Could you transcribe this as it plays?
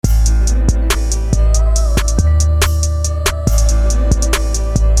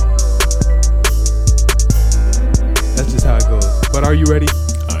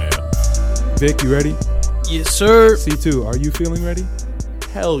Vic, you ready? Yes, sir. C2, are you feeling ready?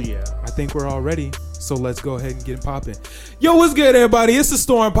 Hell yeah. I think we're all ready. So let's go ahead and get it popping. Yo, what's good, everybody? It's the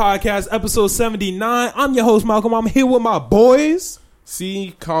Storm Podcast, episode 79. I'm your host, Malcolm. I'm here with my boys.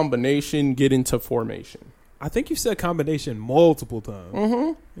 See combination, get into formation. I think you said combination multiple times.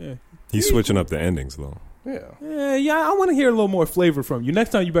 Mm-hmm. Yeah. He's switching up the endings, though. Yeah. Yeah, I want to hear a little more flavor from you. Next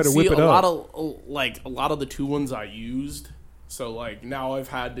time, you better whip it up. A lot of the two ones I used. So like now I've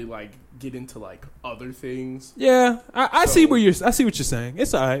had to like get into like other things. Yeah, I see what you're saying.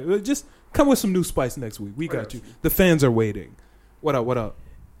 It's all right. Just come with some new spice next week. We got you. The fans are waiting. What up? What up?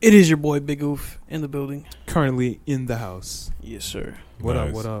 It is your boy Big Oof in the building. Currently in the house. Yes, sir. What Nice.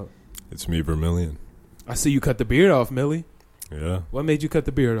 up? What up? It's me, Vermilion. I see you cut the beard off, Millie. Yeah. What made you cut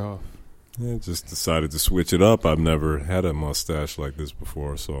the beard off? Yeah, just decided to switch it up. I've never had a mustache like this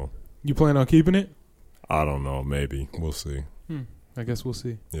before, so You plan on keeping it? I don't know. Maybe. We'll see. I guess we'll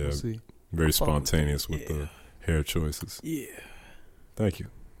see. Yeah. We'll see. Very spontaneous with the hair choices. Yeah. Thank you.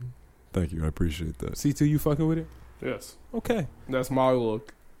 Thank you. I appreciate that. C2, you fucking with it? Yes. Okay. That's my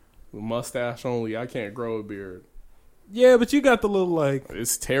look. Mustache only. I can't grow a beard. Yeah, but you got the little like.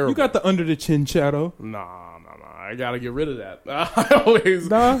 It's terrible. You got the under the chin shadow. Nah. I gotta get rid of that. I always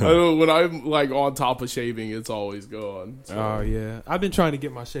when I'm like on top of shaving, it's always gone. So. Oh yeah, I've been trying to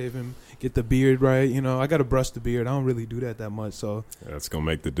get my shaving, get the beard right. You know, I got to brush the beard. I don't really do that much. So That's gonna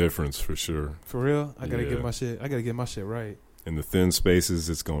make the difference for sure. for real, I gotta Yeah. get my shit. I gotta get my shit right. In the thin spaces,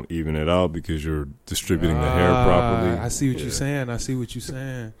 it's gonna even it out because you're distributing the hair properly. I see what Yeah. you're saying. I see what you're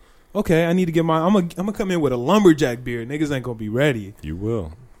saying. Okay, I need to get my. I'm gonna come in with a lumberjack beard. Niggas ain't gonna be ready. You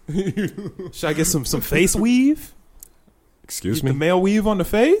will. Should I get some face weave? Excuse Get the me. male weave on the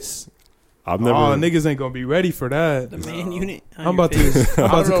face? I've never. Oh, niggas ain't gonna be ready for that. The man unit. on I'm your about face. to. I'm I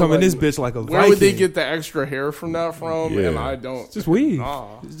about don't to know, come in like, this bitch like a Where Viking. would they get the extra hair from that from? Yeah. And I don't. Just weave.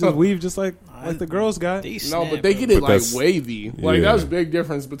 Nah. Just weave, just like the girls got. They No, snap, but they bro. get it But like that's- wavy. Like Yeah. that's a big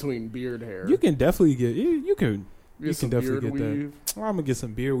difference between beard hair. You can definitely get. You can. Get You some can definitely beard get that. weave. Well, I'm gonna get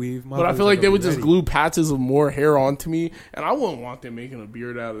some beard weave. But I feel like they would just glue patches of more hair onto me, and I wouldn't want them making a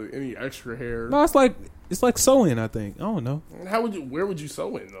beard out of any extra hair. No, it's like sewing. I think. I don't know. Where would you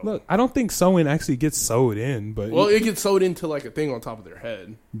sew in though? Look, I don't think sewing actually gets sewed in, but Well, it gets sewed into like a thing on top of their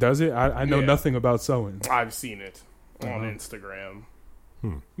head. does it? I know Yeah. nothing about sewing. I've seen it on Uh-huh. Instagram.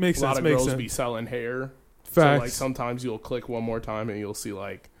 Makes A lot sense. of Makes girls sense. be selling hair. Facts. So like sometimes you'll click one more time and you'll see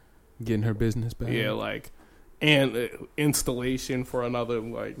like Getting her business back. like and installation for another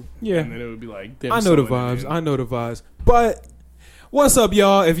like Yeah. and then it would be like them I know the sewing it vibes. in. I know the vibes. But what's up,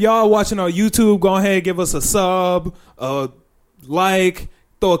 y'all? If y'all watching on YouTube, go ahead, give us a sub, like,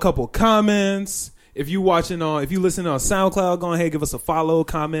 throw a couple comments. If you listening on SoundCloud, go ahead, give us a follow,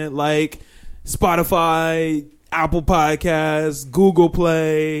 comment, like, Spotify, Apple Podcasts, Google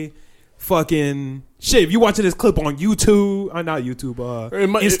Play, fucking shit. If you watching this clip on YouTube, not YouTube,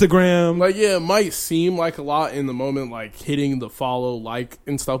 Instagram. It might seem like a lot in the moment, like hitting the follow, like,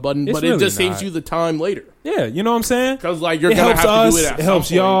 and stuff button, It's but it really just saves not. you the time later. Yeah, you know what I'm saying? Because, like, you're It going to helps have us. to do it at It helps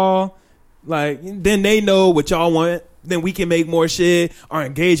some point. y'all. Like, then they know what y'all want. Then we can make more shit. Our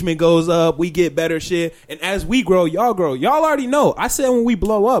engagement goes up. We get better shit. And as we grow, y'all grow. Y'all already know. I said when we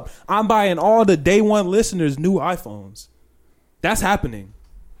blow up, I'm buying all the day one listeners new iPhones. That's happening.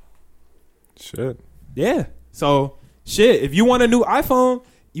 Shit. Yeah. So, shit, if you want a new iPhone,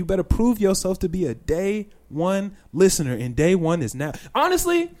 you better prove yourself to be a day one listener. And day one is now.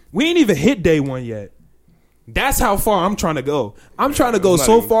 Honestly, we ain't even hit day one yet. That's how far I'm trying to go. I'm trying to go It's not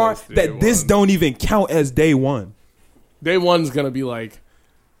so even far close to that day this one. don't even count as day one. Day one's going to be like,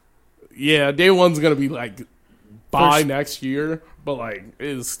 day one's going to be like by next year, but like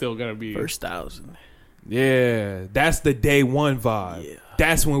it's still going to be. First 1,000. Yeah, that's the day one vibe. Yeah.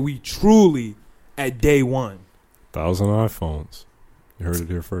 That's when we truly at day one. 1,000 iPhones. You heard it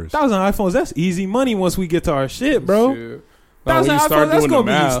here first. 1,000 iPhones, that's easy money once we get to our shit, bro. Shit. Now, when 1,000 you iPhones, start that's doing the gonna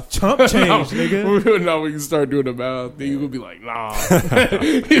be math, chump change, nigga. now when you start doing the math, then you will be like, nah.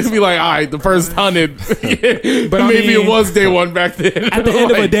 You'll be like, all right, the first 100. But maybe mean, it was day one back then. At the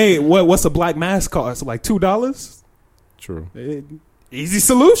end of the day, what's a black mask cost? Like $2? True. Easy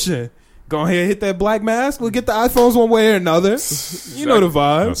solution. Go ahead, hit that black mask. We'll get the iPhones one way or another. You know the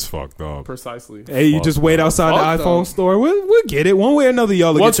vibe. That's fucked up. Precisely. Hey, you just wait outside Fucked the iPhone up. store. We'll get it one way or another.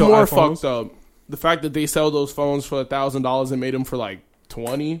 Y'all will What's get your more iPhones. fucked up? The fact that they sell those phones for $1,000 and made them for like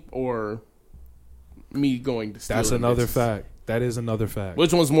 20, or me going to steal That's them another bitches? fact. That is another fact.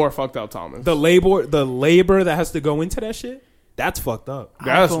 Which one's more fucked up, Thomas? The labor that has to go into that shit, that's fucked up.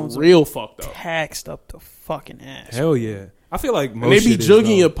 That's iPhones real fucked up. Taxed up the fucking ass. Hell yeah. I feel like most And they be shit is, jugging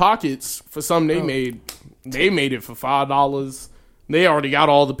though. your pockets for something they made. They made it for $5. They already got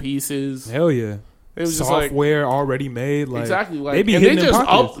all the pieces. Hell yeah. It was just like software already made. Like, exactly like they be and hitting they them just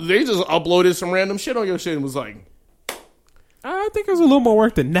pockets. they just uploaded some random shit on your shit and was like, I think it was a little more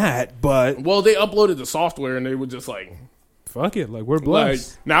work than that, but well, they uploaded the software and they were just like, fuck it. Like, we're like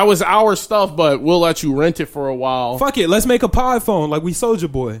blessed. now it's our stuff, but we'll let you rent it for a while. Fuck it. Let's make a pod phone like we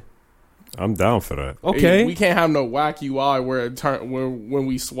Soulja Boy. I'm down for that. Okay. We can't have no whack UI where it when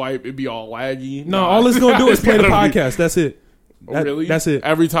we swipe it be all laggy. No, all it's going to do is play the gotta be- podcast. That's it. Oh, really? That's it.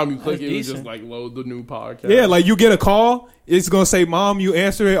 Every time you click That's it, it just decent. like load the new podcast. Yeah, like you get a call, it's gonna say "Mom," you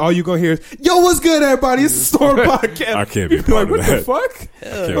answer it. All you gonna hear is "Yo, what's good, everybody? It's the Storm Podcast." I can't be You a part like, of what that. the fuck?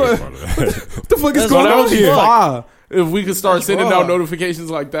 Can't be a part of that. What the fuck is That's going what I on was here? like. Ah, If we could start That's sending raw. out notifications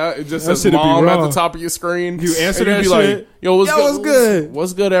like that, it just That says shit'd be "Mom" at raw. the top of your screen. You answer And you'd that be like, shit. "Yo, what's Yo, good? what's good?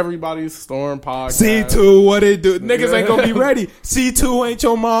 What's good, everybody's Storm Podcast." C2, what it do? Niggas ain't gonna be ready. C2 ain't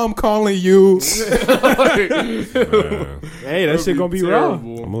your mom calling you. Man, Hey, that shit gonna be raw.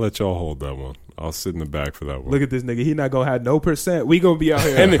 I'm gonna let y'all hold that one. I'll sit in the back for that one. Look at this nigga. He not gonna have no %. We gonna be out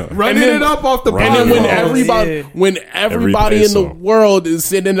here And- running and then- it up off the Right. And then bottom. when Yeah. everybody Every in the peso. world is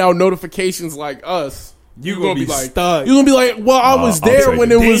sending out notifications like us, you gonna be like stuck. You gonna be like, well, I was I'll there take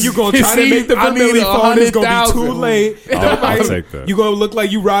when it. it Then was. you gonna try to make the I need family phone. It's gonna be too 100,000. late. I'll take that. You gonna look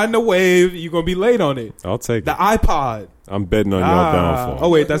like you riding a wave. You gonna be late on it. I'll take The it. iPod. I'm betting on y'all downfall. Oh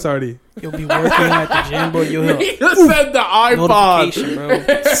wait, that's already. You'll be working at the gym, bro. You'll He have just said the iPod. notification, bro.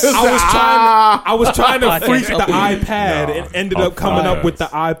 I was trying to Podcast freak the update. iPad Nah, and ended I'll up coming up podcast. with the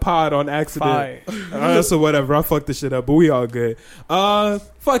iPod on accident. Fire. So whatever, I fucked the shit up, but we all good.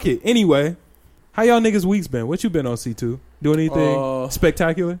 Fuck it. Anyway, how y'all niggas weeks been? What you been on C2? Do anything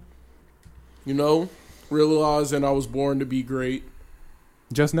spectacular? You know, realizing I was born to be great.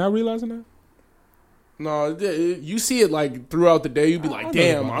 Just now realizing that? No, you see it like throughout the day. You'd be I like, know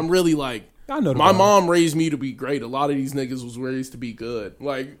damn, about it. I'm really like. I know. My mom raised me to be great. A lot of these niggas was raised to be good.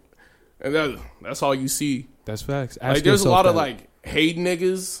 Like, and that's all you see. That's facts. Ask Like, there's a yourself lot of that. like hate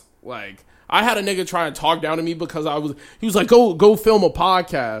niggas. Like, I had a nigga try and talk down to me because he was like, go film a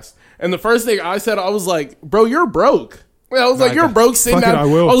podcast. And the first thing I said, I was like, bro, you're broke. I was like, Nah, you're broke sitting fuck it, down. I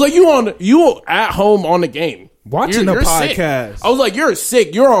will. was like, you at home on the game. watching a You're sick. podcast. I was like, you're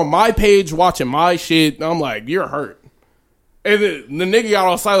sick. You're on my page watching my shit. And I'm like, you're hurt. And the nigga got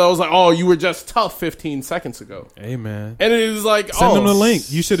all silent. I was like, oh, you were just tough 15 seconds ago. Hey man. And it was like, Send oh, them the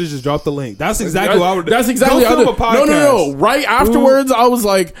link. You should have just dropped the link. That's exactly what I would do. That's exactly Go how I film did. a podcast. No. Right afterwards, I was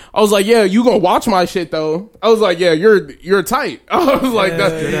like, yeah, you gonna watch my shit though. I was like, yeah, you're tight. I was like, Yeah,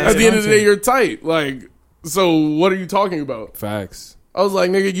 that, yeah, at the end of the day, content. you're tight. Like, so what are you talking about? Facts. I was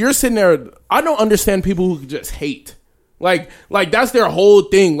like, nigga, you're sitting there. I don't understand people who just hate. Like that's their whole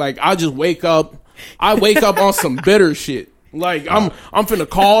thing. Like, I wake up on some bitter shit. Like, I'm finna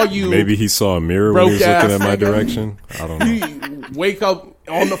call you. Maybe he saw a mirror when he was Broke looking ass at my nigga. direction. I don't know. You wake up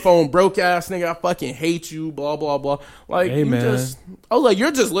on the phone, broke ass nigga. I fucking hate you. Blah blah blah. Like, Hey, you man. I was like,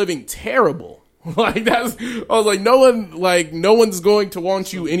 you're just living terrible. Like I was like, no one's going to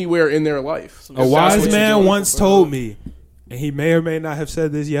want you anywhere in their life. A If that's wise what you're man doing. once told me, and he may or may not have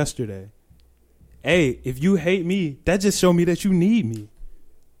said this yesterday. Hey, if you hate me, that just show me that you need me.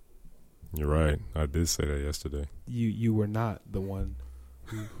 You're right. I did say that yesterday. You were not the one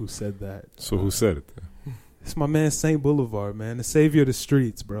who said that. So who said it then? It's my man Saint Boulevard, man, the savior of the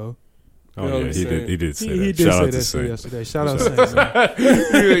streets, bro. Oh You know what yeah, I'm he saying? did say He that. did Shout say out that to shit Saint. yesterday. Shout out Shout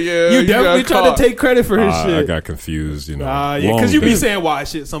Saint. yeah, You definitely got trying caught. to take credit for his I shit. got confused, you know. Yeah, Long because you be been. saying wild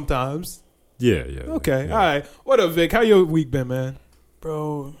shit sometimes. Yeah. Okay, yeah. all right. What up, Vic? How your week been, man?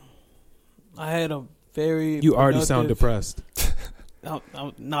 Bro, I had a very. You already sound productive- depressed.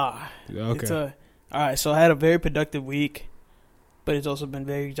 Nah. Okay. It's all right. So I had a very productive week, but it's also been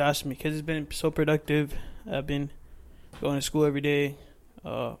very exhausting because it's been so productive. I've been going to school every day,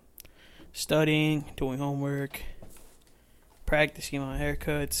 studying, doing homework, practicing my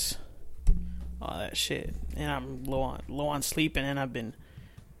haircuts, all that shit. And I'm low on sleep, and then I've been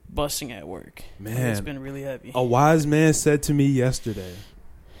busting at work. Man. It's been really heavy. A wise man said to me yesterday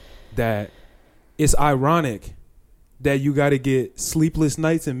that it's ironic that you got to get sleepless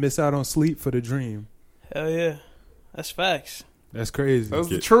nights and miss out on sleep for the dream. Hell yeah, that's facts. That's crazy. That's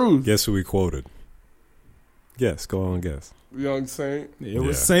the Get- truth. Guess who we quoted? Guess. Go on, guess. Young Saint. It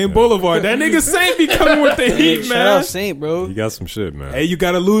was Yeah, Saint yeah. Boulevard. That nigga Saint be coming with the Hey, heat, shout man. out Saint, bro. He got some shit, man. Hey, you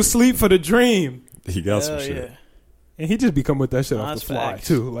got to lose sleep for the dream. He got some Hell shit. yeah. And he just be coming with that shit Nah, off the that's fly, facts.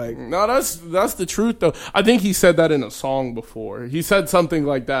 too. Like, No, that's the truth though. I think he said that in a song before. He said something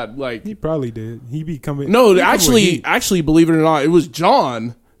like that. Like, he probably did. He be coming. no, he coming with heat. actually, believe it or not, it was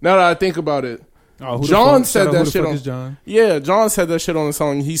John. Now that I think about it, Oh, who the John fuck- said shout out, that who the shit fuck on- is John? yeah, John said that shit on the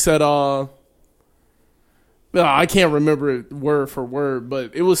song. He said, I can't remember it word for word,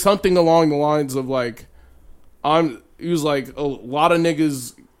 but it was something along the lines of like, he was like, a lot of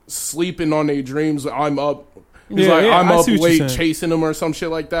niggas sleeping on their dreams. I'm up. He's like, I'm I up see what you're late saying. chasing them or some shit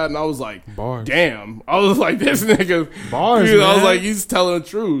like that. And I was like, Bars. damn. I was like, this nigga. Bars, Dude, I was man. like, he's telling the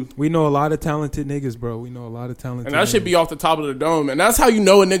truth. We know a lot of talented niggas, bro. We know a lot of talented And that should be off the top of the dome. And that's how you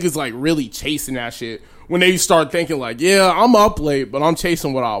know a nigga's like really chasing that shit. When they start thinking like, yeah, I'm up late, but I'm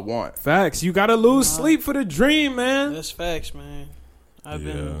chasing what I want. Facts. You gotta lose sleep for the dream, man. That's facts, man. I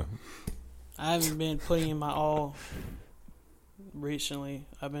haven't been putting in my all recently.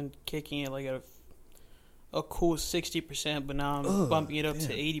 I've been kicking it like a cool 60%, but now I'm bumping it up to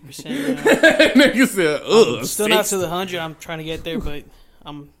 80%. Nigga said, ugh. Still not to the 100. I'm trying to get there, but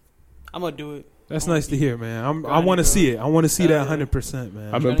I'm gonna do it. That's nice to hear, man. I Grinding, want to bro. see it. I want to see that Yeah. 100%,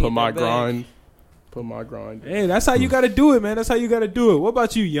 man. I've been trying to putting get my that bag. grind. Put my grind. Hey, that's how you got to do it, man. That's how you got to do it. What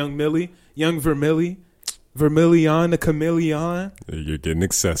about you, young Millie? Young Vermilly? Vermillion, the chameleon? You're getting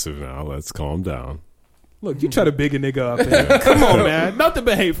excessive now. Let's calm down. Look, you try to big a nigga up. Man. Come on, man. Nothing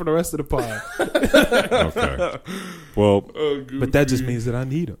but hate for the rest of the pod. Okay. Well, But that just means that I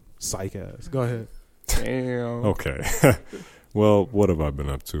need him. Psych ass. Go ahead. Damn. okay. Well, what have I been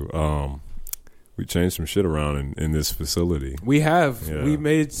up to? We changed some shit around in this facility. We have. Yeah. We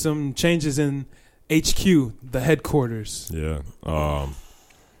made some changes in HQ, the headquarters. Yeah.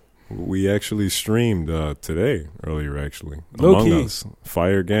 We actually streamed today, earlier actually. Low Among key. Us.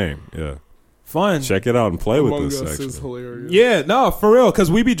 Fire game. Yeah. Fun. Check it out and play with Among us, Us is actually. hilarious. Yeah, no, for real.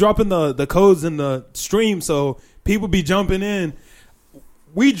 Because we be dropping the codes in the stream, so people be jumping in.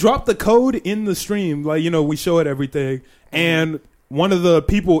 We drop the code in the stream, like, we show it everything. And one of the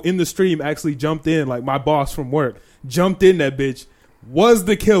people in the stream actually jumped in, like my boss from work, jumped in that bitch, was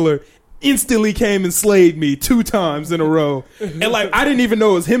the killer, instantly came and slayed me 2 times in a row. And like, I didn't even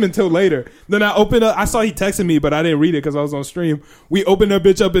know it was him until later. Then I opened up, I saw he texted me, but I didn't read it because I was on stream. We opened that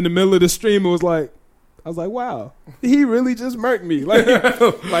bitch up in the middle of the stream and I was like, wow, he really just murked me. Like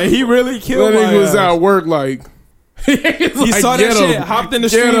he really killed That my nigga was ass. at work like, He saw that shit, hopped in the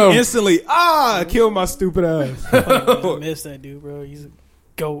stream him. instantly. Killed my stupid ass. I miss that dude, bro. He's a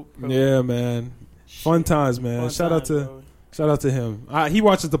goat, bro. Yeah, man. Fun times, man. Fun Shout time, out to him. He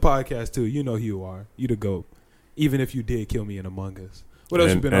watches the podcast too. You know who you are. You the GOAT. Even if you did kill me in Among Us. What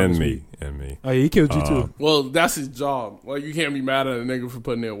else you been on this week? And me. Oh yeah, he killed you too. well, that's his job. Like, you can't be mad at a nigga for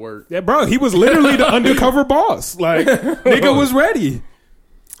putting in work. Yeah, bro. He was literally the undercover boss. Like, nigga was ready.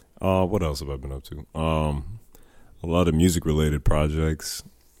 What else have I been up to? A lot of music related projects.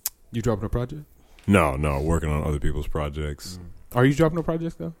 You dropping a project? No, working on other people's projects. Are you dropping a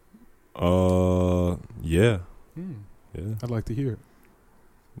project though? Yeah. Yeah. I'd like to hear it.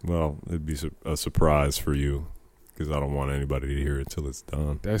 Well, it'd be a surprise for you because I don't want anybody to hear it till it's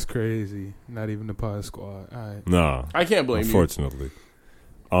done. That's crazy. Not even the pod squad. All right. Nah, I can't blame you. unfortunately.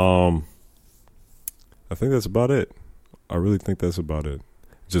 I think that's about it. I really think that's about it.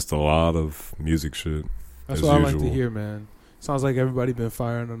 Just a lot of music shit. That's as what I like to usual. hear, man. Sounds like everybody been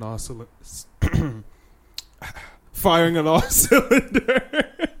firing on all cylinders. Firing on all cylinders.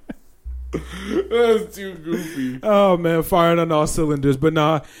 That's too goofy. Oh man, firing on all cylinders. But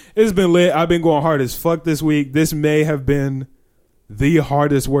nah, it's been lit. I've been going hard as fuck this week. This may have been the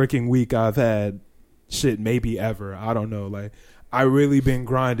hardest working week I've had. Shit, maybe ever. I don't know. Like, I really been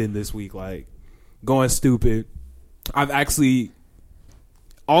grinding this week. Like, going stupid. I've actually,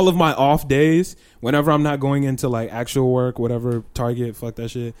 all of my off days, whenever I'm not going into like actual work, whatever, Target, fuck that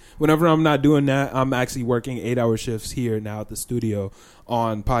shit. Whenever I'm not doing that, I'm actually working 8-hour shifts here now at the studio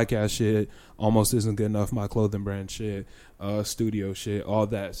on podcast shit. Almost Isn't Good Enough, my clothing brand shit, studio shit, all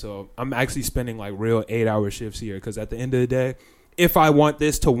that. So I'm actually spending like real 8-hour shifts here because at the end of the day, if I want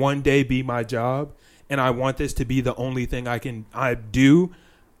this to one day be my job and I want this to be the only thing I do,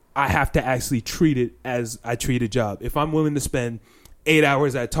 I have to actually treat it as I treat a job. If I'm willing to spend 8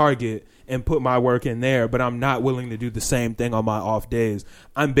 hours at Target and put my work in there, but I'm not willing to do the same thing on my off days,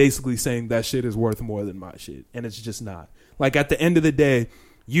 I'm basically saying that shit is worth more than my shit. And it's just not. Like, at the end of the day,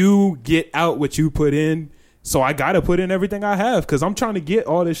 you get out what you put in, so I got to put in everything I have because I'm trying to get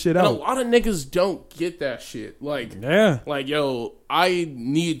all this shit And a out. lot of niggas don't get that shit. Like, Yeah, yo, I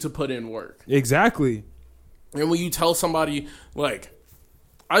need to put in work. exactly. And when you tell somebody, like,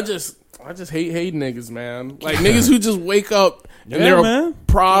 I just hate hating niggas, man. Like, niggas who just wake up and Yeah, their man.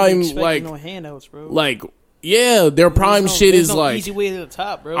 prime, Expect like, no handouts, bro. yeah, their prime shit there's is no like, easy way to the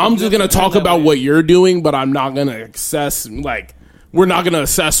top, bro. I'm You just have gonna to learn talk that about way. what you're doing, but I'm not gonna assess, like, we're not gonna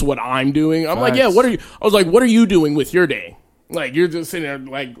assess what I'm doing. I'm like, yeah, Facts. I was like, what are you doing with your day? Like, you're just sitting there,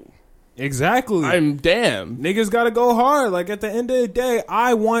 like, Exactly. I'm damn. Niggas gotta go hard. Like, at the end of the day,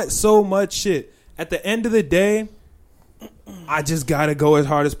 I want so much shit. at the end of the day, I just gotta go as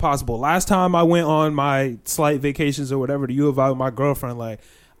hard as possible. Last time I went on my slight vacations or whatever to U of I with my girlfriend, like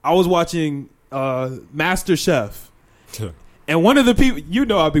I was watching Master Chef. And one of the people, you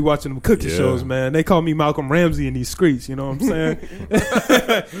know, I'll be watching them cooking shows, man. They call me Malcolm Ramsey in these streets, you know what I'm saying?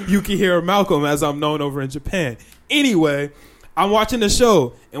 Yukihiro Malcolm, as I'm known over in Japan. Anyway, I'm watching the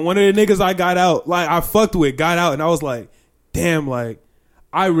show, and one of the niggas I got out, like I fucked with, got out, and I was like, damn, like,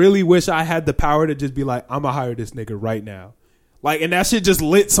 I really wish I had the power to just be like, I'm gonna hire this nigga right now. Like, and that shit just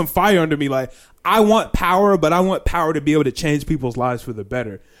lit some fire under me. Like, I want power, but I want power to be able to change people's lives for the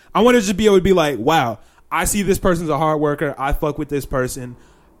better. I want to just be able to be like, wow, I see this person's a hard worker. I fuck with this person.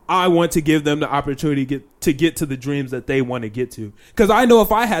 I want to give them the opportunity to get to the dreams that they want to get to. Because I know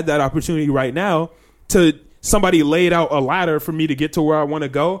if I had that opportunity right now to somebody laid out a ladder for me to get to where I want to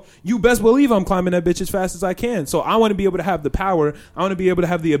go, you best believe I'm climbing that bitch as fast as I can. So I want to be able to have the power. I want to be able to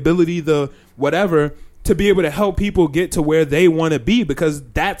have the ability, the whatever, to be able to help people get to where they want to be, because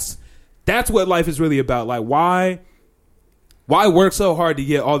that's what life is really about. Like, why work so hard to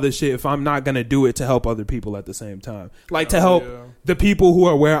get all this shit if I'm not going to do it to help other people at the same time? Like, to help the people who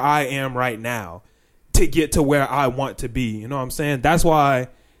are where I am right now to get to where I want to be. You know what I'm saying? That's why,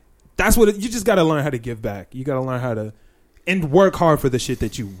 you just got to learn how to give back. You got to learn how to, and work hard for the shit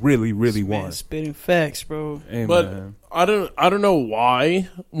that you really, really want. Spitting facts, bro. Hey, but man. I don't know why.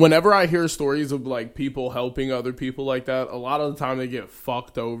 Whenever I hear stories of like people helping other people like that, a lot of the time they get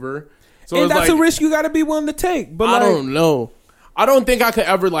fucked over. So And it's that's like, a risk you got to be willing to take. But I like, don't know. I don't think I could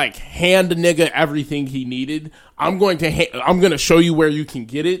ever like hand a nigga everything he needed. I'm going to show you where you can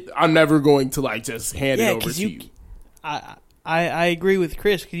get it. I'm never going to like just hand it over to you. I agree with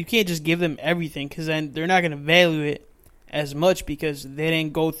Chris, because you can't just give them everything, because then they're not going to value it as much because they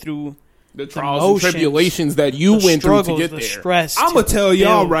didn't go through the trials and tribulations that you went through to get the there. Stress. I'm gonna tell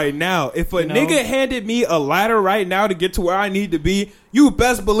y'all right now, if a nigga handed me a ladder right now to get to where I need to be, you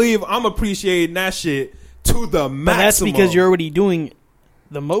best believe I'm appreciating that shit to the maximum. But that's because you're already doing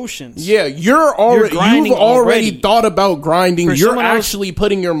the motions. Yeah, you've already thought about grinding. For You're someone else- actually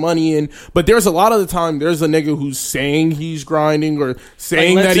putting your money in. But there's a lot of the time there's a nigga who's saying he's grinding or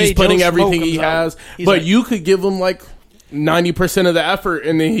saying let's that he's say putting Joe everything Smoke he comes out. has. He's But like- you could give him like 90% of the effort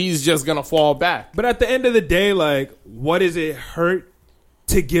and then he's just gonna fall back. But at the end of the day, like, what does it hurt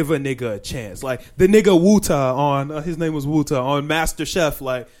to give a nigga a chance? Like, the nigga Wuta on, his name was Wuta, on Master Chef,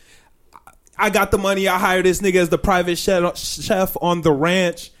 like, I got the money, I hired this nigga as the private chef on the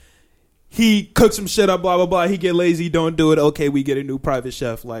ranch. He cooks some shit up, blah, blah, blah. He get lazy, don't do it. Okay, we get a new private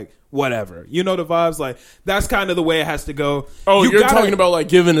chef, like, whatever. You know the vibes? Like, that's kind of the way it has to go. Oh, you're talking about like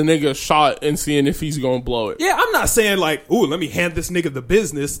giving a nigga a shot and seeing if he's gonna blow it. Yeah, I'm not saying like, ooh, let me hand this nigga the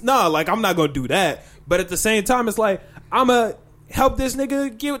business. Nah, like, I'm not gonna do that. But at the same time, it's like, I'm gonna help this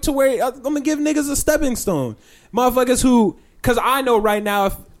nigga get to where I'm gonna give niggas a stepping stone. Motherfuckers who, because I know right now,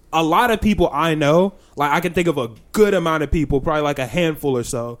 if a lot of people I know, like, I can think of a good amount of people, probably like a handful or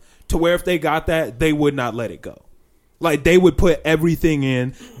so, to where if they got that, they would not let it go. Like, they would put everything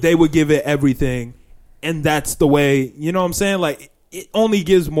in, they would give it everything, and that's the way, you know what I'm saying? Like, it only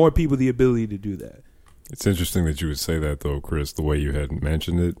gives more people the ability to do that. It's interesting that you would say that, though, Chris, the way you had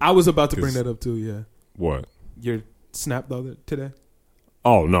mentioned it. I was about to bring that up, too, yeah. What? Your snap the other today?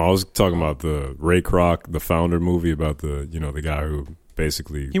 Oh, no, I was talking about the Ray Kroc, the founder movie about the guy who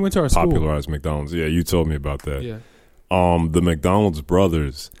basically He went to our popularized McDonald's. Yeah, you told me about that. Yeah. The McDonald's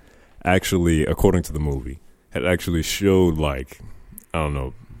brothers actually, according to the movie, had actually showed, like, I don't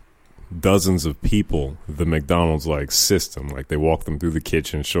know, dozens of people the McDonald's like system. Like, they walked them through the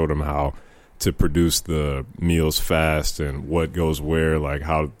kitchen, showed them how to produce the meals fast and what goes where, like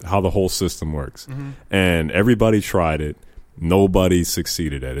how the whole system works. Mm-hmm. And everybody tried it. Nobody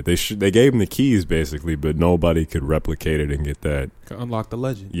succeeded at it. They gave them the keys basically, but nobody could replicate it and get that. Unlock the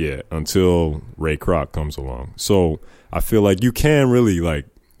legend. Yeah, until Ray Kroc comes along. So I feel like you can really like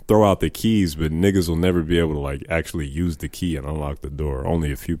throw out the keys, but niggas will never be able to like actually use the key and unlock the door.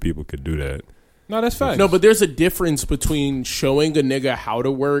 Only a few people could do that. No, that's facts. No, but there's a difference between showing a nigga how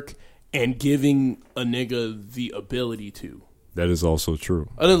to work and giving a nigga the ability to. That is also true.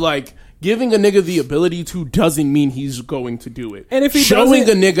 Like, giving a nigga the ability to doesn't mean he's going to do it. And if he showing a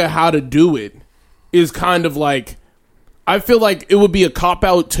doesn't, nigga how to do it is kind of like, I feel like it would be a cop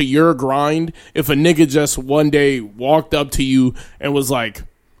out to your grind if a nigga just one day walked up to you and was like,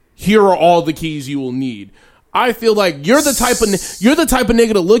 here are all the keys you will need. I feel like you're the type of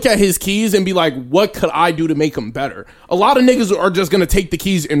nigga to look at his keys and be like, what could I do to make them better? A lot of niggas are just gonna take the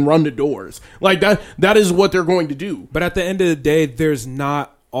keys and run the doors. Like that is what they're going to do. But at the end of the day, there's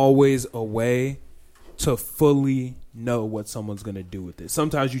not always a way to fully know what someone's gonna do with it.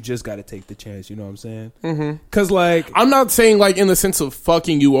 Sometimes you just gotta take the chance. You know what I'm saying? Mm-hmm. Cause like, I'm not saying like in the sense of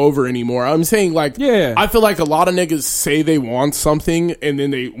fucking you over anymore. I'm saying like, Yeah. I feel like a lot of niggas say they want something, and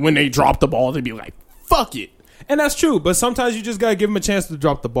then when they drop the ball, they be like, fuck it. and that's true. But sometimes you just gotta give them a chance to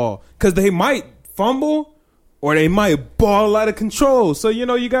drop the ball, cause they might fumble or they might ball out of control. So you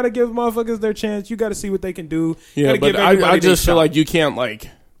know you gotta give motherfuckers their chance. You gotta see what they can do. You Yeah, gotta but give everybody I their just feel shot. like you can't like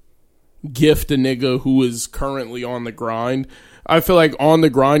gift a nigga who is currently on the grind. I feel like on the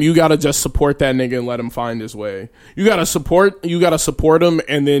grind, you gotta just support that nigga and let him find his way. You gotta support him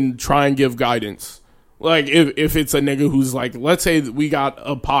and then try and give guidance. Like if it's a nigga who's like, let's say that we got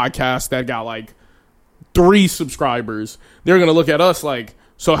a podcast that got like 3 subscribers, they're gonna look at us like,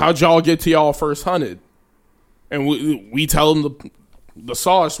 so how'd y'all get to y'all first 100? And we tell them the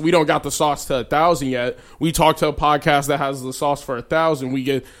sauce. We don't got the sauce to 1,000 yet. We talk to a podcast that has the sauce for 1,000. We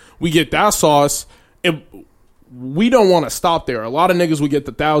get that sauce. And we don't want to stop there. A lot of niggas would get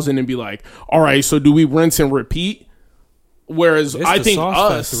the 1,000 and be like, all right, so do we rinse and repeat? Whereas It's I the think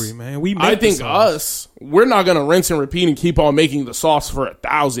sauce us, factory, man. We make I the think sauce. us, we're not gonna rinse and repeat and keep on making the sauce for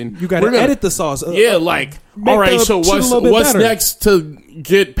 1,000. You gotta edit the sauce. Yeah, like, make all right, the so shit a little bit what's better. next to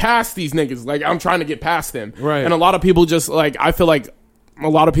get past these niggas? Like, I'm trying to get past them. Right. And a lot of people just, like, I feel like a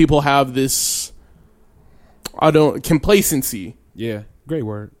lot of people have this, complacency. Yeah, great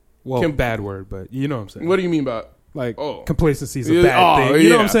word. Well, bad word, but you know what I'm saying. What do you mean by it? Like, Oh. complacency is a bad thing. You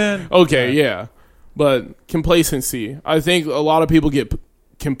know what I'm saying? Okay, yeah. But complacency. I think a lot of people get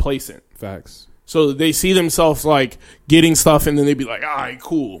complacent. Facts. So they see themselves like getting stuff and then they be like, all right,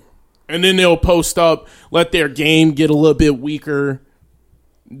 cool. And then they'll post up, let their game get a little bit weaker.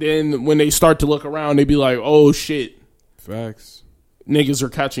 Then when they start to look around, they be like, oh shit, Facts. niggas are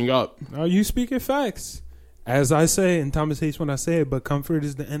catching up. Are you speaking facts? As I say, and Thomas hates when I say it, but comfort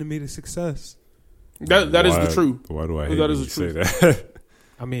is the enemy to success. That is the truth. Why do I hate That when is you the say truth. that?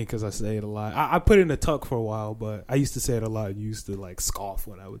 I mean, because I say it a lot. I put it in a tuck for a while, but I used to say it a lot. You used to like scoff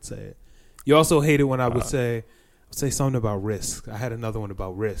when I would say it. You also hate it when I would say something about risk. I had another one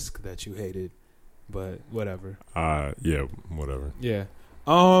about risk that you hated, but whatever. Yeah, whatever. Yeah.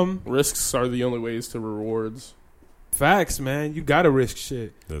 Risks are the only ways to rewards. Facts, man. You gotta risk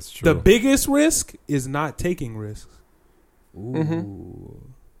shit. That's true. The biggest risk is not taking risks. Ooh.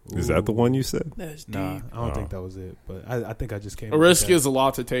 Mm-hmm. Is that the one you said? That's deep. Nah, I don't Oh. think that was it. But I think I just came. A up with risk that. is a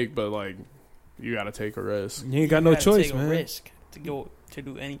lot to take, but like you got to take a risk. You ain't got You no gotta choice, take man. A risk to go to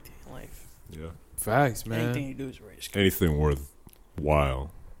do anything in life. Yeah. Facts, man. Anything you do is a risk. Anything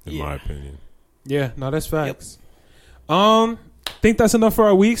worthwhile, in Yeah. my opinion. Yeah, no, that's facts. Think that's enough for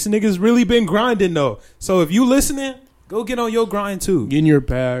our weeks. Niggas really been grinding though. So if you listening, go get on your grind too. Get in your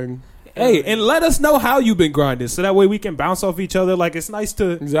bag. Hey, and let us know how you've been grinding, so that way we can bounce off each other. Like it's nice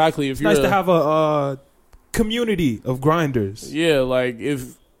to Exactly. If you're to have a community of grinders. yeah, like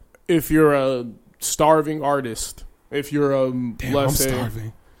if you're a starving artist, if you're a Damn, let's I'm say,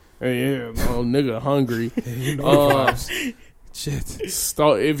 starving. yeah, oh nigga, hungry. You know the Uh, vibes. Shit.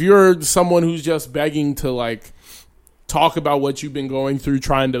 If you're someone who's just begging to like talk about what you've been going through,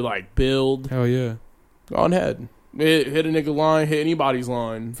 trying to like build, Hell yeah, go on ahead. Hit a nigga line, hit anybody's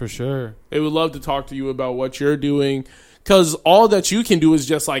line. for sure. They would love to talk to you about what you're doing, because all that you can do is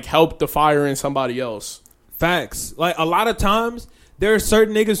just like help the fire in somebody else. Facts. Like a lot of times, there are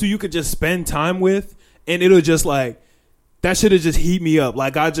certain niggas who you could just spend time with, and it'll just like that should have just heat me up.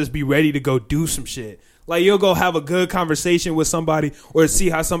 Like I'd just be ready to go do some shit. Like you'll go have a good conversation with somebody or see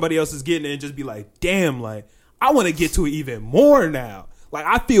how somebody else is getting it and just be like, damn, like I want to get to it even more now. Like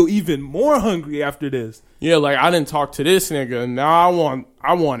I feel even more hungry after this. Yeah, like I didn't talk to this nigga. Now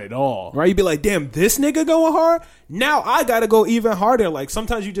I want it all. Right? You'd be like, damn, this nigga going hard? Now I gotta go even harder. Like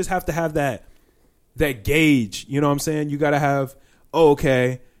sometimes you just have to have that gauge. You know what I'm saying? You gotta have, oh,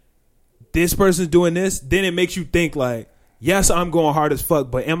 okay, this person's doing this. Then it makes you think like, yes, I'm going hard as fuck,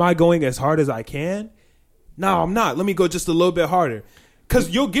 but am I going as hard as I can? No, I'm not. Let me go just a little bit harder. Cause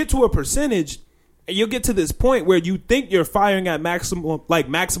you'll get to a percentage and you'll get to this point where you think you're firing at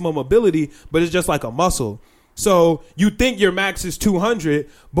maximum ability, but it's just like a muscle. So you think your max is 200,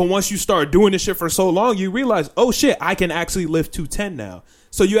 but once you start doing this shit for so long, you realize, oh shit, I can actually lift 210 now.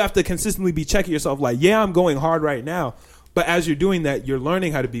 So you have to consistently be checking yourself like, yeah, I'm going hard right now. But as you're doing that, you're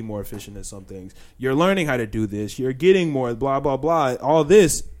learning how to be more efficient at some things. You're learning how to do this. You're getting more blah, blah, blah, all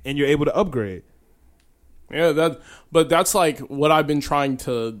this, and you're able to upgrade. Yeah, but that's like what I've been trying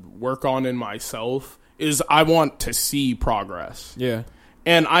to work on in myself is I want to see progress. Yeah.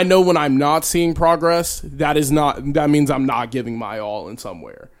 And I know when I'm not seeing progress, that means I'm not giving my all in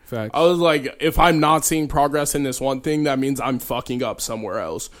somewhere. Facts. I was like, if I'm not seeing progress in this one thing, that means I'm fucking up somewhere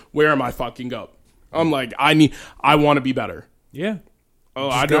else. Where am I fucking up? I'm like, I want to be better. Yeah. Oh,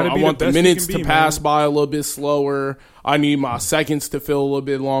 Just I gotta don't. I be want the the best you minutes can to be, pass man. by a little bit slower. I need my seconds to feel a little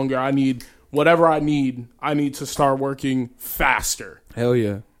bit longer. I need whatever I need. I need to start working faster. Hell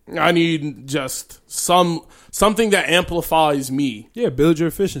yeah. I need just something that amplifies me. Yeah, build your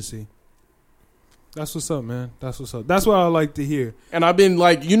efficiency. That's what's up, man. That's what's up. That's what I like to hear. And I've been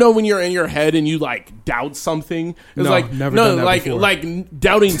like, when you're in your head and you like doubt something, it's No, like never done that like before. like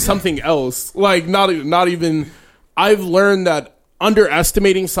doubting something else. Like not even. I've learned that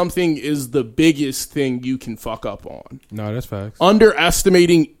underestimating something is the biggest thing you can fuck up on. No, that's facts.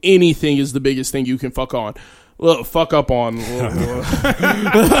 Underestimating anything is the biggest thing you can fuck on. Well, fuck up on.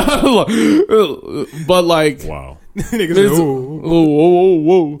 But like, Wow. Niggas it's, say,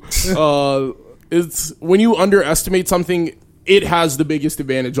 "Ooh." whoa. It's when you underestimate something, it has the biggest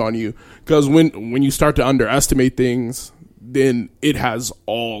advantage on you. Because when you start to underestimate things, then it has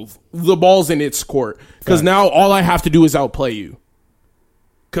all the balls in its court. Because now all I have to do is outplay you.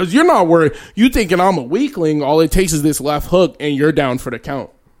 Because you're not worried. You thinking I'm a weakling. All it takes is this left hook, and you're down for the count.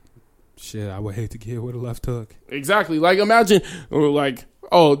 Shit, I would hate to get hit with a left hook. Exactly. Like, imagine, like,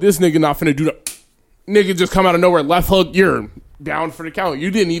 oh, this nigga not finna do that. Nigga just come out of nowhere, left hook, you're down for the count.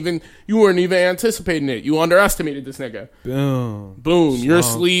 You weren't even anticipating it. You underestimated this nigga. Boom. Boom. You're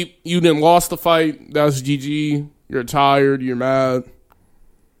Strong. asleep. You didn't lost the fight. That's GG. You're tired. You're mad.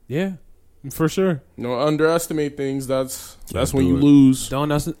 Yeah, for sure. Underestimate things. That's Can't when do you it. lose.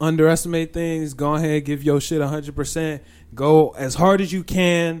 Don't underestimate things. Go ahead, give your shit 100%. Go as hard as you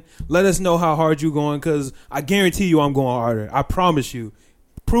can. Let us know how hard you going, because I guarantee you I'm going harder. I promise you.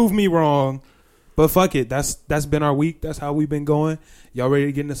 Prove me wrong. But fuck it. That's been our week. That's how we've been going. Y'all ready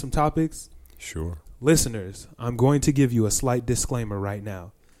to get into some topics? Sure. Listeners, I'm going to give you a slight disclaimer right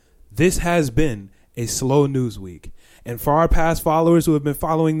now. This has been a slow news week. And for our past followers who have been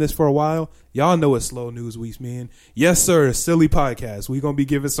following this for a while, y'all know what slow news weeks mean. Yes, sir, silly podcast. We're going to be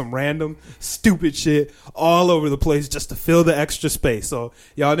giving some random, stupid shit all over the place just to fill the extra space. So,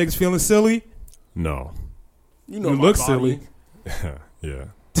 y'all niggas feeling silly? No. You You my look body. silly. Yeah.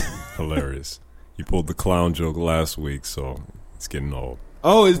 Hilarious. You pulled the clown joke last week, so it's getting old.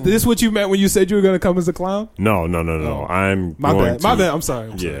 Oh, is this what you meant when you said you were going to come as a clown? No. Oh. I'm My going bad. to, My bad. I'm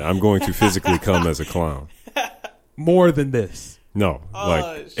sorry. Yeah, I'm going to physically come as a clown. More than this. No,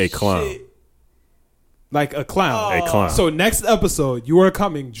 like a clown. shit. Like a clown. A clown. So next episode, you are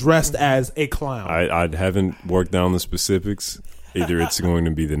coming dressed as a clown. I haven't worked down the specifics. Either it's going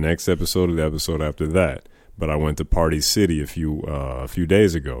to be the next episode or the episode after that. But I went to Party City a few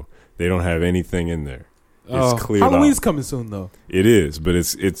days ago. They don't have anything in there. It's cleared Halloween's out. coming soon, though. It is, but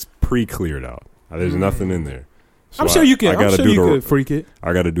it's pre-cleared out. There's nothing in there. So I'm sure you can. I I'm gotta sure do you the- could freak it.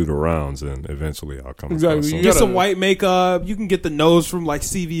 I got to do the rounds, and eventually I'll come. Exactly. across You something. Get gotta- some white makeup. You can get the nose from like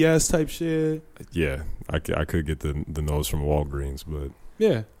CVS type shit. Yeah, I could get the nose from Walgreens, but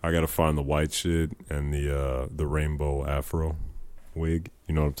Yeah. I got to find the white shit and the rainbow afro wig.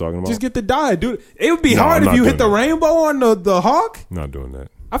 You know what I'm talking about? Just get the dye, dude. It would be No, hard I'm if not you hit the doing that. rainbow on the hawk. Not doing that.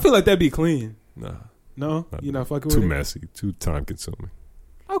 I feel like that'd be clean. Nah, No, you're not fucking too with messy, too time consuming.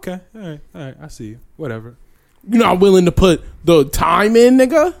 it. Okay, all right. I see you. Whatever. You're not willing to put the time in,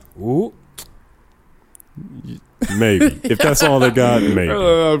 nigga? Ooh, Maybe if that's all they got, maybe.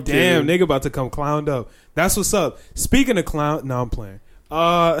 damn, nigga, about to come clowned up. That's what's up. Speaking of clown, no, I'm playing.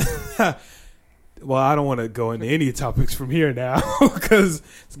 Well, I don't want to go into any topics from here now because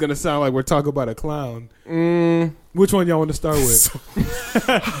it's gonna sound like we're talking about a clown. Which one y'all want to start with?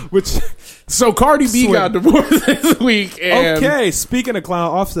 Which? So Cardi B Swing. got divorced this week. And Okay, speaking of clown,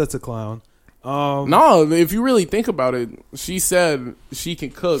 Offset's a clown. No, if you really think about it, she said she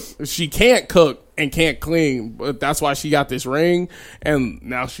can cook. She can't cook and can't clean, but that's why she got this ring. And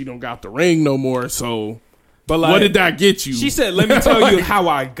now she don't got the ring no more. So, But like, what did that get you? She said, "Let me tell you how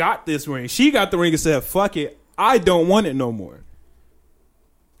I got this ring." She got the ring and said, "Fuck it, I don't want it no more."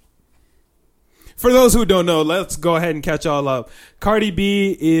 For those who don't know, let's go ahead and catch all up. Cardi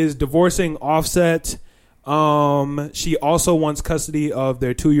B is divorcing Offset. She also wants custody of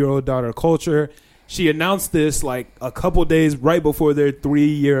their 2-year-old daughter, Culture. She announced this like a couple days right before their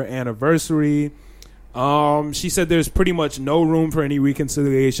 3-year anniversary. She said there's pretty much no room for any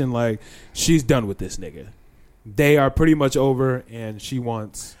reconciliation. Like, she's done with this nigga. They are pretty much over, and she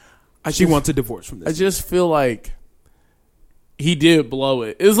wants a divorce from I this. just feel like he did blow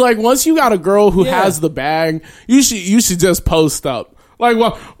it. It's like once you got a girl who Yeah. has the bag, you should just post up. Like,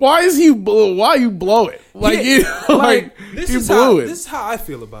 why you blow it? Like, Yeah, like this you is blew how it. this is how I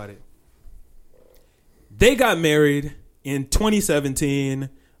feel about it. They got married in 2017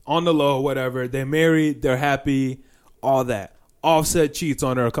 on the low, whatever. They're married, they're happy, all that. Offset cheats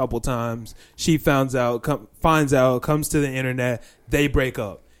on her a couple times. She finds out, comes to the internet. They break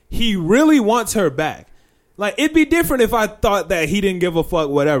up. He really wants her back. Like, it'd be different if I thought that he didn't give a fuck,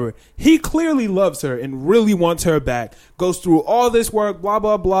 whatever. He clearly loves her and really wants her back. Goes through all this work, blah,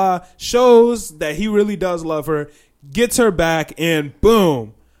 blah, blah. Shows that he really does love her. Gets her back, and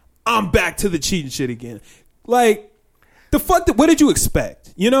boom, I'm back to the cheating shit again. Like, the fuck, what did you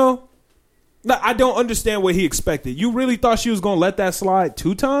expect? You know? Like, I don't understand what he expected. You really thought she was going to let that slide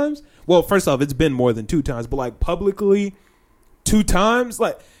 2 times? Well, first off, it's been more than 2 times, but like publicly 2 times?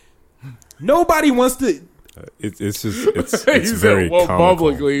 Like, nobody wants to. It's very comical.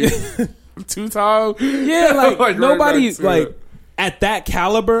 Publicly 2 times. Yeah, like nobody like at that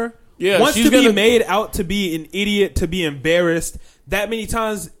caliber wants to be made out to be an idiot, to be embarrassed that many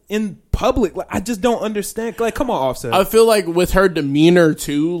times in public. Like, I just don't understand. Like, come on, Offset. I feel like with her demeanor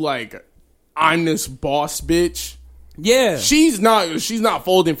too, like, I'm this boss bitch. Yeah, she's not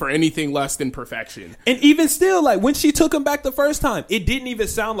folding for anything less than perfection. And even still, like, when she took him back the first time, it didn't even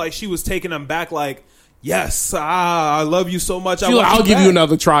sound like she was taking him back like, yes, I love you so much. I'll give you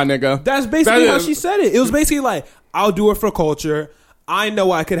another try, nigga. That's basically how she said it. It was basically like, I'll do it for culture. I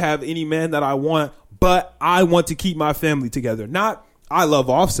know I could have any man that I want, but I want to keep my family together. Not, I love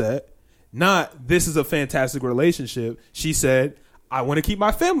Offset. Not, this is a fantastic relationship. She said, I want to keep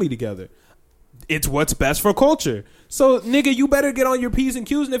my family together. It's what's best for culture. So, nigga, you better get on your P's and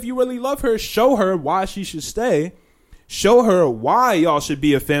Q's, and if you really love her, show her why she should stay. Show her why y'all should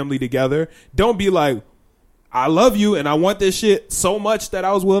be a family together. Don't be like, I love you and I want this shit so much that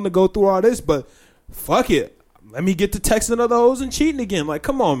I was willing to go through all this, but fuck it. Let me get to texting other hoes and cheating again. Like,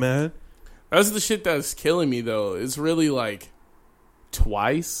 come on, man. That's the shit that's killing me, though. It's really like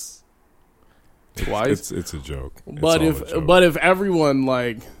twice. It's a joke. But if everyone,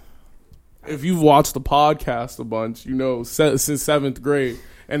 like, if you've watched the podcast a bunch, you know, since 7th grade,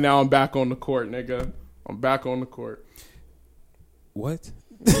 and now I'm back on the court, nigga. I'm back on the court. What?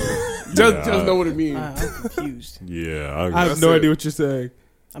 Just know what it means. I'm confused. Yeah, I have no idea what you're saying.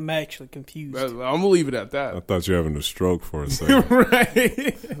 I'm actually confused. I'm gonna leave it at that. I thought you were having a stroke for a second.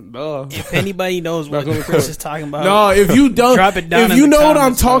 Right? No. If anybody knows what Chris is talking about, no. If you don't, drop it down. If you know what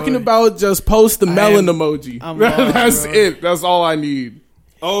I'm talking about, just post the melon emoji. That's it. That's all I need.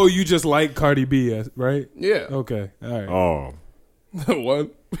 Oh, you just like Cardi B, right? Yeah. Okay. All right. Oh,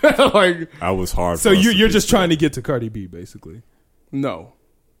 what? Like, I was hard. So you're just trying to get to Cardi B, basically. No.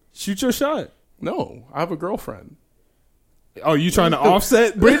 Shoot your shot. No, I have a girlfriend. Oh, you trying to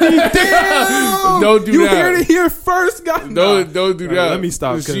offset Brittany? Damn! Don't do you that. You heard it here first, guys. Don't do that. Let me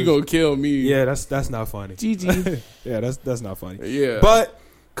stop. She gonna kill me. Yeah, that's not funny. GG. Yeah, that's not funny. Yeah. But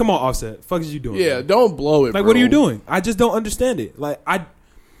come on, Offset. Fuck is you doing? Yeah, man? don't blow it. Like, bro. what are you doing? I just don't understand it. Like,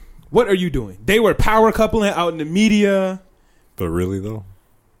 what are you doing? They were power coupling out in the media. But really though?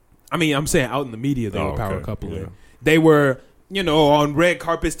 I mean, I'm saying out in the media they were power okay. coupling. Yeah. They were, on red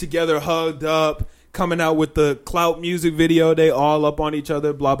carpets together, hugged up, coming out with the Clout music video. They all up on each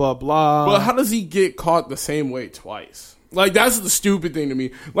other, blah, blah, blah. But how does he get caught the same way twice? Like, that's the stupid thing to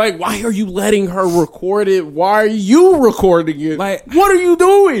me. Like, why are you letting her record it? Why are you recording it? Like, what are you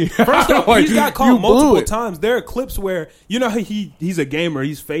doing? First off, like, he's got caught multiple it. times. There are clips where, he's a gamer.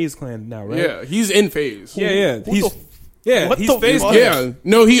 He's FaZe Clan now, right? Yeah, he's in FaZe. Yeah. What He's the FaZe fuck? Clan. Yeah.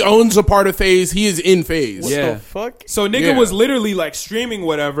 No, he owns a part of FaZe. He is in FaZe. What Yeah. the fuck? So nigga Yeah. was literally like streaming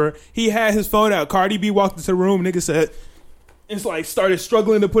whatever. He had his phone out. Cardi B walked into the room. Nigga said, it's like started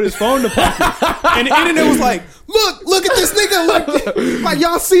struggling to put his phone in the pocket. And the internet was like, look at this nigga. Like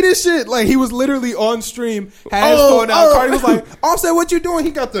y'all see this shit. Like he was literally on stream, had his phone out. Cardi was like, Offset, what you doing?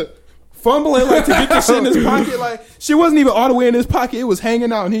 He got the fumbling like to get the shit in his pocket. Like she wasn't even all the way in his pocket. It was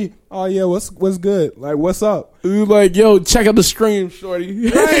hanging out and he, oh yeah, what's good? Like what's up? He was like, yo, check out the stream, shorty.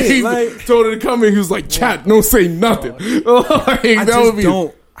 Right, He like- told her to come in. He was like, chat, don't say nothing. Like,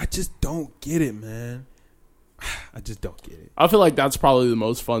 I just don't get it, man. I just don't get it. I feel like that's probably the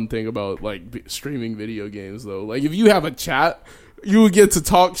most fun thing about like streaming video games, though. Like if you have a chat, you would get to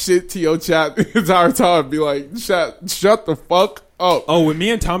talk shit to your chat the entire time. Be like, chat, shut the fuck up. Oh, when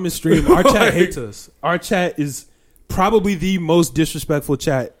me and Thomas stream, our chat hates us. Our chat is probably the most disrespectful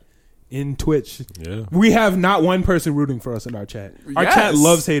chat in Twitch. Yeah. We have not one person rooting for us in our chat. Our Yes. chat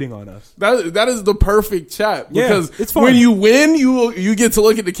loves hating on us. That is the perfect chat Yeah, because it's fun. when you win, you get to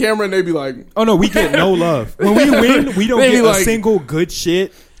look at the camera and they be like, Oh no, we get no love. When we win, we don't They be get a like- single good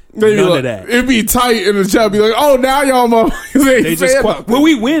shit. they be None like, of that. It'd be tight in the chat. Be like, oh, now y'all motherfuckers They ain't just saying when nothing.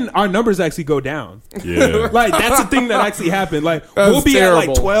 we win, our numbers actually go down. Yeah. Like that's the thing that actually happened. Like That's we'll be at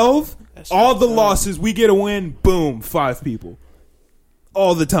terrible. like 12. All the losses, we get a win. Boom, 5 people.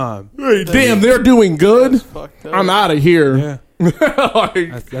 All the time. Damn, they're doing good. Fucked up. I'm out of here. Yeah.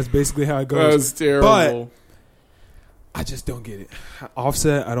 Like, That's basically how it goes. that's terrible. I just don't get it.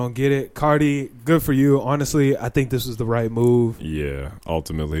 Offset, I don't get it. Cardi, good for you. Honestly, I think this was the right move. Yeah,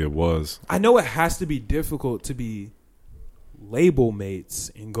 ultimately it was. I know it has to be difficult to be label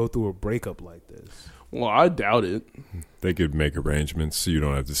mates and go through a breakup like this. Well, I doubt it. They could make arrangements so you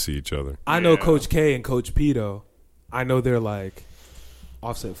don't have to see each other. I know Yeah. Coach K and Coach P, though. I know they're like,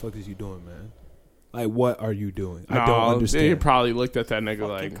 Offset, fuck is you doing, man? Like, what are you doing? I don't They understand. probably looked at that nigga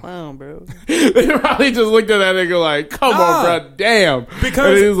Fucking like, clown, bro. they probably just looked at that nigga like, come on, bro, damn.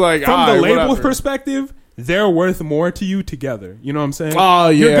 Because and he was like, from all the right, label whatever. perspective, they're worth more to you together. You know what I'm saying? Oh,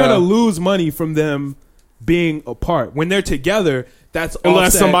 You're yeah. going to lose money from them being apart. When they're together, that's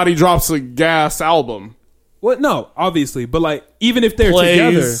Unless Offset. somebody drops a gas album. Well, no, obviously. But, like, even if they're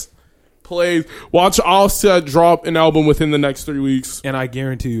together, Plays. Watch Offset drop an album within the next 3 weeks. and I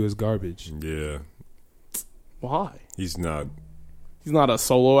guarantee you it's garbage. Yeah, Why? he's not. He's not a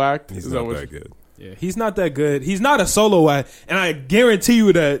solo act? He's Is not what- that good. Yeah, he's not that good. He's not a solo act. And I guarantee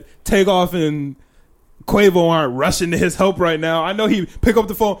you that Takeoff and Quavo aren't rushing to his help right now. I know he pick up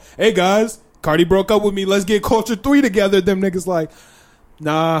the phone. Hey, guys, Cardi broke up with me. Let's get Culture 3 together. Them niggas like,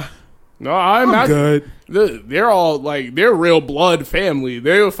 nah, No, I'm I'm not good. They're all like, they're real blood family.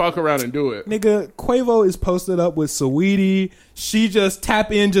 They'll fuck around and do it. Nigga, Quavo is posted up with Saweetie. She just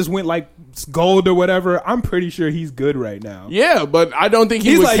went like gold or whatever. I'm pretty sure he's good right now. Yeah, but I don't think he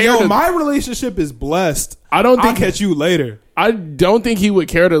He's would like, care yo, to, my relationship is blessed. I don't I'll think catch you later. I don't think he would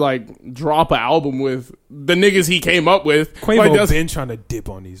care to like drop an album with the niggas he came up with. Quavo Like, that's- been trying to dip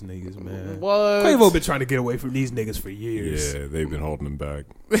on these niggas, man. What? Quavo been trying to get away from these niggas for years. Yeah, they've been holding him back.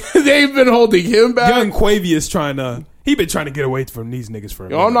 They've been holding him back. Young Quavius he been trying to get away from these niggas for a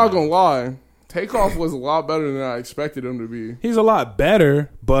Yo, I'm not minute. gonna lie. Takeoff was a lot better than I expected him to be. He's a lot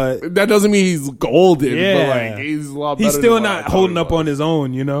better, but That doesn't mean he's golden, Yeah. but like he's a lot better. he's still than what I not thought holding he up was. on his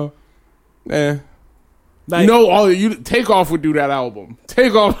own, you know? Like, You know, Takeoff would do that album.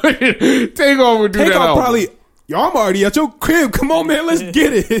 Takeoff would do that Takeoff album. probably, yo, I'm already at your crib. Come on, man, let's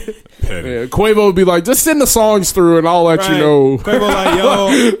get it. Petty. Yeah, Quavo would be like, just send the songs through and I'll let you Right. know. Quavo like,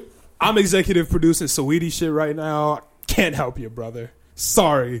 yo, I'm executive producing Saweetie shit right now. Can't help you, brother.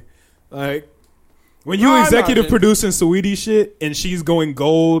 Sorry. Like, when you No, I'm executive not. producing Saweetie shit and she's going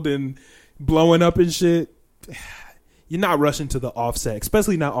gold and blowing up and shit, you're not rushing to the Offset,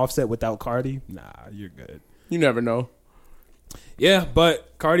 especially not Offset without Cardi. Nah, you're good. You never know. Yeah, but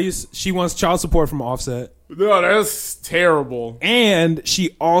she wants child support from Offset. No, that's terrible. And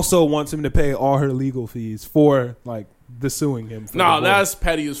she also wants him to pay all her legal fees for, like, the suing him. For Nah, divorce. that's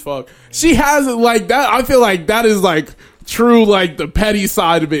petty as fuck. She has it like that. I feel like that is like true, like the petty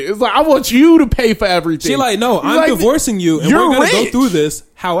side of it. It's like, I want you to pay for everything. She like, no, I'm like, divorcing you, and you're we're gonna go rich. through this.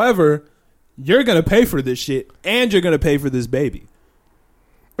 However, you're gonna pay for this shit, and you're gonna pay for this baby.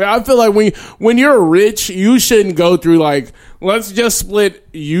 I feel like when you're rich, you shouldn't go through like, let's just split.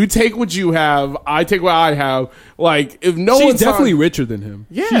 You take what you have, I take what I have. Like, if no She's one's definitely richer than him.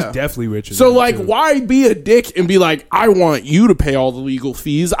 Yeah. She's definitely richer. So than him, like, too. why be a dick and be like, I want you to pay all the legal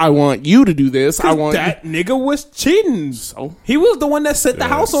fees. I want you to do this. I want that nigga was cheating. So? He was the one that set the Yeah,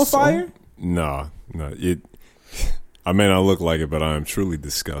 house on so- fire. Nah. I may not look like it, but I am truly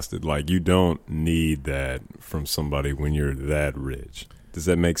disgusted. Like, you don't need that from somebody when you're that rich. Does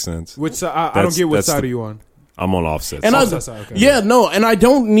that make sense? Which I don't That's- get what that's side the- are you on? I'm on Offset. And Offset side, okay. yeah, no, and I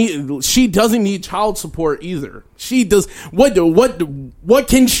don't need. She doesn't need child support either. She does. What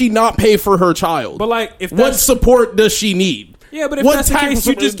can she not pay for her child? But like, if what that's support does she need? yeah, but if what that's the type case, of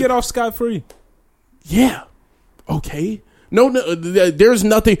you support- just get off scot free. Yeah. Okay. No, there's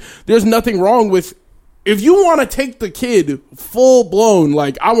nothing. There's nothing wrong with. If you want to take the kid full blown,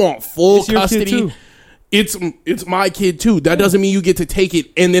 like I want full It's your kid custody. too. It's my kid too. That doesn't mean you get to take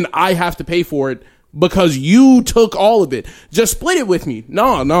it and then I have to pay for it because you took all of it. Just split it with me. No,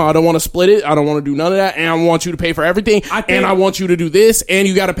 I don't want to split it. I don't want to do none of that. And I want you to pay for everything. And I want you to do this. And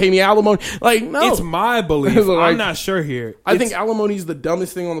you got to pay me alimony. Like, no. It's my belief. Like, I'm not sure here. I It's- think alimony is the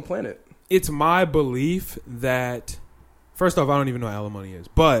dumbest thing on the planet. it's my belief that first off, I don't even know what alimony is,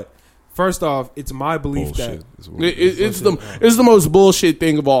 but first off, it's my belief Bullshit. is what It- it is. it's the most bullshit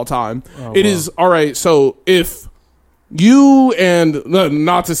thing of all time. Oh, It wow. is all right. So if you and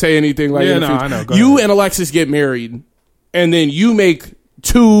not to say anything like Yeah, in the no, future, I know. Go you ahead. and Alexis get married, and then you make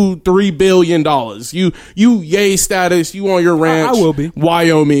 $2-3 billion. You yay status. You on your ranch. I will be.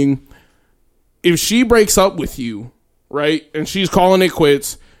 Wyoming. If she breaks up with you, right, and she's calling it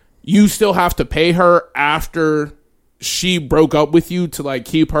quits, you still have to pay her after she broke up with you to like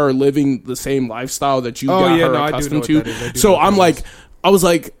keep her living the same lifestyle that you Oh, got yeah, her no, I do know accustomed what to. that is. I do So know what I'm that like, is. I was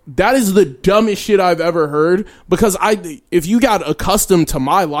like, that is the dumbest shit I've ever heard, because if you got accustomed to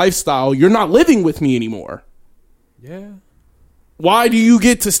my lifestyle, you're not living with me anymore. Yeah. Why do you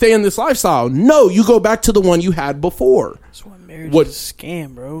get to stay in this lifestyle? No, you go back to the one you had before. That's why marriage is a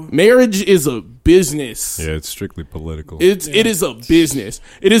scam, bro. Marriage is a business. Yeah, it's strictly political. It is a business.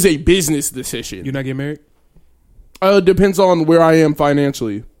 It is a business decision. You not getting married? Depends on where I am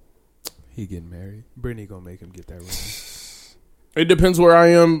financially. He getting married. Brittany gonna make him get that ring. It depends where I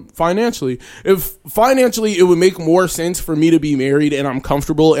am financially. If financially it would make more sense for me to be married and I'm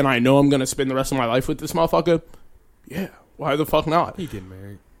comfortable and I know I'm going to spend the rest of my life with this motherfucker, yeah, why the fuck not? He getting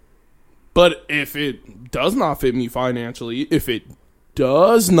married. But if it does not fit me financially, if it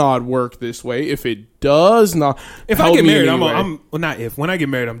does not work this way, if it does not, if I get married, when I get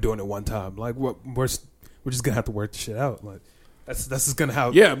married, I'm doing it one time. Like we're just gonna have to work the shit out. Like that's just gonna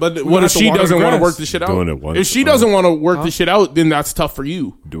happen. Yeah, but what if she doesn't want to work the shit out? If she doesn't want to work the shit out, then that's tough for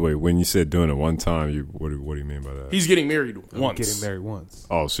you. Wait, when you said doing it one time, what do you mean by that? He's getting married once. Getting married once.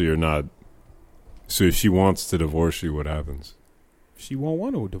 Oh, so you're not. So if she wants to divorce you, what happens? She won't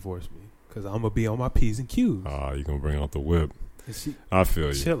want to divorce me because I'm gonna be on my P's and Q's. You're gonna bring out the whip. I feel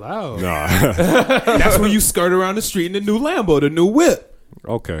you. Chill out. Nah. That's when you skirt around the street in the new Lambo, the new whip.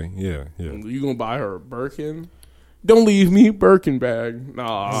 Okay, yeah. You gonna buy her a Birkin? Don't leave me, Birkin bag.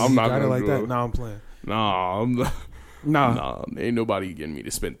 Nah, I'm not gonna like do that. it. Nah, I'm playing. Nah, nah. Ain't nobody getting me to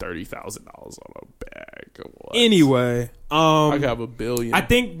spend $30,000 on a bag. What? Anyway, I could have $1 billion. I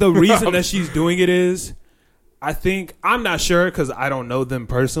think the reason that she's doing it is, I'm not sure because I don't know them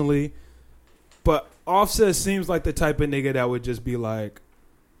personally, but Offset seems like the type of nigga that would just be like,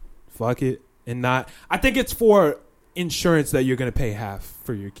 fuck it, and not. I think it's for insurance that you're gonna pay half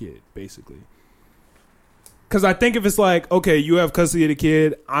for your kid, basically. Because I think if it's like, okay, you have custody of the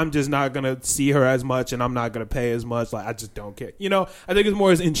kid, I'm just not going to see her as much and I'm not going to pay as much. Like, I just don't care. You know, I think it's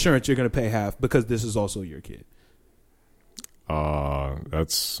more as insurance you're going to pay half because this is also your kid.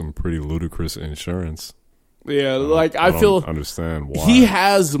 That's some pretty ludicrous insurance. Yeah, like, I feel... understand why. He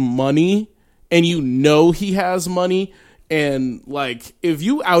has money, and you know he has money, and, like, if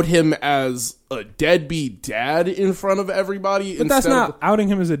you out him as a deadbeat dad in front of everybody... But that's not outing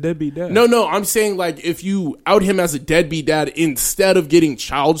him as a deadbeat dad. No, I'm saying, like, if you out him as a deadbeat dad instead of getting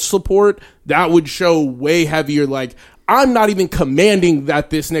child support, that would show way heavier, like, I'm not even commanding that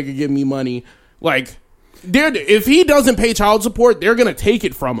this nigga give me money. Like, if he doesn't pay child support, they're going to take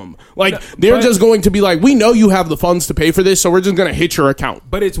it from him. Like, they're just going to be like, we know you have the funds to pay for this, so we're just going to hit your account.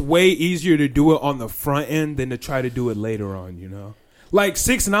 But it's way easier to do it on the front end than to try to do it later on, you know? Like,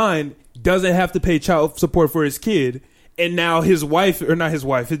 6ix9ine doesn't have to pay child support for his kid, and now his wife, or not his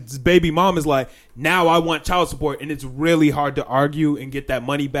wife, his baby mom is like, now I want child support, and it's really hard to argue and get that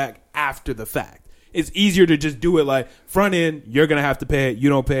money back after the fact. It's easier to just do it like front end, you're going to have to pay it. You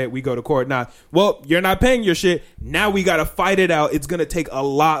don't pay it. We go to court. Now, well, you're not paying your shit. Now we got to fight it out. It's going to take a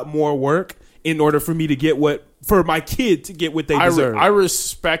lot more work in order for me to get for my kid to get what they deserve. I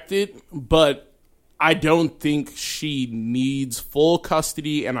respect it, but I don't think she needs full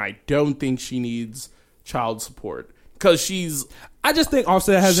custody, and I don't think she needs child support. Because I just think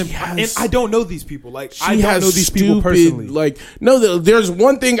Offset hasn't, and I don't know these people. Like, I don't know these stupid, people personally. Like, no, there's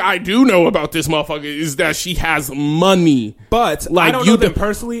one thing I do know about this motherfucker is that she has money. But like, I don't know them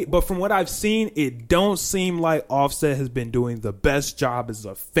personally. But from what I've seen, it don't seem like Offset has been doing the best job as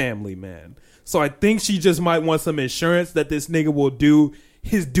a family man. So I think she just might want some insurance that this nigga will do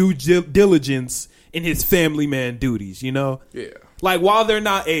his due diligence in his family man duties. You know? Yeah. Like, while they're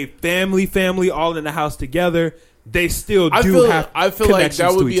not a family all in the house together, they still I feel like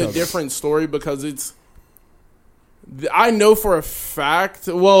that would be a other. different story because I know for a fact.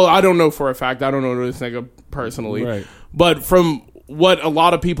 Well, I don't know for a fact. I don't know this nigga personally, right? But from what a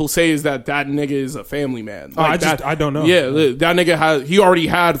lot of people say is that nigga is a family man. Like I don't know. Yeah, that nigga he already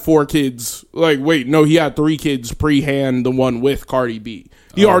had 4 kids. Like, wait, no, he had 3 kids pre-hand the one with Cardi B.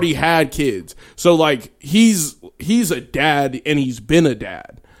 He already had kids. So like he's a dad and he's been a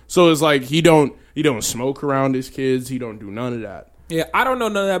dad. So it's like he don't smoke around his kids. He don't do none of that. Yeah, I don't know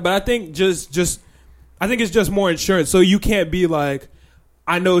none of that, but I think I think it's just more insurance. So you can't be like,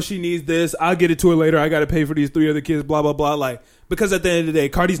 I know she needs this. I'll get it to her later. I got to pay for these 3 other kids, blah, blah, blah. Like, because at the end of the day,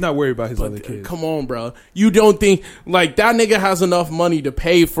 Cardi's not worried about his other kids. Come on, bro. You don't think, like, that nigga has enough money to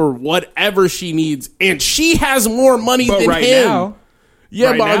pay for whatever she needs, and she has more money than right him. Now,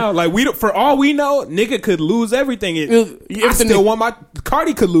 yeah, right but now, like, for all we know, nigga could lose everything.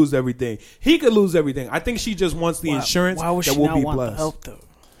 Cardi could lose everything. He could lose everything. I think she just wants the insurance why would that she will not be want blessed. the help, though?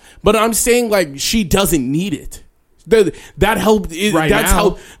 But I'm saying, like, she doesn't need it. That help. Right That's now.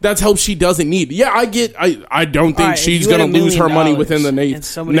 help. That's help she doesn't need. Yeah, I get. I don't think Alright, if she's you had gonna $1 lose her million money within the and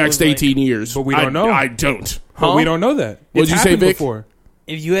somebody next was like- 18 years. But we don't know. I don't. But we don't know that. What'd It's you say, happened Vic? before.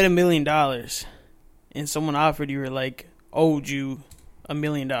 If you had $1 million and someone offered you or like owed you $1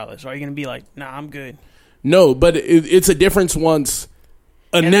 million, are you gonna be like, nah, I'm good? No, but it's a difference once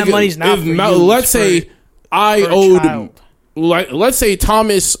a And nigga. that money's not if for Mal- you, let's it's say for- I for a owed. child. Let's say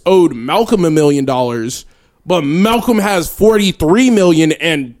Thomas owed Malcolm $1 million, but Malcolm has 43 million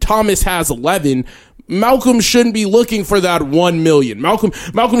and Thomas has 11. Malcolm shouldn't be looking for that 1 million.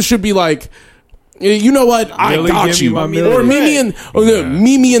 Malcolm should be like, you know what? I Millie, got give me you. my Or million.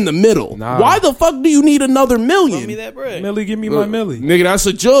 meet me in the middle. Nah. Why the fuck do you need another Run me million? that bread. Millie, give me my Millie. Nigga, that's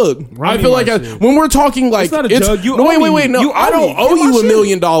a jug. Run I me feel my like shit. when we're talking like It's not a jug. You no, owe wait, me. wait. No, You I owe don't me. owe Get my you $1 shit.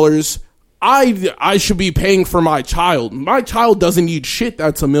 million. I should be paying for my child. My child doesn't need shit.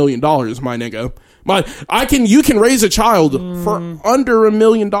 That's $1 million, my nigga. You can raise a child for under $1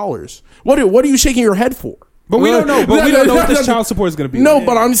 million. What are you shaking your head for? But we don't know. But we don't know what this child support is going to be. No, like.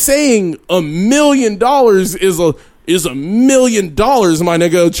 but I'm saying $1 million is $1 million, my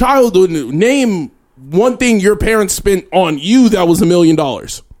nigga. A child would name one thing your parents spent on you that was $1 million.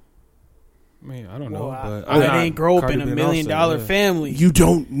 I mean, I don't know. Well, but I didn't grow up Cardi in a $1 B million also, yeah. family. You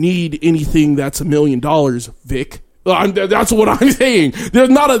don't need anything that's $1 million, Vic. That's what I'm saying. There's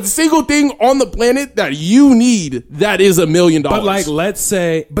not a single thing on the planet that you need that is $1 million. But like, let's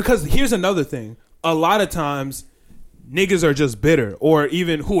say, because here's another thing. A lot of times, niggas are just bitter, or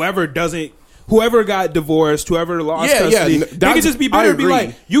even whoever got divorced, whoever lost custody, they can just be bitter. Be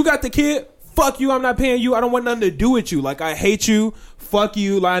like, you got the kid. Fuck you. I'm not paying you. I don't want nothing to do with you. Like, I hate you. Fuck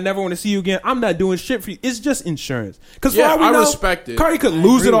you. Like, I never want to see you again. I'm not doing shit for you. It's just insurance. Because Yeah, for all we I know, respect it. Cardi could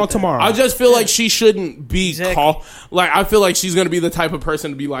lose it agree all with that. tomorrow. I just feel like she shouldn't be Exactly. I feel like she's gonna be the type of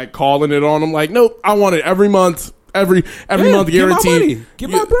person to be like calling it on him. Like, nope, I want it every month, every month give my guaranteed. money. Give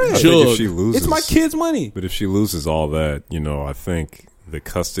my bread. I think if Jug. she loses, It's my kid's money. But if she loses all that, I think the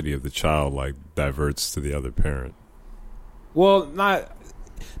custody of the child like diverts to the other parent. Well,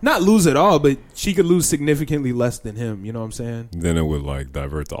 not lose it all, but she could lose significantly less than him. You know what I'm saying? Then it would like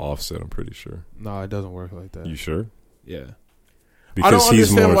divert the offset. I'm pretty sure. No, it doesn't work like that. You sure? Yeah. Because he's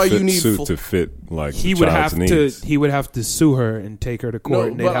understand more why you fit need suit full- to fit like He the would child's have needs. to. He would have to sue her and take her to court, No,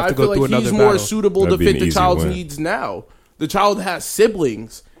 and they'd but have I to feel go through like another he's battle. more suitable That'd to be an fit the easy child's win. needs now. The child has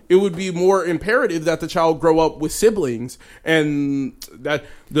siblings. It would be more imperative that the child grow up with siblings, and that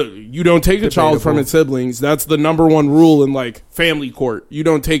you don't take a child from Debatable. its siblings. That's the number one rule in like family court. You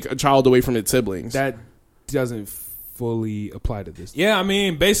don't take a child away from its siblings. That doesn't fully apply to this. Yeah, I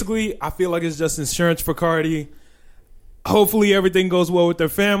mean, basically, I feel like it's just insurance for Cardi. Hopefully, everything goes well with their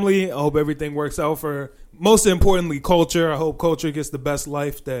family. I hope everything works out for her. Most importantly, Culture. I hope Culture gets the best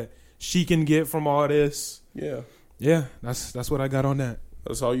life that she can get from all this. Yeah, Yeah, that's what I got on that.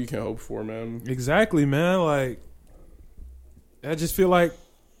 that's all you can hope for, man. Exactly, man. Like, I just feel like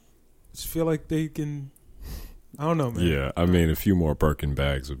they can. I don't know, man. Yeah, I mean, a few more Birkin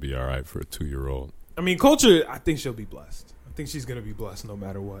bags would be all right for a 2-year-old. I mean, Culture. I think she'll be blessed. I think she's gonna be blessed no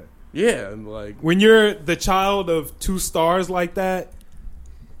matter what. Yeah, and like When you're the child of 2 stars like that,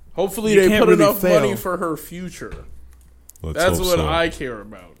 hopefully You they can't put really enough fail. money for her future. Let's That's hope what so. I care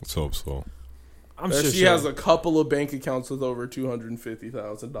about. Let's hope so. I'm That sure she has a couple of bank accounts with over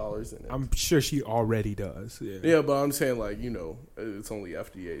 $250,000 in it. I'm sure she already does. Yeah. Yeah, but I'm saying like it's only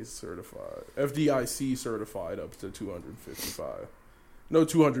FDA certified, FDIC certified up to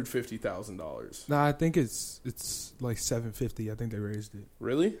 $250,000. Nah, I think it's like $750. I think they raised it.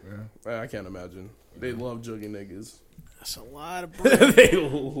 Really? Yeah. I can't imagine. They love jugging niggas. That's a lot of bread. They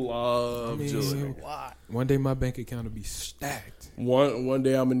love I mean, jugging. a lot. One day my bank account will be stacked. One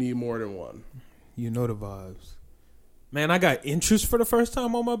day I'm gonna need more than one. You know the vibes. Man, I got interest for the first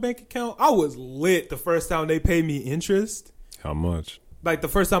time on my bank account. I was lit the first time they paid me interest. How much? Like the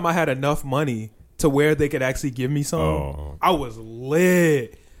first time I had enough money to where they could actually give me some. Oh. I was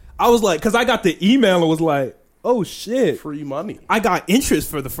lit. I was like, because I got the email and was like, oh shit. Free money. I got interest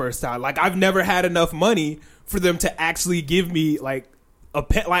for the first time. Like I've never had enough money for them to actually give me like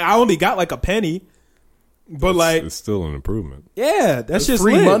like I only got like a penny. But like It's still an improvement. yeah, that's just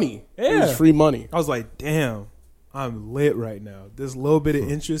free lit. money. Yeah. It's free money. I was like, damn, I'm lit right now. This little bit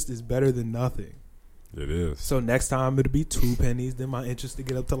of interest is better than nothing. It is. So next time it'll be 2 pennies, then my interest to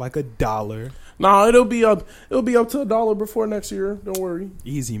get up to like $1. Nah, it'll be up to $1 before next year. Don't worry.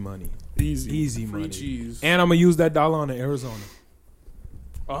 Easy money. Easy. Easy Free money. cheese. And I'm gonna use that dollar on the Arizona.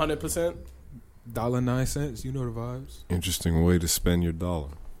 100%. $1.09. You know the vibes. Interesting way to spend your dollar.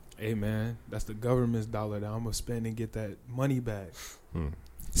 Hey man, that's the government's dollar that I'm gonna spend and get that money back.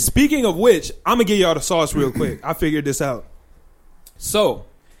 Speaking of which, I'm gonna give y'all the sauce real quick. I figured this out. So,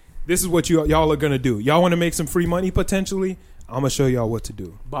 this is what y'all are gonna do. Y'all want to make some free money potentially? I'm gonna show y'all what to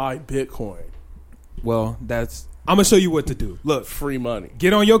do. Buy Bitcoin. Well, I'm gonna show you what to do. Look, Free money.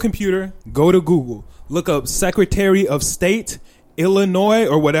 get on your computer, go to Google, look up Secretary of State, Illinois,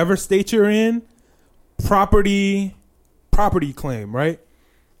 or whatever state you're in, property claim, right?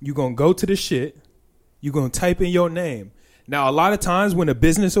 You're gonna go to the shit. You're gonna type in your name. Now, a lot of times when a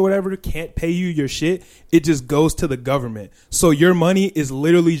business or whatever can't pay you your shit, it just goes to the government. So your money is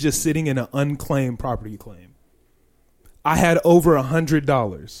literally just sitting in an unclaimed property claim. I had over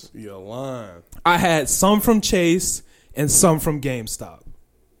 $100. You're lying. I had some from Chase and some from GameStop.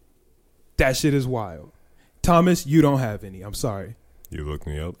 That shit is wild. Thomas, you don't have any. I'm sorry. You looked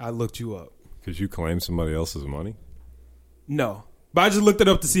me up I looked you up. because you claimed somebody else's money. No. But I just looked it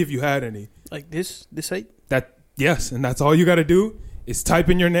up to see if you had any. Like this site. Yes, and that's all you got to do is type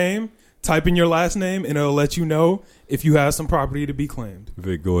in your name, type in your last name, and it'll let you know if you have some property to be claimed.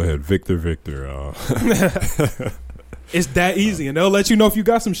 Vic, go ahead. Victor. It's that easy, and they'll let you know if you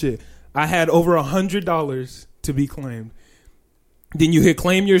got some shit. I had over $100 to be claimed. Then you hit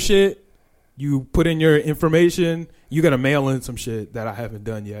claim your shit. You put in your information. You got to mail in some shit that I haven't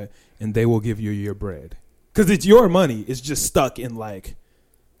done yet, and they will give you your bread. Because it's your money. It's just stuck in like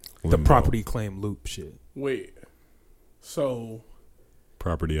the Limbo. property claim loop shit. Wait. So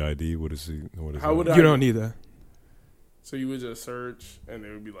Property ID. What is he? What is How that? would You don't need that. So you would just search and they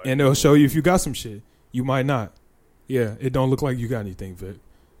would be like, And they'll show you if you got some shit. You might not. Yeah, it don't look like you got anything, Vic.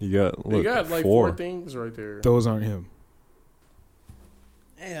 You got They look, got like four things right there. Those aren't him.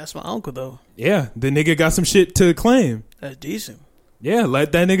 Hey, that's my uncle though. Yeah, the nigga got some shit to claim. That's decent. Yeah,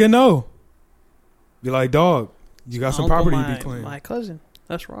 let that nigga know. Be like, dog, you got some Uncle, property to be claimed. My cousin.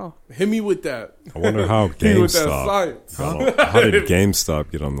 That's wrong. Hit me with that. I wonder how Hit me with that GameStop. science. How did GameStop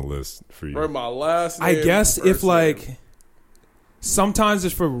get on the list for you? Or my last name. I guess if first like name. sometimes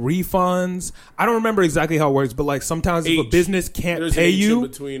it's for refunds. I don't remember exactly how it works, but like sometimes if a H. business can't There's pay an H in you,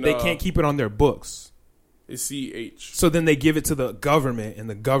 between, they can't keep it on their books. It's CH. So then they give it to the government, and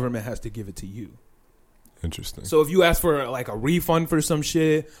the government has to give it to you. Interesting. So if you ask for like a refund for some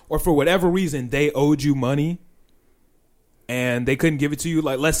shit, or for whatever reason they owed you money and they couldn't give it to you,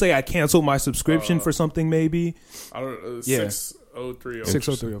 like let's say I canceled my subscription for something, maybe I don't. Yeah. 603.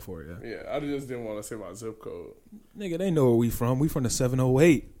 60304. Yeah, Yeah, I just didn't want to say my zip code. nigga, they know where we from. We from the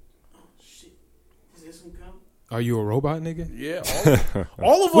 708. Is this one come? Are you a robot, nigga? Yeah,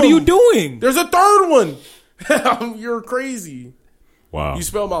 all of them. What are you doing? There's a third one. You're crazy. Wow. You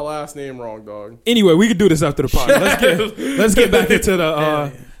spelled my last name wrong, dog. Anyway, we can do this after the pod. Let's get back into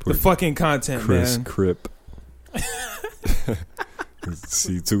the fucking content, Chris man. Crip.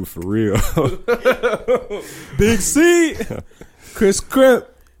 C2 for real. Big C, Chris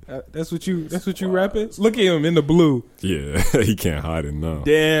Crip. That's what you rapping. Look at him in the blue. Yeah, he can't hide it now. Got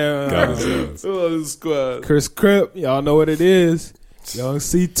Damn, his ass. Oh, squad. Chris Crip. Y'all know what it is. Young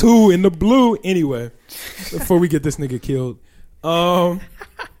C2 in the blue. Anyway, before we get this nigga killed,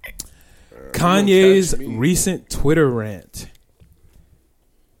 Kanye's catch me. recent Twitter rant.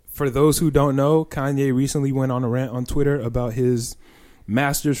 For those who don't know, Kanye recently went on a rant on Twitter about his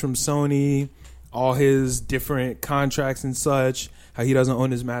masters from Sony, all his different contracts and such, how he doesn't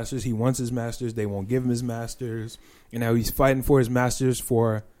own his masters, he wants his masters, they won't give him his masters, and how he's fighting for his masters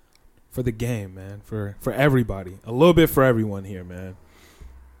for the game, man, for everybody. A little bit for everyone here, man.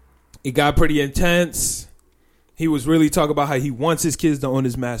 It got pretty intense. He was really talking about how he wants his kids to own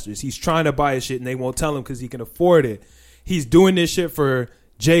his masters. He's trying to buy his shit and they won't tell him because he can afford it. He's doing this shit for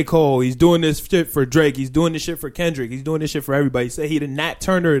J. Cole. He's doing this shit for Drake. He's doing this shit for Kendrick. He's doing this shit for everybody. He said he the Nat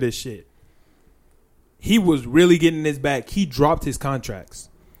Turner of this shit. He was really getting his back. He dropped his contracts.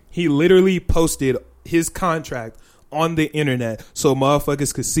 He literally posted his contract on the internet so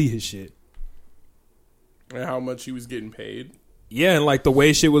motherfuckers could see his shit. And how much he was getting paid. Yeah, and like the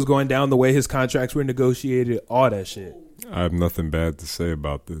way shit was going down, the way his contracts were negotiated, all that shit. I have nothing bad to say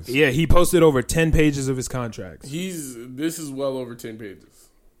about this. Yeah, he posted over 10 pages of his contracts. This is well over 10 pages.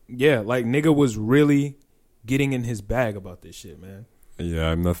 Yeah, like nigga was really getting in his bag about this shit, man. Yeah, I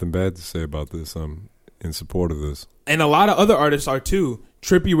have nothing bad to say about this. I'm in support of this. And a lot of other artists are too.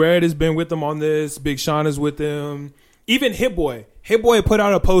 Trippie Redd has been with them on this. Big Sean is with them. Even Hit Boy. Hit Boy put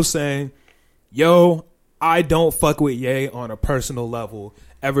out a post saying, yo, I don't fuck with Ye on a personal level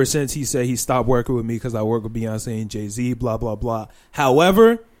ever since he said he stopped working with me because I work with Beyonce and Jay-Z, blah, blah, blah.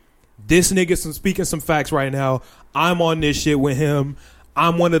 However, this nigga's speaking some facts right now. I'm on this shit with him.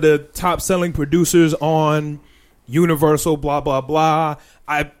 I'm one of the top selling producers on Universal, blah, blah, blah.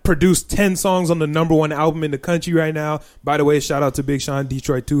 I produced 10 songs on the number one album in the country right now. By the way, shout out to Big Sean,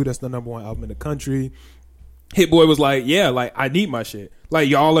 Detroit 2. That's the number one album in the country. Hit Boy was like, yeah, like, I need my shit. Like,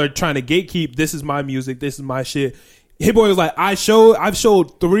 y'all are trying to gatekeep. This is my music. This is my shit. Hit Boy was like, I've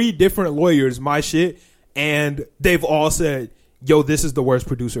showed 3 different lawyers my shit, and they've all said, yo, this is the worst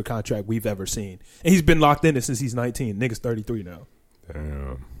producer contract we've ever seen. And he's been locked in it since he's 19. Nigga's 33 now.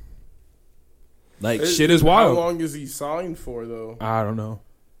 Damn. Like, shit is wild. How long is he signed for, though? I don't know.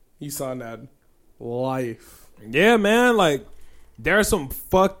 He signed that life. Yeah, man. Like, there are some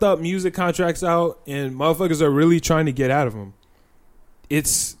fucked up music contracts out, and motherfuckers are really trying to get out of them.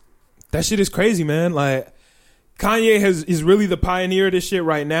 That shit is crazy, man. Like, Kanye is really the pioneer of this shit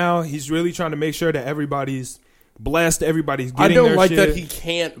right now. He's really trying to make sure that everybody's blessed, everybody's getting I don't their like shit. that he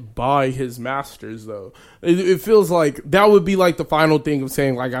can't buy his masters, though. It feels like that would be like the final thing of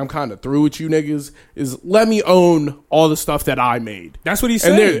saying, like, I'm kind of through with you niggas, is let me own all the stuff that I made. That's what he's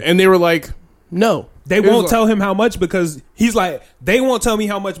saying. And they were like, no. They won't tell him how much because he's like, they won't tell me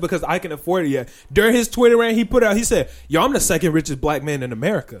how much because I can afford it yet. During his Twitter rant, he put out, he said, yo, I'm the second richest black man in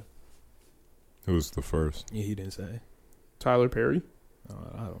America. Who's the first? Yeah, he didn't say. Tyler Perry?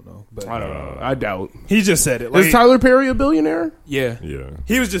 I don't know. But I don't know. I doubt. He just said it. Like, Is Tyler Perry a billionaire? Yeah. Yeah.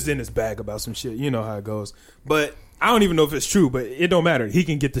 He was just in his bag about some shit. You know how it goes. But I don't even know if it's true, but it don't matter. He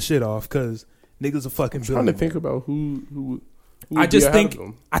can get the shit off because niggas a fucking I'm trying to think about who I just think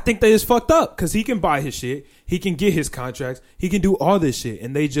that it's fucked up because he can buy his shit. He can get his contracts. He can do all this shit.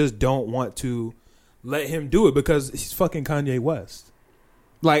 And they just don't want to let him do it because he's fucking Kanye West.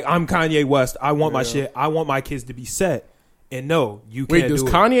 Like, I'm Kanye West. I want my shit. I want my kids to be set. And no, you can't do it. Wait, does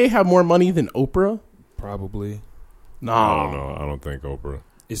Kanye have more money than Oprah? Probably. No. I don't know. I don't think Oprah.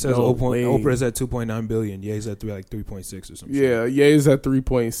 It says No way. Oprah's at 2.9 billion. Yeah, he's at 3.6 or something. Yeah, Ye's at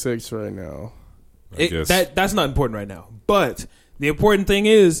 3.6 right now. I guess. That's not important right now. But the important thing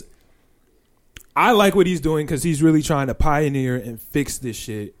is, I like what he's doing because he's really trying to pioneer and fix this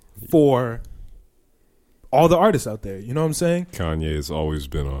shit for all the artists out there. You know what I'm saying? Kanye has always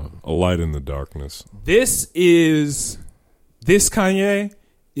been a light in the darkness. This Kanye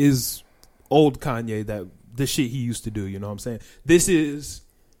is old Kanye, that the shit he used to do. You know what I'm saying? This is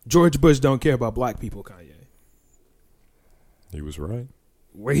George Bush don't care about black people Kanye. He was right.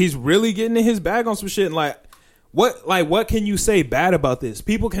 Where he's really getting in his bag on some shit and what can you say bad about this?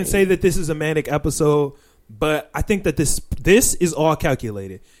 People can say that this is a manic episode, but I think that this is all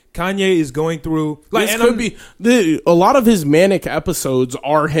calculated. Kanye is going through a lot of his manic episodes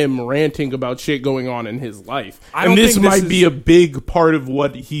are him ranting about shit going on in his life. And this might be a big part of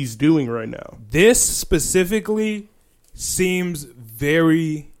what he's doing right now. This specifically seems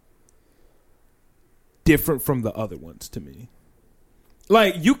very different from the other ones to me.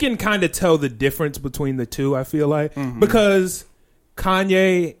 Like, you can kind of tell the difference between the two, I feel like, because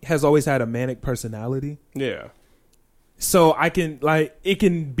Kanye has always had a manic personality. Yeah. So it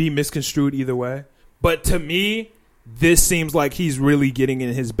can be misconstrued either way. But to me, this seems like he's really getting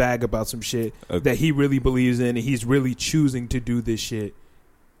in his bag about some shit that he really believes in, and he's really choosing to do this shit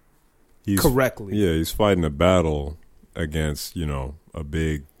correctly. Yeah, he's fighting a battle against, a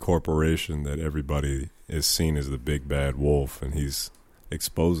big corporation that everybody is seen as the big bad wolf, and he's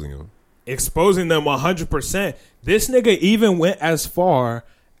exposing them. Exposing them 100%. This nigga even went as far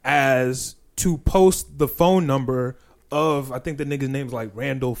as to post the phone number of, I think the nigga's name's like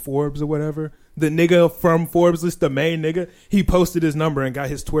Randall Forbes or whatever. The nigga from Forbes list, the main nigga, he posted his number and got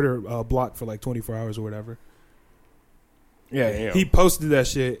his Twitter blocked for like 24 hours or whatever. Yeah, damn. He posted that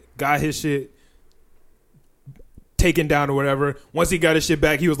shit, got his shit taken down or whatever. Once he got his shit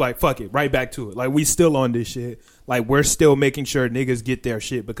back, he was like, fuck it, right back to it. Like, we still on this shit. Like, we're still making sure niggas get their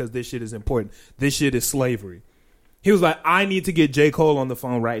shit because this shit is important. This shit is slavery. He was like, I need to get J. Cole on the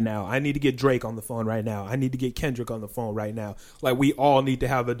phone right now. I need to get Drake on the phone right now. I need to get Kendrick on the phone right now. Like, we all need to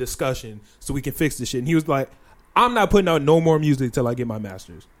have a discussion so we can fix this shit. And he was like, I'm not putting out no more music till I get my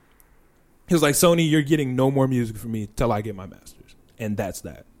masters. He was like, Sony, you're getting no more music from me till I get my masters. And that's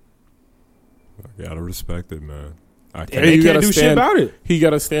that. I gotta respect it, man. And they can't do shit about it. He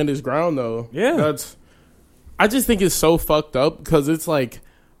gotta stand his ground, though. Yeah. I just think it's so fucked up because it's like,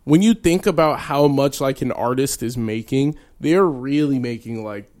 when you think about how much like an artist is making, they're really making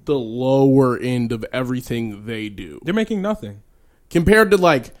like the lower end of everything they do. They're making nothing. Compared to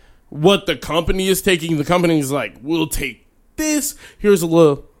like what the company is taking. The company is like, we'll take this. Here's a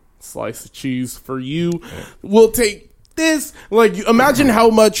little slice of cheese for you. We'll take this. Like, imagine how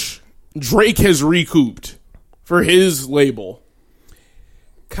much Drake has recouped for his label.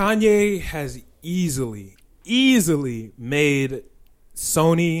 Kanye has easily made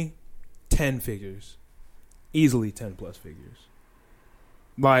Sony 10 figures. Easily 10 plus figures.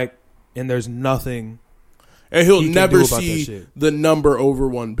 Like, and there's nothing. And he'll he can never do about that see shit. the number over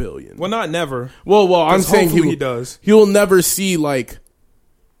 1 billion. Well, not never. Well, I'm 'Cause saying hopefully he does. He'll never see like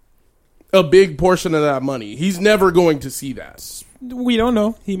a big portion of that money. He's never going to see that. We don't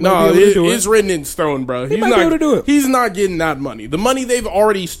know. He might No, be able to do it's it. written in stone, bro. He's might not be able to do it. He's not getting that money. The money they've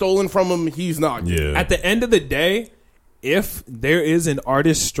already stolen from him, he's not getting. Yeah. At the end of the day, if there is an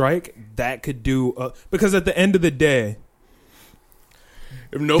artist strike, that could do because at the end of the day,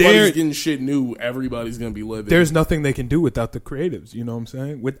 If nobody's getting shit new, everybody's gonna be living. there's nothing they can do without the creatives. You know what I'm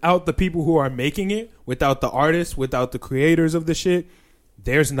saying? Without the people who are making it, without the artists, without the creators of the shit,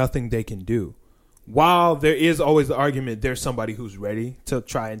 there's nothing they can do. While there is always the argument there's somebody who's ready to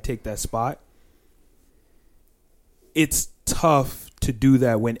try and take that spot, it's tough to do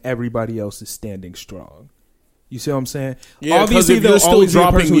that when everybody else is standing strong. You see what I'm saying? Yeah, because if you're still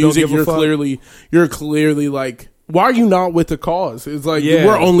dropping music, you're clearly like, why are you not with the cause? It's like,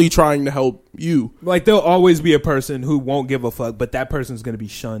 we're only trying to help you. Like, there'll always be a person who won't give a fuck, but that person's going to be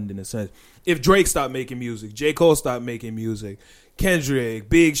shunned in a sense. If Drake stopped making music, J. Cole stopped making music, Kendrick,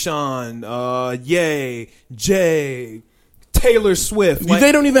 Big Sean, Ye, Jay, Taylor Swift. Like,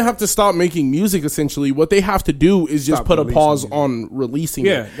 they don't even have to stop making music, essentially. What they have to do is just put a pause on releasing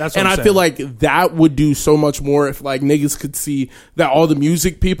it. That's what and I'm I saying. feel like that would do so much more if like niggas could see that all the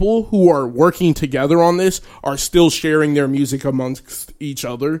music people who are working together on this are still sharing their music amongst each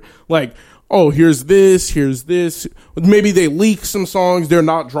other. Like, oh, here's this. Maybe they leak some songs. They're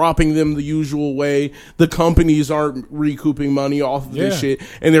not dropping them the usual way. The companies aren't recouping money off of this shit,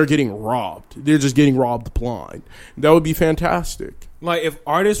 and they're getting robbed. They're just getting robbed blind. That would be fantastic. Like, if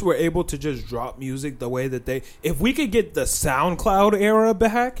artists were able to just drop music the way that if we could get the SoundCloud era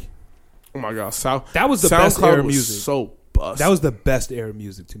back. Oh my god, that was the best era of music. So bust. That was the best era of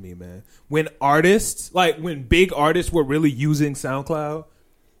music to me, man. When big artists were really using SoundCloud,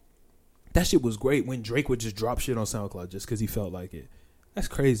 that shit was great. When Drake would just drop shit on SoundCloud just because he felt like it. That's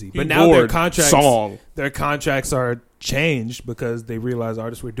crazy. But now their contracts are changed because they realized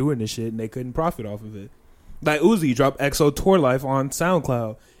artists were doing this shit and they couldn't profit off of it. Like Uzi dropped EXO Tour Life on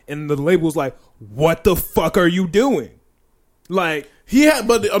SoundCloud, and the label's like, "What the fuck are you doing?" Like,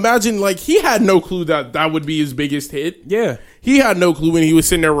 but imagine, like, he had no clue that would be his biggest hit. Yeah. He had no clue when he was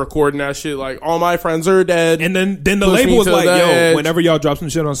sitting there recording that shit, like, all my friends are dead. And then the label was like, yo, whenever y'all drop some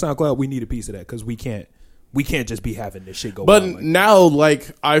shit on SoundCloud, we need a piece of that because we can't just be having this shit go on. But now,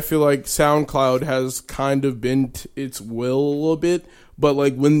 like, I feel like SoundCloud has kind of bent its will a little bit. But,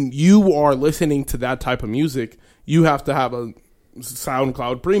 like, when you are listening to that type of music, you have to have a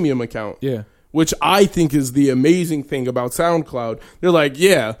SoundCloud premium account. Yeah. Which I think is the amazing thing about SoundCloud. They're like,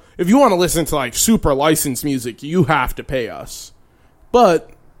 yeah, if you want to listen to like super licensed music, you have to pay us.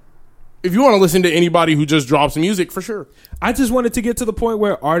 But if you want to listen to anybody who just drops music, for sure. I just wanted to get to the point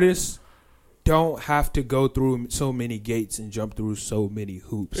where artists don't have to go through so many gates and jump through so many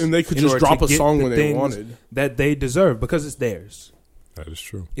hoops. And they could just drop a song when they wanted. That they deserve because it's theirs. That is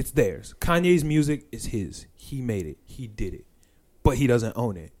true. It's theirs. Kanye's music is his. He made it. He did it. But he doesn't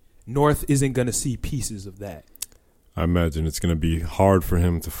own it. North isn't going to see pieces of that. I imagine it's going to be hard for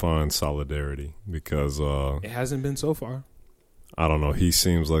him to find solidarity because it hasn't been so far. I don't know. He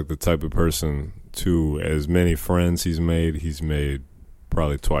seems like the type of person to, as many friends he's made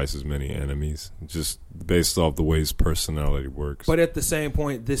probably twice as many enemies, just based off the way his personality works. But at the same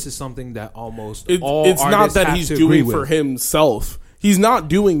point, this is something that almost all it's not that he's doing for himself. He's not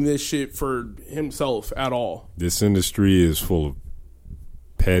doing this shit for himself at all. This industry is full of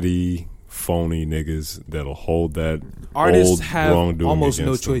petty, phony niggas that'll hold that artists old have wrongdoing almost no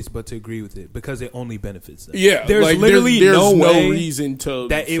against them. choice but to agree with it because it only benefits them. Yeah, there's like, literally there's no way reason to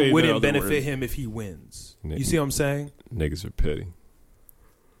that say it wouldn't the other benefit word. him if he wins. You see what I'm saying? Niggas are petty.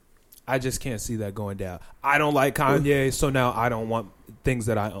 I just can't see that going down. I don't like Kanye, so now I don't want things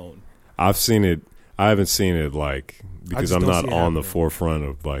that I own. I've seen it. I haven't seen it like because I'm not on the happening. forefront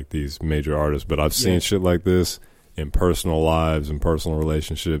of like these major artists, but I've seen shit like this in personal lives and personal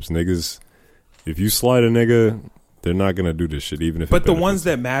relationships. Niggas, if you slight a nigga, they're not gonna do this shit. Even if, but the ones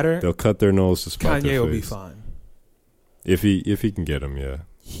that matter, they'll cut their nose to spite Kanye their will be face. fine. If he can get him, yeah.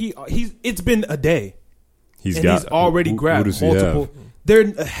 He's. It's been a day. He's already grabbed does he multiple. have? There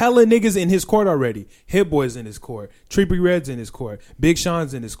are hella niggas in his court already. Hit Boy's in his court. Trippie Redd's in his court. Big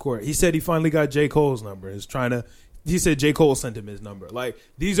Sean's in his court. He said he finally got J. Cole's number. He said J. Cole sent him his number. Like,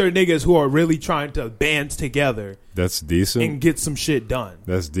 these are niggas who are really trying to band together. That's decent. And get some shit done.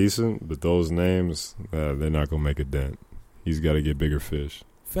 That's decent, but those names, they're not gonna make a dent. He's got to get bigger fish.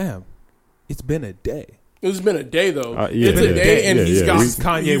 Fam, it's been a day. It's been a day though. Yeah, it's a day, and he's got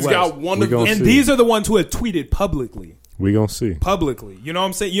Kanye he's West. got one of gonna the. And see. these are the ones who have tweeted publicly. We gonna see. Publicly. You know what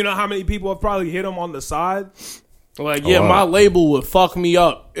I'm saying? You know how many people have probably hit him on the side? Like, yeah, wow. my label would fuck me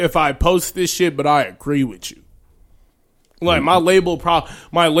up if I post this shit, but I agree with you. Like my label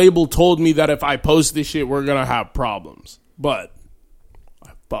told me that if I post this shit, we're gonna have problems. But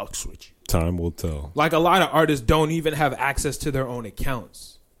I fucks with you. Time will tell. Like a lot of artists don't even have access to their own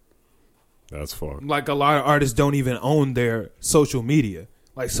accounts. That's far. Like a lot of artists don't even own their social media.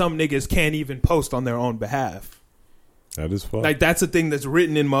 Like some niggas can't even post on their own behalf. That is far. Like that's a thing that's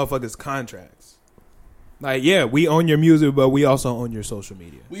written in motherfuckers' contracts. Like, yeah, we own your music, but we also own your social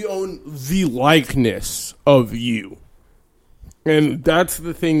media. We own the likeness of you. And that's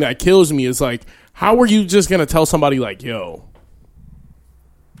the thing that kills me is like, how are you just gonna tell somebody like, yo,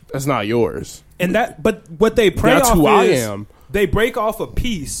 that's not yours? And that, but what they prey That's off who I is am. they break off a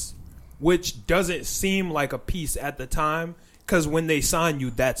piece, which doesn't seem like a piece at the time, because when they sign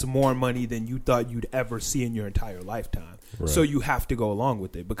you, that's more money than you thought you'd ever see in your entire lifetime. Right. So you have to go along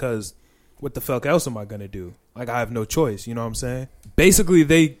with it, because what the fuck else am I gonna do? Like, I have no choice. You know what I'm saying? Basically,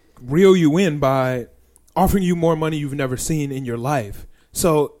 they reel you in by offering you more money you've never seen in your life.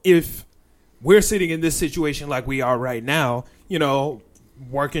 So if we're sitting in this situation like we are right now, you know,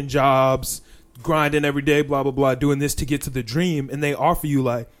 working jobs, grinding every day, blah, blah, blah, doing this to get to the dream, and they offer you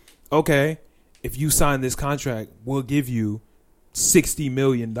like, okay, if you sign this contract, we'll give you $60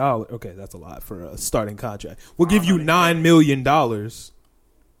 million. Okay, that's a lot for a starting contract. We'll give you $9 million.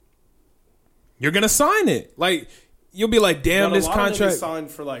 You're going to sign it. Like, you'll be like, damn, But this a lot of contract. niggas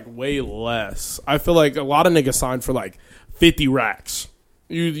signed for like way less. I feel like a lot of niggas signed for like 50 racks.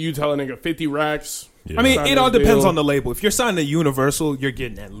 You tell a nigga 50 racks. Yeah. I mean, Sign it all this depends deal. on the label. If you're signed to Universal, you're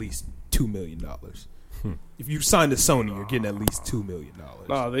getting at least $2 million. If you sign to Sony, you're getting at least $2 million.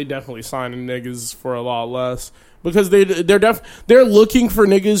 No, they definitely signing niggas for a lot less because they're looking for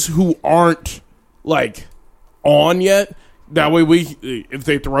niggas who aren't like on yet. That way, if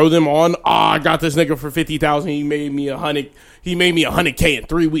they throw them on, I got this nigga for 50,000. He made me $100K in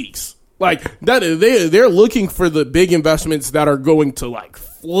 3 weeks. Like that, they're looking for the big investments that are going to like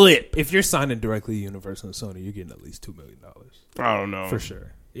flip. If you're signing directly to Universal and Sony, you're getting at least $2 million I don't know for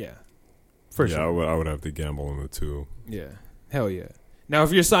sure. Yeah, for Yeah, sure. I would have to gamble on the two. Yeah, hell yeah. Now,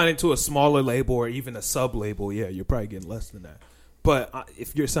 if you're signing to a smaller label or even a sub label, yeah, you're probably getting less than that. But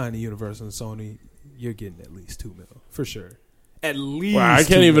if you're signing to Universal and Sony, you're getting at least $2 million for sure. At least. Well, I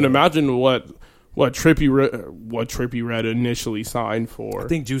can't $2 even million. imagine what Trippie Red initially signed for. I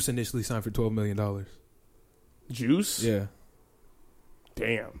think Juice initially signed for $12 million. Juice. Yeah.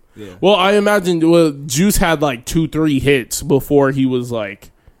 Damn. Yeah. Well, I imagine Juice had like 2-3 hits before he was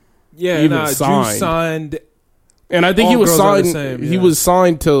like, Yeah, even Juice signed. signed. and I think All he was girls are the signed. same, He yeah. was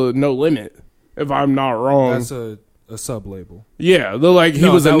signed to No Limit, if I'm not wrong. That's a sub label. Yeah, he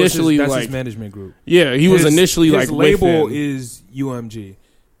was initially that's like, his management group. yeah, he was initially his like label with him. is UMG,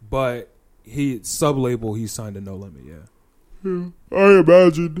 but he sub label he signed to No Limit. Yeah, I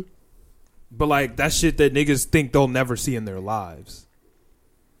imagine. but like that shit that niggas think they'll never see in their lives,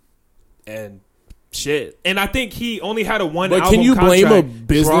 and shit. And I think he only had a one. But album can you blame a contract,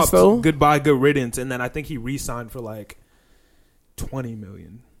 business, dropped though? Goodbye, Good Riddance, and then I think he re-signed for like $20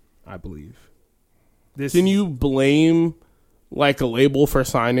 million, I believe. Can you blame like a label for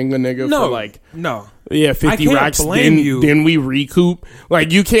signing a nigga No, for like no. 50 I can't racks? blame you. Then we recoup.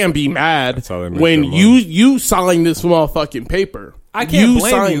 Like you can't be mad That's how they make when their money. you sign this motherfucking paper. I can't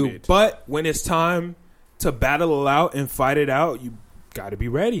blame signed you, it. but when it's time to battle it out and fight it out, you got to be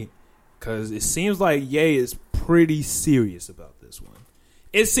ready. Because it seems like Ye is pretty serious about this one.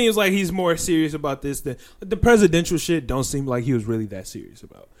 It seems like he's more serious about this than the presidential shit. Don't seem like he was really that serious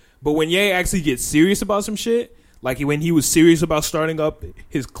about. But when Ye actually gets serious about some shit, like when he was serious about starting up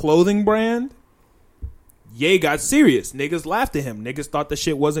his clothing brand, Ye got serious. Niggas laughed at him. Niggas thought the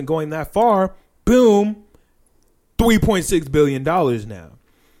shit wasn't going that far. Boom. $3.6 billion now.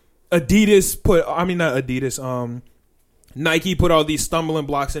 Nike put all these stumbling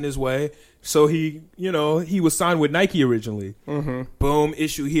blocks in his way. So he was signed with Nike originally. Mm-hmm. Boom,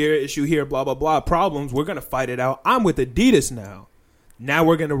 issue here, blah, blah, blah. Problems. We're going to fight it out. I'm with Adidas now. Now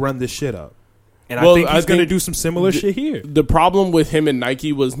we're going to run this shit up. And I think he's going to do some similar shit here. The problem with him and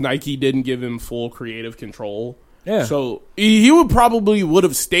Nike was Nike didn't give him full creative control. Yeah. So he would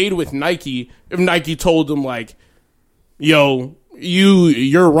have stayed with Nike if Nike told him like, yo,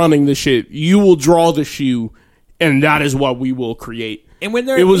 you're running the shit. You will draw the shoe, and that is what we will create. And when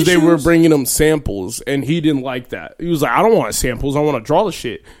They were bringing him samples, and he didn't like that. He was like, I don't want samples. I want to draw the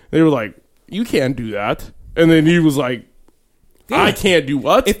shit. They were like, you can't do that. And then he was like, Yeah. I can't do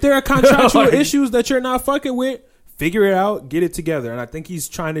what? If there are contractual Like- issues that you're not fucking with, figure it out, get it together. And I think he's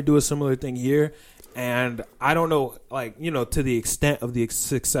trying to do a similar thing here. And I don't know, like, you know, to the extent of the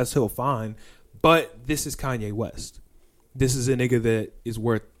success he'll find, but this is Kanye West. This is a nigga that is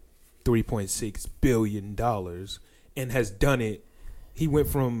worth $3.6 billion and has done it. He went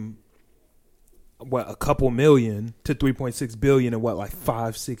from, a couple million to 3.6 billion in like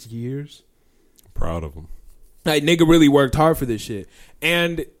 5-6 years? Proud of him. Like, nigga really worked hard for this shit.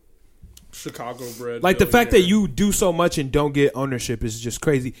 And Chicago bred. like the fact that you do so much and don't get ownership is just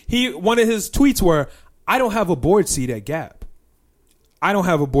crazy. One of his tweets were, I don't have a board seat at Gap. I don't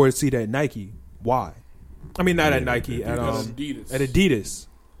have a board seat at Nike. Why? I mean, not at Nike, at Adidas. At Adidas.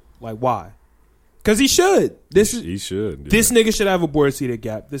 Like, why? Because he should. He should. Yeah. This nigga should have a board seat at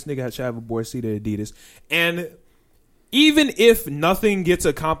Gap. This nigga should have a board seat at Adidas. And even if nothing gets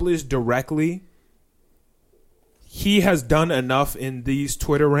accomplished directly, he has done enough in these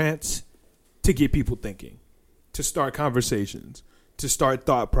Twitter rants to get people thinking, to start conversations, to start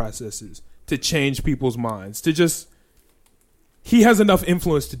thought processes, to change people's minds, to just... He has enough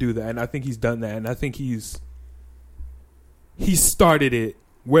influence to do that, and I think he's done that, and I think he started it.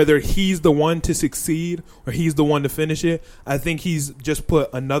 Whether he's the one to succeed or he's the one to finish it, I think he's just put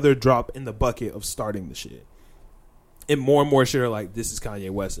another drop in the bucket of starting the shit. And more shit are like, this is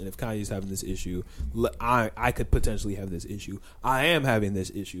Kanye West, and if Kanye's having this issue, I could potentially have this issue. I am having this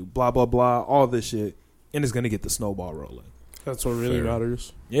issue. Blah, blah, blah, all this shit. And it's going to get the snowball rolling. That's what really Fair.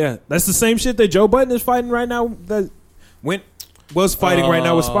 matters. Yeah, that's the same shit that Joe Budden is fighting right now, was fighting right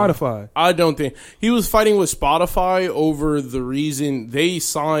now with Spotify. I don't think he was fighting with Spotify over the reason they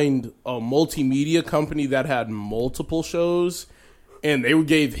signed a multimedia company that had multiple shows, and they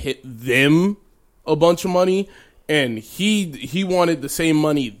gave them a bunch of money, and he wanted the same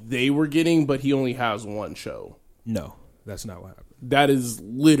money they were getting, but he only has one show. No, that's not what happened. That is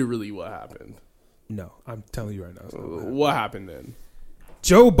literally what happened. No, I'm telling you right now. It's not what happened. What happened then?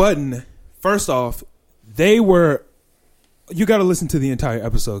 Joe Budden, first off, you got to listen to the entire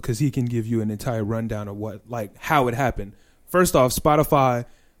episode because he can give you an entire rundown of how it happened. First off, Spotify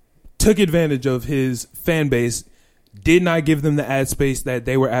took advantage of his fan base, did not give them the ad space that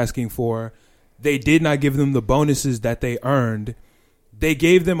they were asking for. They did not give them the bonuses that they earned. They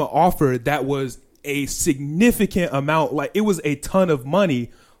gave them an offer that was a significant amount. Like, it was a ton of money,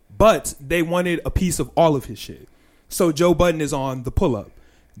 but they wanted a piece of all of his shit. So Joe Budden is on the pull-up.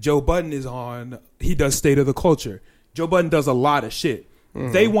 Joe Budden he does State of the Culture. Joe Budden does a lot of shit.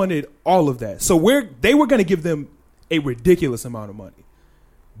 Mm-hmm. They wanted all of that. So they were going to give them a ridiculous amount of money.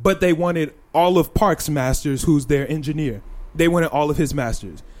 But they wanted all of Park's masters, who's their engineer. They wanted all of his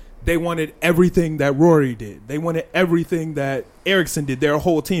masters. They wanted everything that Rory did. They wanted everything that Erickson did, their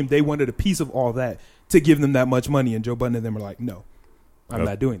whole team. They wanted a piece of all that to give them that much money. And Joe Budden and them were like, no, I'm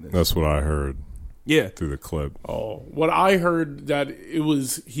not doing this. That's what I heard. Yeah. Through the clip. Oh, what I heard that he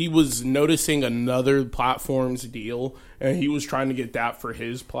was noticing another platform's deal, and he was trying to get that for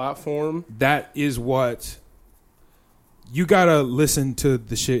his platform. That is what you gotta listen to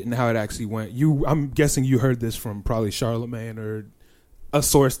the shit and how it actually went. I'm guessing you heard this from probably Charlemagne or a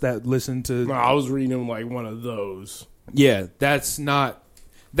source that listened to. No, I was reading like one of those. Yeah, that's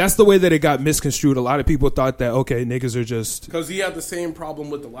the way that it got misconstrued. A lot of people thought that, okay, niggas are just... Because he had the same problem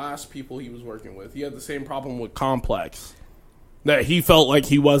with the last people he was working with. He had the same problem with Complex. That he felt like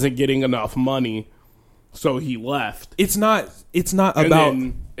he wasn't getting enough money, so he left. It's not And about...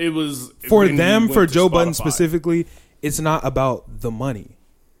 then it was... For when he them, went for to Joe Budden Spotify. specifically, it's not about the money.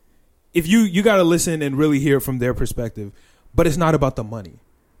 If you got to listen and really hear it from their perspective, but it's not about the money.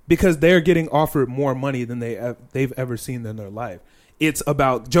 Because they're getting offered more money than they've ever seen in their life. It's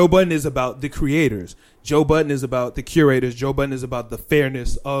about, Joe Budden is about the creators. Joe Budden is about the curators. Joe Budden is about the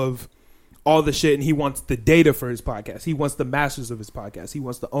fairness of all the shit, and he wants the data for his podcast. He wants the masters of his podcast. He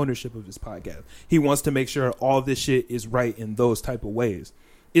wants the ownership of his podcast. He wants to make sure all this shit is right in those type of ways.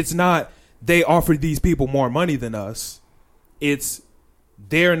 It's not they offered these people more money than us. It's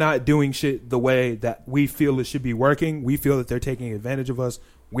they're not doing shit the way that we feel it should be working. We feel that they're taking advantage of us.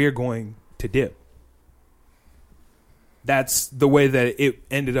 We're going to dip. That's the way that it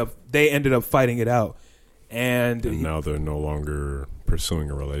ended up. They ended up fighting it out, and now they're no longer pursuing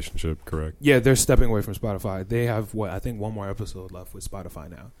a relationship. Correct? Yeah, they're stepping away from Spotify. They have I think one more episode left with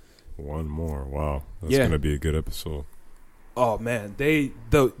Spotify now. One more. Wow, that's Yeah. gonna be a good episode. Oh man, did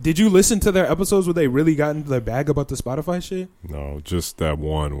you listen to their episodes where they really got into their bag about the Spotify shit? No, just that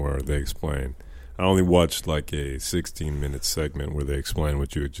one where they explain. I only watched like a 16-minute segment where they explain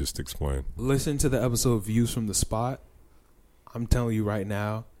what you had just explained. Listen to the episode Views from the Spot. I'm telling you right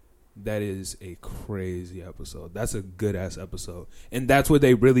now, That is a crazy episode. That's a good ass episode, and that's where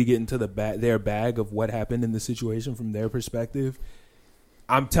they really get into their bag of what happened in the situation from their perspective.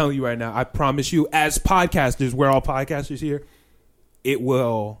 I'm telling you right now, I promise you, as podcasters, we're all podcasters here, it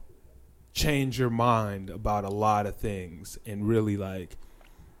will change your mind about a lot of things, and really, like,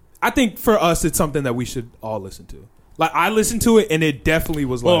 I think for us, it's something that we should all listen to. Like, I listened to it, and it definitely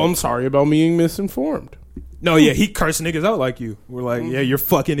was like, Well, I'm sorry about being misinformed. no, yeah, he cursed niggas out like you. We're like, yeah, you're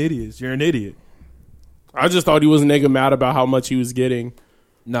fucking idiots. You're an idiot. I just thought he was a nigga mad about how much he was getting.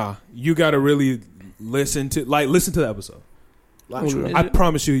 Nah, you got to really listen to the episode. Is I it?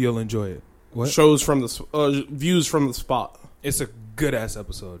 promise you, you'll enjoy it. What? Shows from the views from the spot. It's a good ass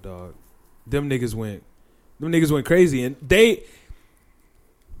episode, dog. Them niggas went crazy, and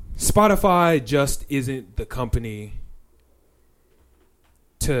Spotify just isn't the company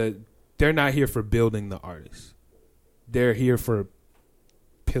they're not here for building the artists. They're here for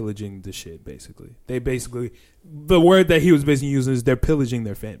pillaging the shit, basically. The word that he was basically using is they're pillaging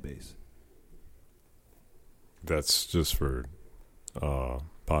their fan base. That's just for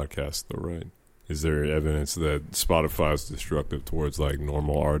podcasts, though, right? Is there evidence that Spotify is destructive towards like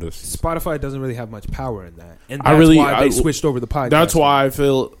normal artists? Spotify doesn't really have much power in that, and I that's really- why I- they switched over the podcast. That's why I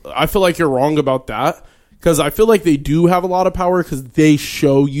feel like you're wrong about that, because I feel like they do have a lot of power because they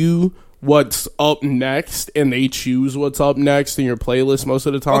show you what's up next and they choose what's up next in your playlist most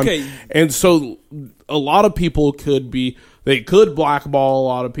of the time. Okay. And so a lot of people could blackball a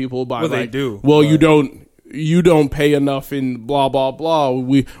lot of people by Well, they like, do, well, but- you don't pay enough in blah blah blah,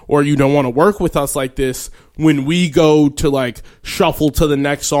 or you don't want to work with us like this when we go to like shuffle to the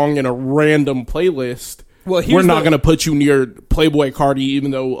next song in a random playlist. Well, We're not going to put you near Playboi Carti,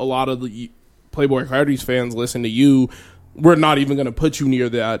 even though a lot of the Playboi Carti's fans listen to you. We're not even going to put you near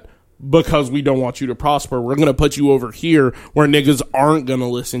that because we don't want you to prosper. We're going to put you over here where niggas aren't going to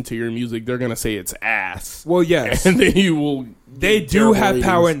listen to your music. They're going to say it's ass. Well, yes. And then you will. They get do terrible have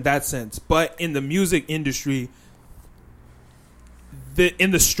power ratings. in that sense, but in the music industry,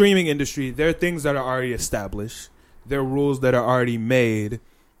 in the streaming industry, there are things that are already established. There are rules that are already made,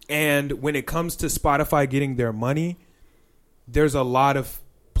 and when it comes to Spotify getting their money, there's a lot of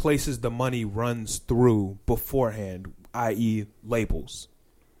places the money runs through beforehand, i.e., labels.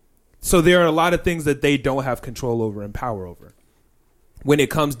 So there are a lot of things that they don't have control over and power over. When it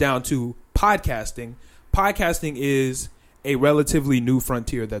comes down to podcasting is a relatively new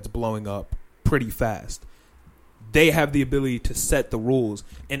frontier that's blowing up pretty fast. They have the ability to set the rules,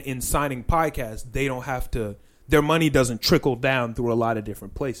 and in signing podcasts, they don't have to. Their money doesn't trickle down through a lot of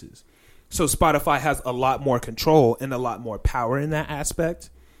different places. So Spotify has a lot more control and a lot more power in that aspect,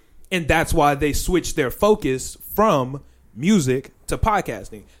 and that's why they switched their focus from music to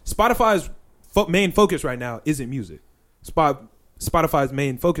podcasting. Spotify's main focus right now isn't music. Spotify's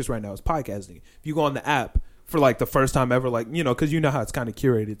main focus right now is podcasting. If you go on the app for like the first time ever, like, you know, because you know how it's kind of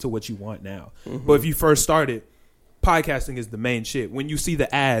curated to what you want now. Mm-hmm. But if you first started, podcasting is the main shit. When you see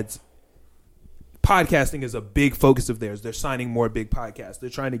the ads, podcasting is a big focus of theirs. They're signing more big podcasts. They're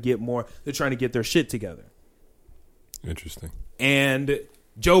trying to get their shit together. Interesting. And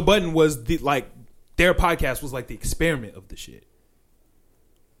Joe Budden was their podcast was like the experiment of the shit.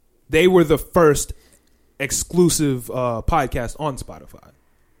 They were the first exclusive podcast on Spotify.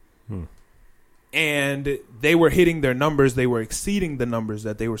 And they were hitting their numbers. They were exceeding the numbers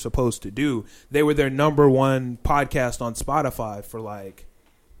that they were supposed to do. They were their number one podcast on Spotify for like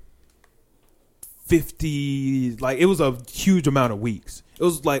 50, like it was a huge amount of weeks. It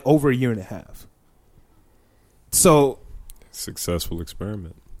was like over a year and a half. So Successful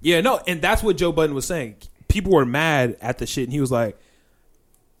experiment. yeah, no, and that's what Joe Budden was saying. People were mad at the shit, and he was like,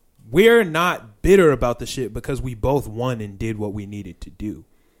 we're not bitter about the shit because we both won and did what we needed to do.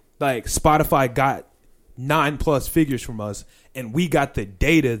 Like, Spotify got 9+ figures from us, and we got the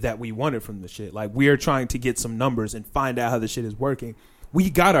data that we wanted from the shit. Like, we're trying to get some numbers and find out how the shit is working. We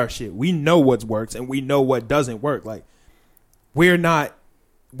got our shit. We know what works, and we know what doesn't work. Like, we're not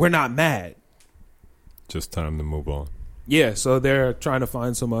mad. Just time to move on. Yeah, so they're trying to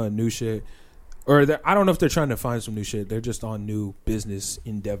find some new shit. Or I don't know if they're trying to find some new shit. They're just on new business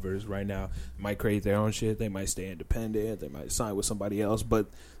endeavors right now. They might create their own shit. They might stay independent. They might sign with somebody else. But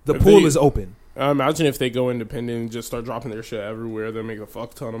the pool is open. Imagine if they go independent and just start dropping their shit everywhere. They'll make a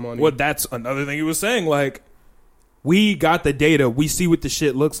fuck ton of money. Well, that's another thing he was saying. Like, we got the data. We see what the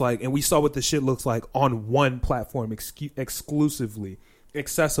shit looks like. And we saw what the shit looks like on one platform, exclusively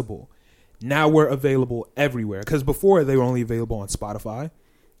accessible. Now we're available everywhere. Because before, they were only available on Spotify.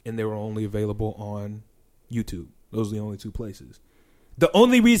 And they were only available on YouTube. Those are the only two places. The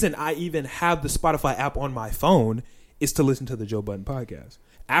only reason I even have the Spotify app on my phone is to listen to the Joe Budden podcast.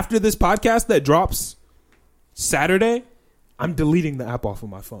 After this podcast that drops Saturday, I'm deleting the app off of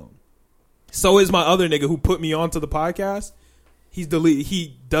my phone. So is my other nigga who put me onto the podcast. He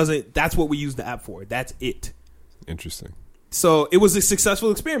doesn't. That's what we use the app for. That's it. Interesting. So it was a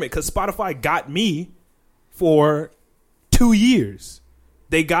successful experiment because Spotify got me for 2 years.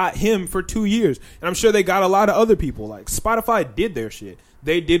 They got him for 2 years. And I'm sure they got a lot of other people. Like, Spotify did their shit.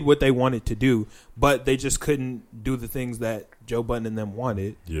 They did what they wanted to do, but they just couldn't do the things that Joe Budden and them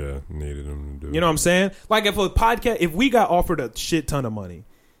wanted. Yeah, needed them to do. You know what I'm saying? Like, if we got offered a shit ton of money,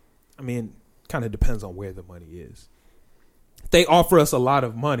 I mean, kind of depends on where the money is. If they offer us a lot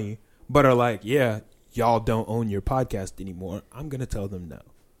of money, but are like, yeah, y'all don't own your podcast anymore, I'm going to tell them no.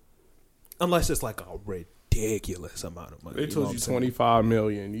 Unless it's like a ridiculous amount of money. They told you $25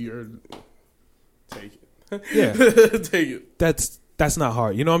 million. You're take it. Yeah. Take it. That's not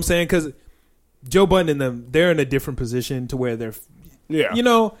hard. You know what I'm saying? Because Joe Budden and them, they're in a different position to where they're, yeah. You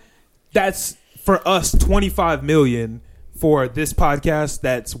know, that's for us $25 million for this podcast.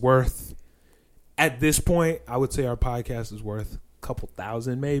 That's worth, at this point, I would say our podcast is worth a couple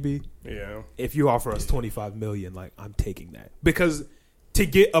thousand maybe. Yeah. If you offer us $25 million, like, I'm taking that. Because to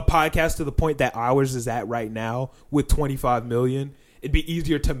get a podcast to the point that ours is at right now with $25 million, it'd be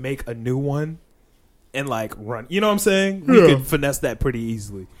easier to make a new one and like run. You know what I'm saying? We could finesse that pretty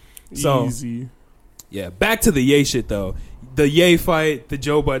easily. So, easy. Yeah, back to the Ye shit though. The Ye fight, the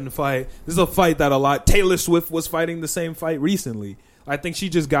Joe Budden fight. This is a fight that Taylor Swift was fighting the same fight recently. I think she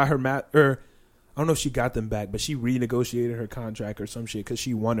just got her I don't know if she got them back, but she renegotiated her contract or some shit because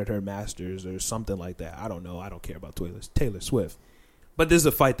she wanted her masters or something like that. I don't know. I don't care about Taylor Swift. But this is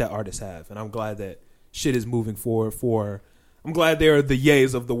a fight that artists have, and I'm glad that shit is moving forward I'm glad they're the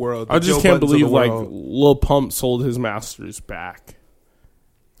Ye's of the world. I just can't believe like Lil Pump sold his masters back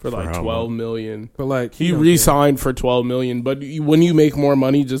for like $12 million. But like he re-signed for $12 million. But when you make more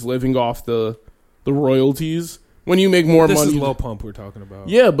money just living off the royalties, when you make more money, this is Lil Pump we're talking about.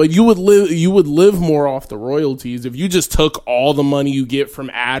 Yeah, but you would live more off the royalties if you just took all the money you get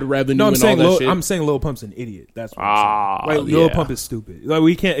from ad revenue. No, shit. I'm saying Lil Pump's an idiot. That's what I'm saying. Like, Lil Pump is stupid. Like,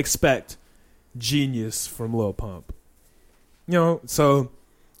 we can't expect genius from Lil Pump. You know, so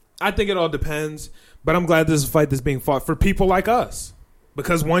I think it all depends. But I'm glad this is a fight that's being fought for people like us.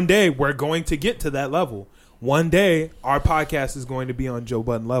 Because one day we're going to get to that level. One day our podcast is going to be on Joe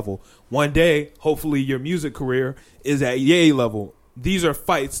Budden level. One day, hopefully your music career is at Ye level. These are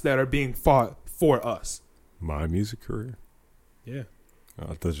fights that are being fought for us. My music career? Yeah.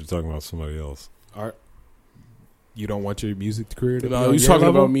 I thought you were talking about somebody else. Art, you don't want your music career to be on you're your talking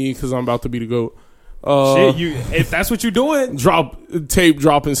level? about me because I'm about to be the GOAT. Shit, if that's what you're doing. Tape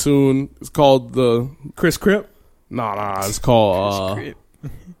dropping soon. It's called the Chris Crip? Nah, it's called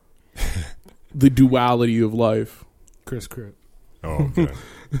The Duality of Life. Chris Crip. Oh, okay.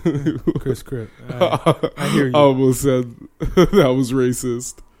 Chris Crip. I hear you. I almost said that was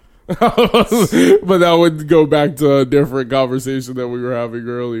racist. But that would go back to a different conversation that we were having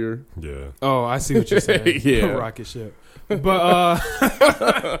earlier. Yeah. Oh, I see what you're saying. Yeah. Rocket ship. But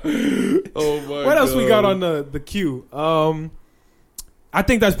oh my what else God. we got on the queue? I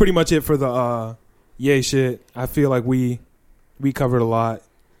think that's pretty much it for the Ye shit. I feel like we covered a lot.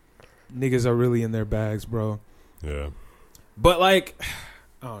 Niggas are really in their bags, bro. Yeah. But like,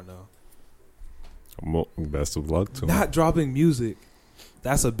 I don't know. Well, best of luck to him. Not dropping music,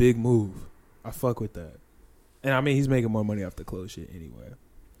 that's a big move. I fuck with that. And I mean, he's making more money off the clothes shit anyway.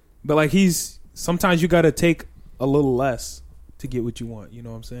 But like, sometimes you got to take a little less to get what you want. You know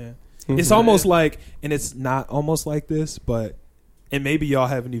what I'm saying? Mm-hmm. It's almost like, and it's not almost like this, but, and maybe y'all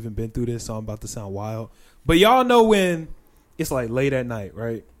haven't even been through this, so I'm about to sound wild. But y'all know when it's like late at night,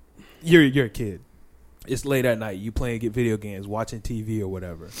 right? You're a kid. It's late at night. You playing video games, watching TV or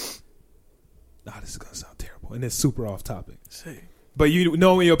whatever. Nah, this is gonna sound terrible, and it's super off topic. But you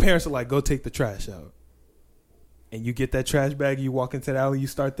know when your parents are like, "Go take the trash out," and you get that trash bag, you walk into the alley, you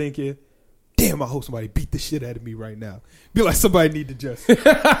start thinking, "Damn, I hope somebody beat the shit out of me right now." Be like, somebody need to just.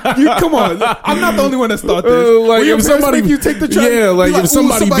 Come on, I'm not the only one that's thought this. Like if somebody, you take the trash, yeah, like if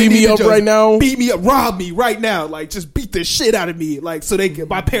somebody beat me up right now, beat me up, rob me right now, like just beat the shit out of me, like so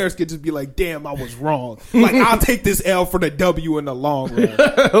my parents could just be like, "Damn, I was wrong." Like I'll take this L for the W in the long run.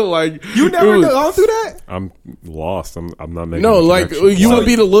 Like you never gone through that. I'm lost. I'm not making. No, like you would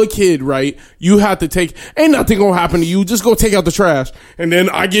be the little kid, right? You have to take. Ain't nothing gonna happen to you. Just go take out the trash, and then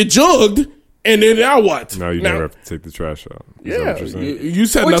I get jugged. And then now what? No, you never have to take the trash out. Is that what you're saying? You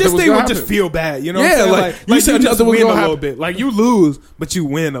said nothing just was they going would to happen. just feel bad, you know? Yeah, what I'm saying? like you said you nothing was win going to a little happen. bit. Like you lose, but you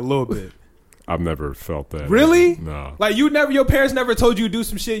win a little bit. I've never felt that. Really? No. Like your parents never told you to do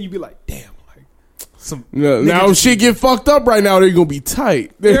some shit, and you'd be like, "Damn, like Now if shit get fucked up right now, they're gonna be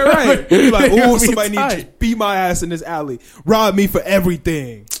tight. Yeah, right. You're like, They're oh, gonna be somebody need to tight. just beat my ass in this alley, rob me for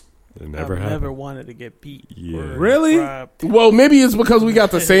everything. It never I've happened. never wanted to get beat. Yeah. or Really? robbed. Well, maybe it's because we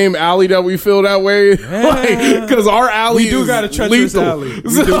got the same alley that we feel that way. Because our alley We do is got a treacherous lethal. alley. We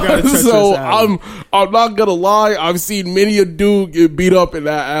do got a treacherous so alley. I'm not gonna lie. I've seen many a dude get beat up in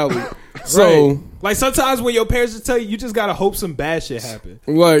that alley. So Right. Like sometimes when your parents just tell you, you just gotta hope some bad shit happen.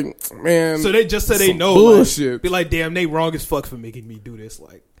 like, man, So they just so they some know, bullshit. Like, be like, damn, they wrong as fuck for making me do this.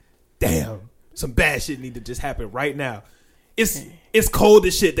 Like, damn, some bad shit need to just happen right now. It's cold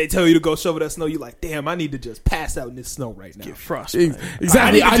as shit. They tell you to go shovel that snow. You like, damn, I need to just pass out in this snow right now. Get frostbite.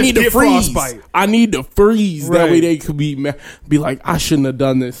 Exactly. I need to get freeze. frostbite. I need to freeze. That Right. way they could be like, I shouldn't have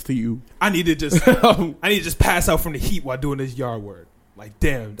done this to you. I need to just pass out from the heat while doing this yard work. Like,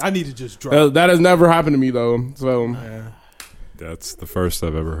 damn, I need to just drop. That has never happened to me though. So That's the first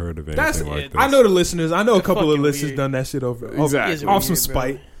I've ever heard of anything That's like this. I know the listeners. I know a That's couple of fucking listeners weird. done that shit over Exactly. It's off some weird, bro.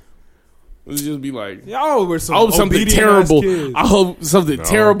 spite. let's just be like, Y'all were some I hope something obedient terrible. ass kids. I hope something No.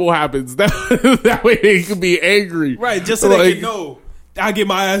 terrible happens. That way they can be angry. Right, just so they Like- can know. I get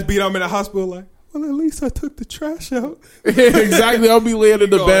my ass beat. I'm in the hospital. Like, well, at least I took the trash out. Exactly. I'll be laying in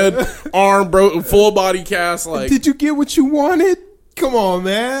the bed, arm broken, full body cast. Like Did you get what you wanted? Come on,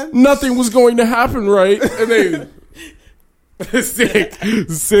 man. nothing was going to happen, right? And then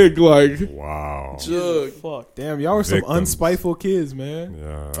sick. Like Wow. jug. Fuck. Damn, y'all were some Victims. unspiteful kids, man.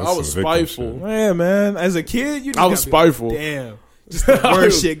 Yeah, that's I was some victim spiteful. shit. Man, man. As a kid, you just I was gotta be like, spiteful. damn, just the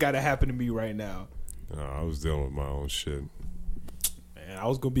worst shit got to happen to me right now. No, I was dealing with my own shit. Man, I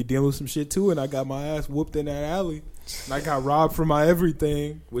was gonna be dealing with some shit too, and I got my ass whooped in that alley. And I got robbed for my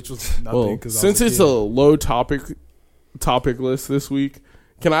everything, which was nothing. Well, Cause since I was it's a low topic list this week,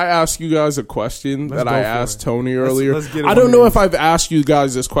 can I ask you guys a question Let's that go I for asked it. Tony earlier? let's get it I one don't of know these. if I've asked you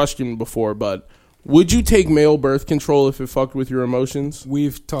guys this question before, but would you take male birth control if it fucked with your emotions?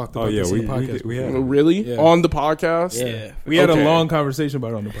 We've talked about Oh, yeah, this we on the podcast. we before. had. Really? Yeah. On the podcast? Yeah. We had Okay. a long conversation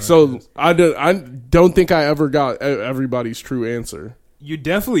about it on the podcast. So I don't think I ever got everybody's true answer. You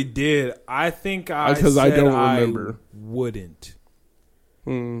definitely did. I think I Because I said don't remember. wouldn't.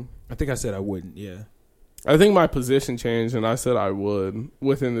 Hmm. I think I said I wouldn't. Yeah. I think my position changed, and I said I would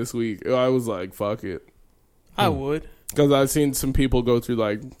within this week. I was like, "Fuck it," I would. because I've seen some people go through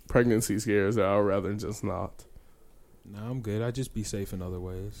like pregnancy scares that I'd rather just not. No, I'm good. I just be safe in other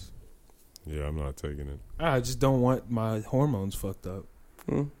ways. Yeah, I'm not taking it. I just don't want my hormones fucked up.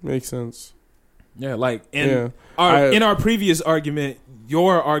 Makes sense. Yeah, like Yeah. in our previous argument,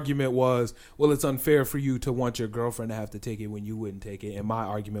 your argument was, well, it's unfair for you to want your girlfriend to have to take it when you wouldn't take it. And my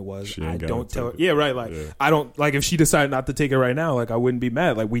argument was, She ain't I gotta don't tell her. take it. Yeah, right. Like, Yeah. I don't, like, if she decided not to take it right now, like, I wouldn't be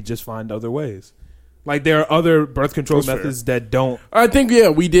mad. Like, we just find other ways. Like, there are other birth control That's fair. methods that don't. I think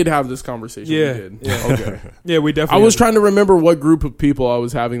we did have this conversation. Yeah. We did. Yeah. Okay. Yeah, we I definitely. was had trying to remember what group of people I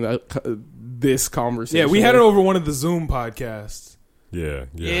was having this it. conversation. Yeah, we had it with. over one of the Zoom podcasts. Yeah,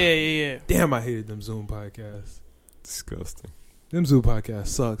 Yeah, yeah. yeah. Damn, I hated them Zoom podcasts. Disgusting. Them Zoom podcasts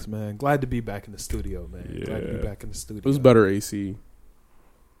sucks, man. Glad to be back in the studio, man. Glad to be Yeah. back in the studio. It was better AC.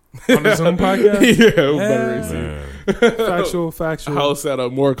 On the Zoom podcast? Yeah, it was better AC. Man, Factual. House at a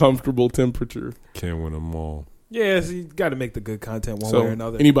more comfortable temperature. can't win them all. Yeah, so you got to make the good content one So, way or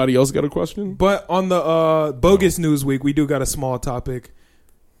another. anybody else got a question? But on the bogus news week, we do got a small topic.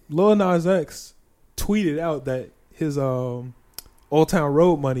 Lil Nas X tweeted out that his Old Town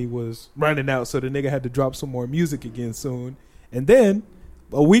Road money was running out, so the nigga had to drop some more music again soon. And then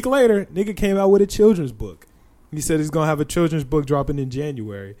a week later, nigga came out with a children's book. He said he's gonna have a children's book dropping in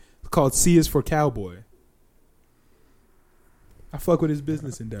January. It's called C is for Cowboy. I fuck with his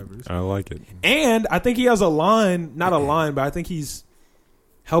business endeavors. I like it. And I think he has a line, not a line, but I think he's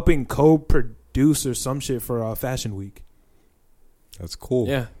helping co-produce or some shit for Fashion Week. That's cool.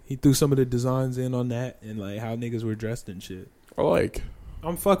 Yeah, he threw some of the designs in on that and like how niggas were dressed and shit. I like.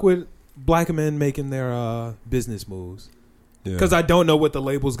 I'm fuck with black men making their business moves Yeah. because I don't know what the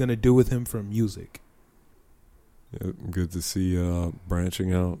label's gonna do with him for music. Yeah, good to see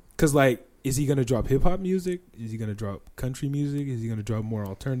branching out. Because like, is he gonna drop hip hop music? Is he gonna drop country music? Is he gonna drop more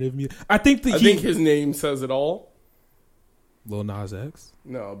alternative music? I think I think his name says it all. Lil Nas X.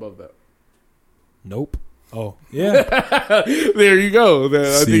 No, above that. Nope. Oh yeah. There you go.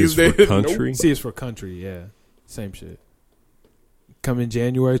 I C think is his for name- country. C is for country, yeah. Same shit. Coming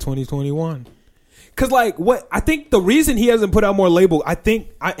January 2021. Cause like what I think the reason he hasn't put out more label,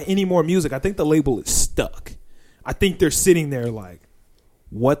 any more music, I think the label is stuck. I think they're sitting there like,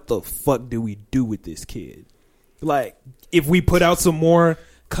 what the fuck do we do with this kid? Like, if we put out some more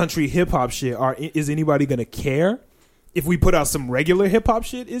country hip hop shit, is anybody gonna care? if we put out some regular hip hop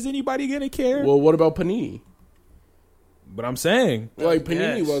shit, is anybody gonna care? Well, what about Panini? But I'm saying, Like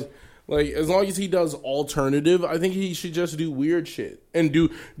Panini Yes. was like, as long as he does alternative, I think he should just do weird shit and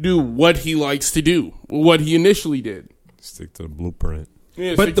do what he likes to do, what he initially did. Stick to the blueprint.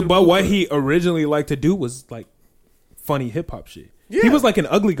 Yeah, stick to the but what blueprint. he originally liked to do was like funny hip hop shit. Yeah. He was like an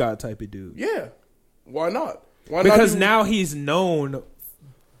ugly god type of dude. Yeah, why not? Why Because not do- now he's known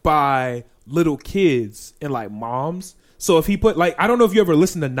by little kids and like moms. So if he put like, I don't know if you ever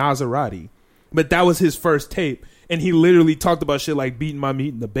listened to Nazarati, but that was his first tape, and he literally talked about shit like beating my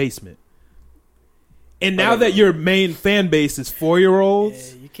meat in the basement. And now that your main fan base is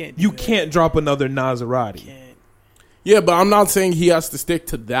 4-year-olds, Yeah, you can't. Do you that. can't drop another Nazarati. Can't. Yeah, but I'm not saying he has to stick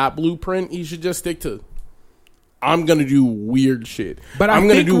to that blueprint. He should just stick to, I'm gonna do weird shit. But I I'm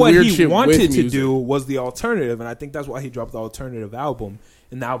gonna think do what weird he shit wanted with to music. do was the alternative, and I think that's why he dropped the alternative album,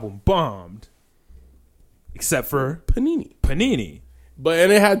 and the album bombed. Except for Panini. Panini.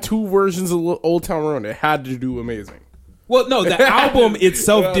 And it had 2 versions of Old Town Road. It had to do amazing. Well, no, the album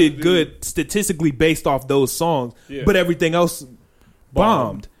itself Yeah, did dude. good statistically based off those songs, Yeah. but everything else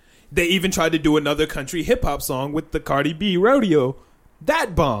bombed. They even tried to do another country hip hop song with the Cardi B rodeo.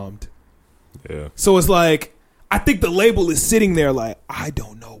 That bombed. Yeah. So it's like, I think the label is sitting there like, I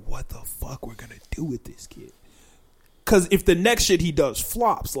don't know what the fuck we're going to do with this kid. Because if the next shit he does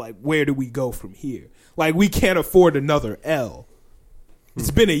flops, like, where do we go from here? Like, we can't afford another L.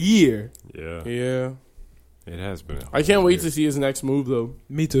 It's been a year. Yeah. Yeah. It has been. I can't wait to see his next move, though.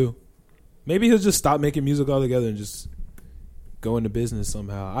 Me too. Maybe he'll just stop making music altogether and just go into business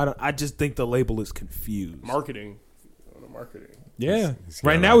somehow. I just think the label is confused. Marketing. Yeah. He's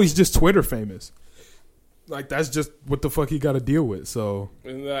Right gotta- now he's just Twitter famous. Like that's just what the fuck he got to deal with. So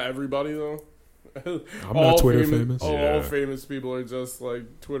Isn't that everybody, though? I'm not Twitter famous. All Yeah. famous people are just,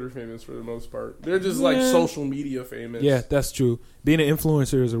 like, Twitter famous for the most part. They're just, like, social media famous. Yeah, that's true. Being an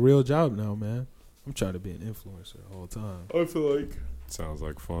influencer is a real job now, man. I'm trying to be an influencer the whole time. I feel like... Sounds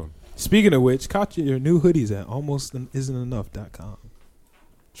like fun. Speaking of which, caught your new hoodies at almostisn'tenough.com.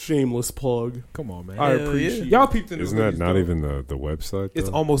 Shameless plug. Come on, man. I Hell appreciate Y'all peeped the new Isn't that hoodies, not though. even the website? It's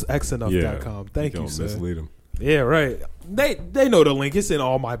though? almostxenough.com. Thank you, Don't sir. mislead them. Yeah, right. They know the link. It's in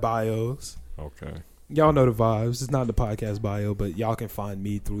all my bios. Okay. Y'all know the vibes. It's not in the podcast bio, but y'all can find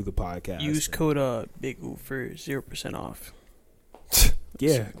me through the podcast. Use code Big O for 0% off.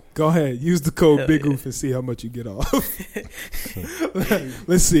 Yeah, go ahead. Use the code Hell Big yeah. Oof and see how much you get off.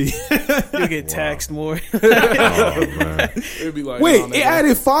 Let's see. You'll get taxed more. Oh man. It'd be like... Wait, nah, it nigga.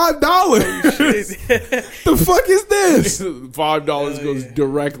 added $5. The fuck is this? $5 goes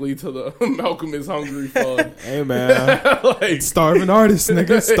directly to the Malcolm is Hungry fund. Hey man, Like, starving artist,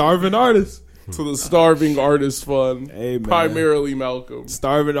 nigga. Starving artist. to the starving artist fund. Hey man, Primarily Malcolm.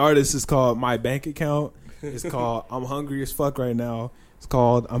 starving artist is called my bank account. It's called I'm hungry as fuck right now. It's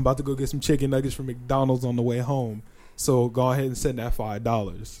called I'm about to go get some chicken nuggets from McDonald's on the way home. So go ahead and send that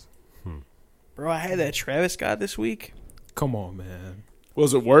 $5. Bro, I had that Travis Scott this week. Come on, man.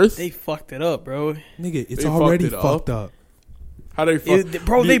 Was it worth? They fucked it up, bro. Nigga, it's They already fucked it fucked up. How they fuck?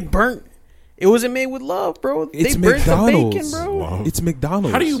 They burnt. It wasn't made with love, bro. It's They burnt the McDonald's. bacon, bro. Wow. It's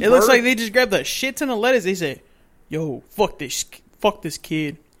McDonald's. How do you- It looks burnt- like they just grabbed a shit ton of lettuce. They said, "Yo, fuck this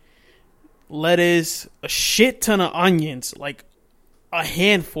kid." Lettuce, a shit ton of onions, like a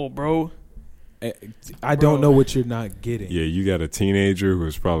handful, bro. I don't know what you're not getting. Yeah, you got a teenager who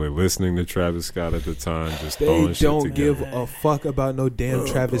was probably listening to Travis Scott at the time, just They throwing shit don't together. give a fuck about no damn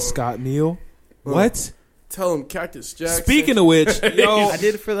Travis Scott meal. What? Tell him Cactus Jack. Speaking of which, yo, I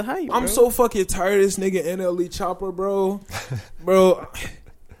did it for the hype. I'm bro. so fucking tired of this nigga NLE Chopper, bro. Bro,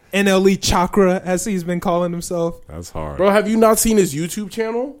 NLE Chakra, as he's been calling himself. That's hard. Bro, have you not seen his YouTube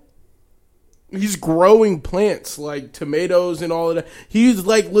channel? He's growing plants like tomatoes and all of that. He's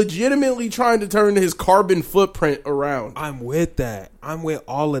like legitimately trying to turn his carbon footprint around. I'm with that. I'm with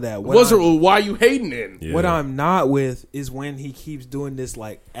all of that. Why you hating it? Yeah. What I'm not with is when he keeps doing this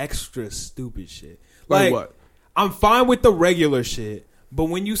like extra stupid shit. Like what? I'm fine with the regular shit, but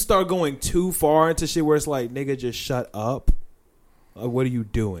when you start going too far into shit where it's like, nigga, just shut up. Like, what are you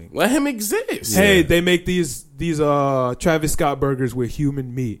doing? Let him exist. Hey, they make these Travis Scott burgers with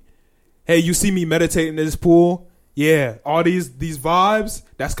human meat. Hey, you see me meditating in this pool? Yeah, all these vibes,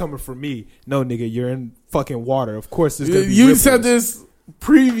 that's coming from me. No, nigga, you're in fucking water. Of course, there's gonna be You ripples. said this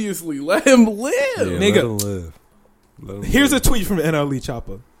previously. Let him live. Yeah, Nigga. let him live. Let him Here's a live. tweet from NLE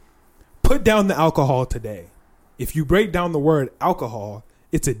Chopper. Put down the alcohol today. If you break down the word alcohol,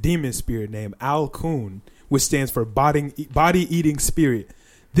 it's a demon spirit named Al-Kun, which stands for body-eating spirit.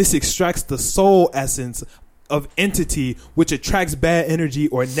 This extracts the soul essence of entity which attracts bad energy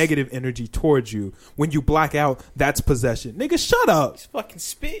or negative energy towards you. When you black out, that's possession. Nigga, shut up. He's fucking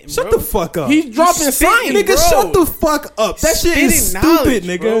spitting, Shut bro. the fuck up. He's dropping spitting, science. Nigga, bro. shut the fuck up. That shit is Spitting stupid,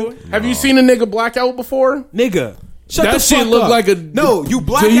 knowledge, nigga. bro. Have you seen a nigga black out before? Nigga. Shut That the shit fuck look up. like a No, you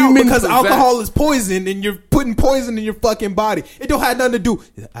black out demon because possessed. alcohol is poison and you're putting poison in your fucking body. It don't have nothing to do.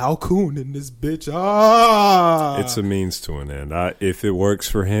 Al Coon in this bitch. It's a means to an end. If it works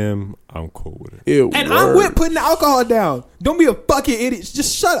for him, I'm cool with it. And I'm with putting the alcohol down. Don't be a fucking idiot.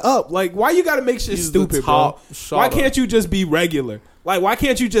 Just shut up. Like, why you gotta make shit He's the stupid, bro? top Why shotter. can't you just be regular? Like, why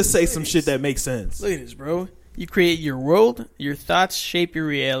can't you just say some shit that makes sense? Look at this, bro. You create your world. Your thoughts shape your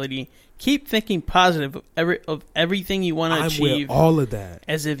reality. Keep thinking positive of everything you want to I'm achieve, with all of that.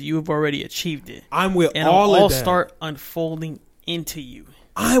 as if you've already achieved it. I'm with And all it'll of that. start unfolding into you.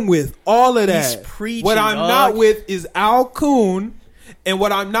 I'm with all of He's that. preaching, What I'm dog. not with is Al Coon. And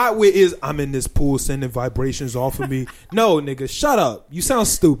what I'm not with is I'm in this pool sending vibrations off of me. No, nigga, shut up. You sound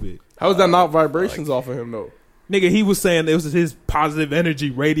stupid. How is that not vibrations off of him though? Nigga, he was saying it was his positive energy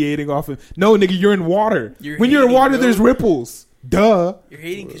radiating off him. No, nigga, you're in water. You're when you're in hating, water, bro. there's ripples. Duh. You're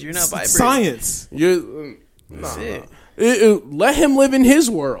hating because you're not vibrating. Science. That's it. Let him live in his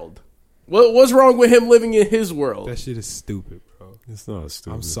world. What's wrong with him living in his world? That shit is stupid, bro. It's not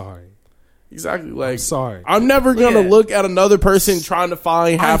stupid. I'm sorry. Exactly. Like, I'm sorry. I'm never gonna at- look at another person trying to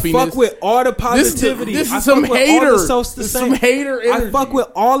find happiness. I fuck with all the positivity. This I is some fuck with all hater. the This is self-sustain- some hater energy. I fuck with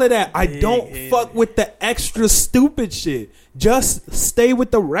all of that. I don't Hater. fuck with the extra stupid shit. Just stay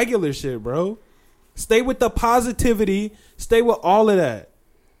with the regular shit, bro. Stay with the positivity. Stay with all of that.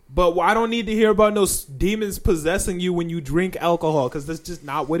 But I don't need to hear about no demons possessing you when you drink alcohol, because that's just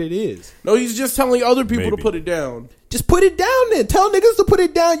not what it is. No, he's just telling other people Maybe. to put it down. Just put it down then. Tell niggas to put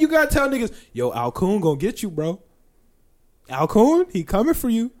it down. You gotta tell niggas, yo, Al Coon gonna get you, bro. Al Coon, he coming for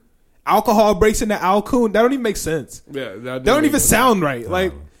you. Alcohol breaks into Al Coon. That don't even make sense. Yeah, That don't even sound right.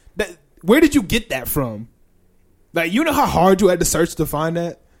 Like, that, where did you get that from? Like, you know how hard you had to search to find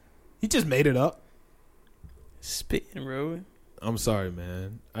that? He just made it up. Spitting, bro. I'm sorry,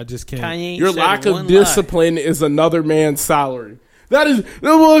 man. I just can't. Kanye Your said lack one of discipline is another man's salary. That is, come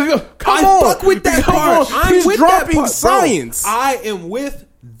I on, fuck with that Come part. on. I'm He's with dropping that part, bro. science. I am with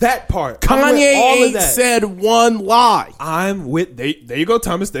that part. I'm with Kanye all of ain't that. said one lie. I'm with. There you go,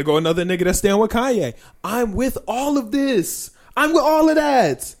 Thomas. There go another nigga that's staying with Kanye. I'm with all of this. I'm with all of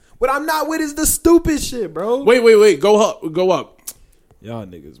that. What I'm not with is the stupid shit, bro. Wait. Go up. Y'all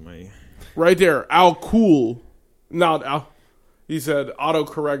niggas, man. Right there. Al Cool. Not Al. He said,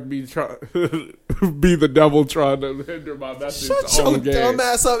 autocorrect be the devil trying to hinder my message. Shut on your the game. dumb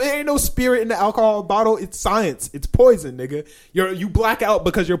ass up. There ain't no spirit in the alcohol bottle. It's science. It's poison, nigga. You black out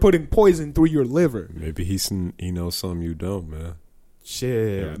because you're putting poison through your liver. Maybe he knows something you don't, man.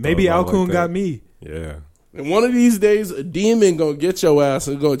 Shit. Yeah, Maybe thought Al about it Coon like that. got me. Yeah. And one of these days, a demon gonna get your ass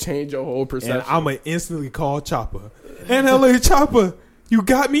and gonna change your whole perception. And I'm going to instantly call Chopper. And hello, Chopper. You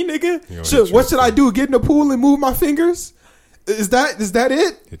got me, nigga? gonna Shit, hit what you should I do? Get in the pool and move my fingers? Is that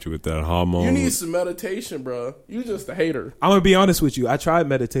it? Hit you with that hormone. you need some meditation, bro. You just a hater. I'm gonna be honest with you. I tried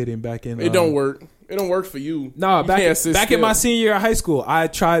meditating back in. It don't work. It don't work for you. No, You back can't sit in still. my senior year of high school, I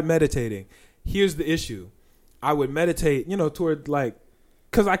tried meditating. Here's the issue: I would meditate, toward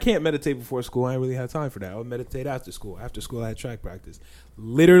because I can't meditate before school. I didn't really have time for that. I would meditate after school. After school, I had track practice.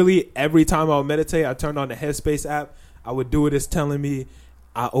 Literally every time I would meditate, I turned on the Headspace app. I would do it. It's telling me.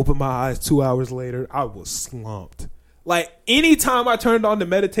 I opened my eyes 2 hours later. I was slumped. Like, anytime I turned on the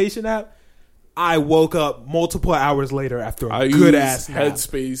meditation app, I woke up multiple hours later after I a good use ass nap.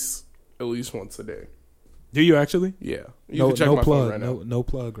 Headspace at least once a day. Do you actually? Yeah. You No, can check no my plug. phone right now. No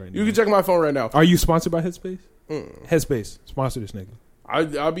plug right now. You can check my phone right now. Are you sponsored by Headspace? Headspace. Sponsor this nigga.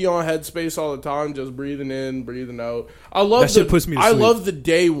 I be on Headspace all the time, just breathing in, breathing out. I love That shit puts me to I sleep. love the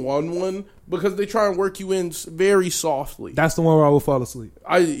day one because they try and work you in very softly. That's the one where I will fall asleep.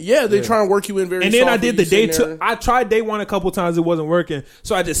 They try and work you in very. And then I softly. did the You day sit two. there. I tried day one a couple times. It wasn't working.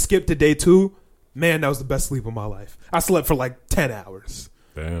 So I just skipped to day two. Man, that was the best sleep of my life. I slept for like 10 hours.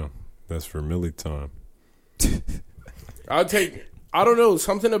 Damn. That's for Millie time. I don't know,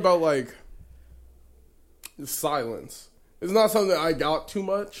 something about like silence. It's not something I got too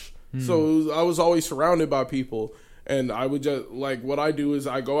much. So I was always surrounded by people. And I would just, what I do is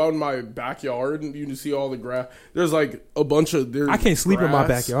I go out in my backyard and you can see all the grass. There's like a bunch of, I can't sleep in my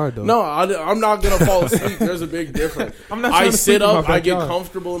grass. backyard, though. No, I'm not going to fall asleep. There's a big difference. I'm not trying I to sit sleep in my up, I get backyard.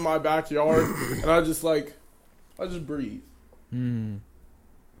 comfortable in my backyard, and I just breathe.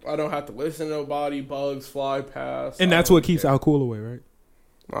 I don't have to listen to nobody, bugs fly past. And I that's don't what keeps care. Al Cool away,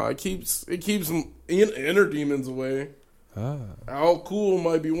 right? It keeps inner demons away. Ah. Al Cool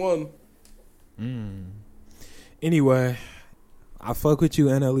might be one. Anyway, I fuck with you,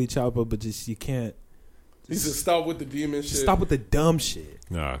 NLE Chopper, but just you can't. He said stop with the demon shit. Stop with the dumb shit.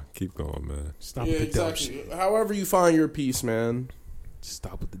 Nah, keep going, man. Stop Yeah, with the dumb exactly. shit. However you find your peace, man.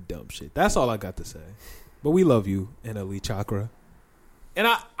 Stop with the dumb shit. That's all I got to say. But we love you, NLE Chakra. And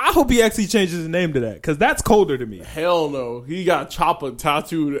I hope he actually changes his name to that, because that's colder to me. Hell no. He got Chopper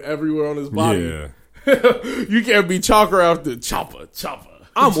tattooed everywhere on his body. Yeah. You can't be Chakra after Chopper.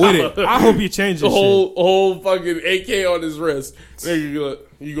 I'm with it. I hope he changes The shit. whole fucking AK on his wrist. Nigga,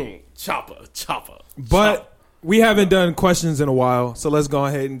 you gonna Chopper. But we haven't done questions in a while, so let's go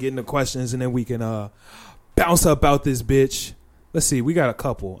ahead and get into questions, and then we can bounce up out this bitch. Let's see. We got a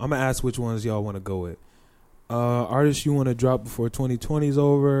couple. I'm going to ask which ones y'all want to go with. Artists you want to drop before 2020 is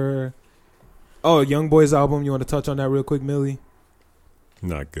over. Oh, Young Boy's album. You want to touch on that real quick, Millie?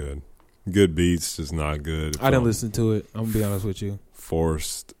 Not good. Good beats, just not good. I didn't listen to it. I'm going to be honest with you.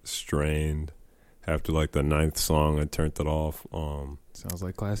 Forced, strained. After like the 9th song, I turned it off. Sounds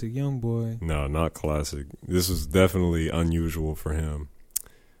like classic Young Boy. No, not classic. This was definitely unusual for him.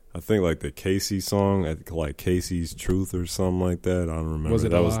 I think like the Casey song, like Casey's Truth or something like that. I don't remember. Was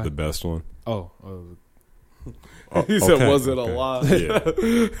it that a was lie? the best one. Oh. He said, okay, was it a okay. lie?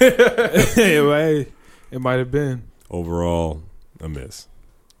 Yeah. Anyway, it might have been. Overall, a miss.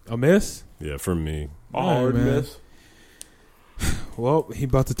 A miss? Yeah, for me. A All hard right, man. miss. Well, he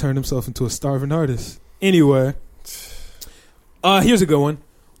about to turn himself into a starving artist. Anyway, here's a good one.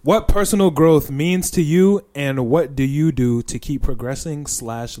 What personal growth means to you, and what do you do to keep progressing /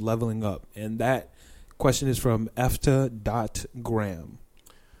 leveling up? And that question is from efta.gram.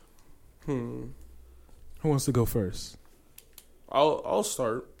 Who wants to go first? I'll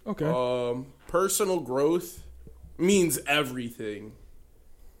start. Okay. Personal growth means everything.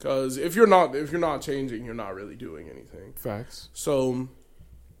 Because if you're not changing, you're not really doing anything. Facts. So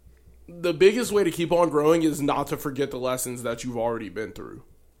the biggest way to keep on growing is not to forget the lessons that you've already been through.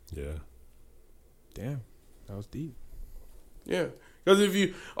 Yeah. Damn. That was deep. Yeah. Because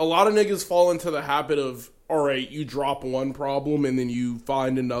a lot of niggas fall into the habit of, all right, you drop one problem and then you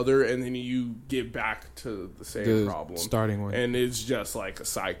find another and then you get back to the same problem. Starting one. And it's just like a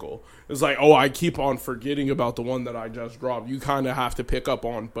cycle. It's like, oh, I keep on forgetting about the one that I just dropped. You kind of have to pick up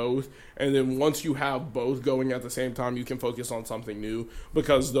on both. And then once you have both going at the same time, you can focus on something new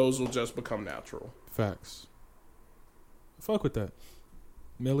because those will just become natural. Facts. Fuck with that.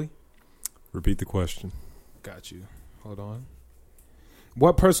 Millie? Repeat the question. Got you. Hold on.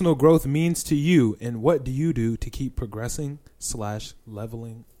 What personal growth means to you, and what do you do to keep progressing /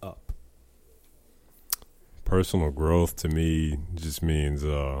 leveling up? Personal growth to me just means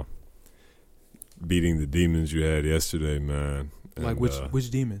beating the demons you had yesterday, man. Like And,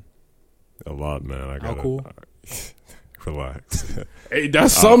 which demon? A lot, man. I got How cool? Relax. Hey,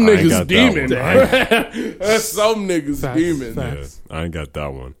 that's I some ain't niggas got that demon. one. That's some niggas Facts. demon. Facts. Yeah, I ain't got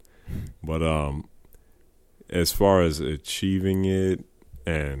that one. But as far as achieving it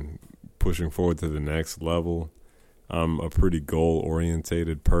and pushing forward to the next level, I'm a pretty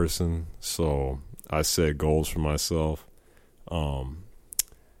goal-orientated person, so I set goals for myself.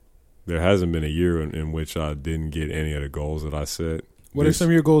 There hasn't been a year in which I didn't get any of the goals that I set. What are some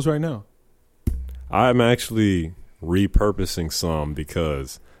of your goals right now? I'm actually repurposing some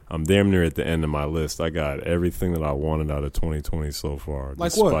because I'm damn near at the end of my list. I got everything that I wanted out of 2020 so far.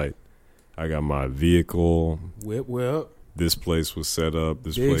 Like what? Despite I got my vehicle. Whip. This place was set up.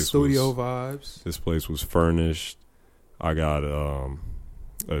 This Big place studio was, vibes. This place was furnished. I got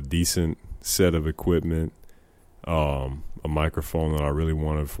a decent set of equipment. A microphone that I really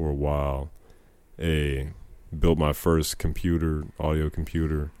wanted for a while. Built my first audio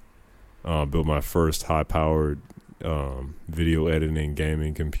computer. Built my first high-powered video editing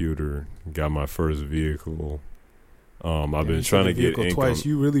gaming computer. Got my first vehicle. I've been trying to get income. twice.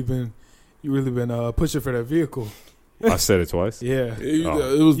 You really been pushing for that vehicle. I said it twice. Yeah.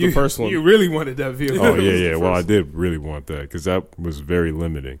 It was the first one. You really wanted that vehicle. Oh yeah. Well, I did really want that because that was very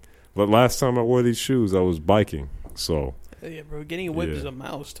limiting. But last time I wore these shoes, I was biking, so Yeah, bro. Getting a whip Yeah. is a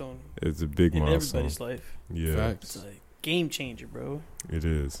milestone it's a big in milestone. everybody's life. Yeah, Facts. It's a game changer, bro. it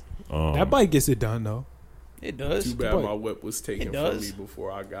is. That bike gets it done though. It does. Too bad my whip was taken It from does. me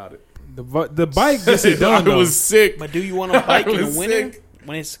before I got it. The bike gets it done I though. was sick. But do you want to bike in the was winter sick.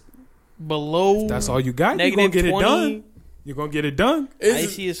 when it's below? That's all you got. You're negative gonna get it 20, done. You're gonna get it done.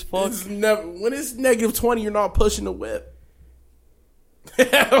 Icy as fuck. When it's negative 20, you're not pushing the whip.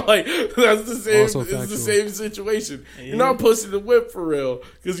 Like that's the same. Also It's factual. the same situation. Yeah. You're not pushing the whip for real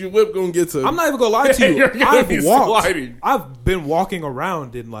because your whip gonna get to. I'm not even gonna lie to you. You're gonna be sliding. I've been walking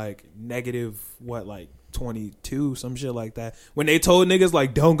around in like negative 22, some shit like that. When they told niggas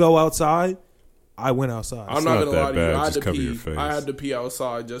like don't go outside, I went outside. I'm not not gonna that lie to you. bad. I had Just to cover pee. your face. I had to pee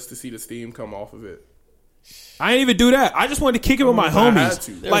outside just to see the steam come off of it. I didn't even do that. I just wanted to kick it with my I had homies.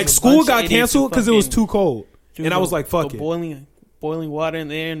 to. There Like was a school bunch of got idiots who canceled because it was fucking too cold, threw and I the- was like, "Fuck the it." boiling water in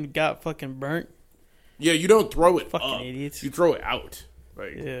there and got fucking burnt. Yeah, you don't throw it Fucking up. idiots. You throw it out.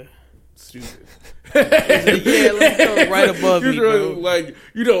 Like Yeah. stupid. Yeah, let's go right above You me, throw bro. it, like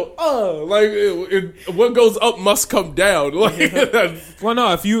what goes up must come down. Like that's- Well,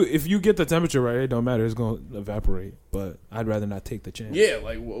 no, if you get the temperature right, it don't matter. It's gonna evaporate. But I'd rather not take the chance. yeah,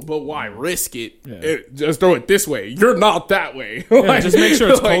 like but why risk it? Yeah. Just throw it this way. You're not that way. just make sure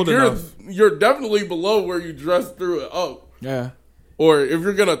it's cold enough. You're definitely below where you just threw it up. Yeah. Or if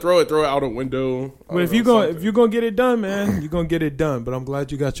you're gonna throw it out a window. But if you're gonna get it done, man, you're gonna get it done. But I'm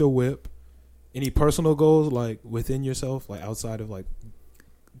glad you got your whip. Any personal goals like within yourself, like outside of like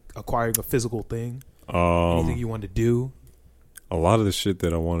acquiring a physical thing? Anything you want to do? A lot of the shit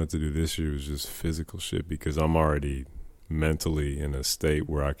that I wanted to do this year was just physical shit because I'm already mentally in a state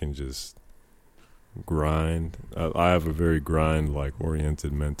where I can just grind. I have a very grind like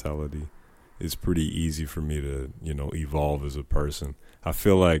oriented mentality. It's pretty easy for me to, evolve as a person. I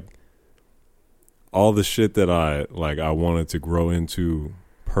feel like all the shit that I wanted to grow into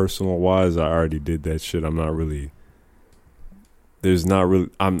personal wise, I already did that shit. I'm not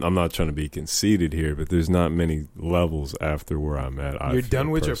trying to be conceited here, but there's not many levels after where I'm at. You're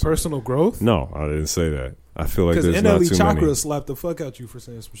done with your personal growth? No, I didn't say that. I feel like Because there's not NLE too Chakra many. slapped the fuck out you for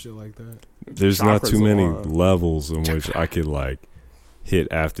saying some shit like that. There's not Chakra's too many a lot. levels in which I could hit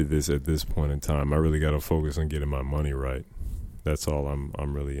after this at this point in time. I really got to focus on getting my money right. That's all I'm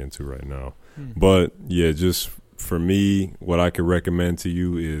really into right now. But yeah, just for me, what I could recommend to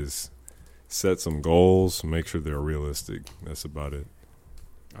you is set some goals, make sure they're realistic. That's about it.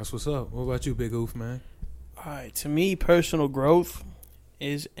 That's what's up. What about you, Big Oof, man? All right. To me, personal growth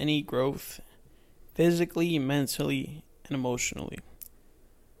is any growth physically, mentally, and emotionally.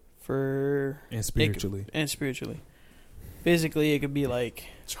 And spiritually. And spiritually. Physically, it could be like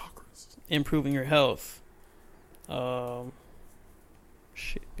chakras. improving your health.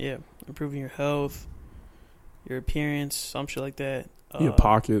 Improving your health, your appearance, some shit like that. Your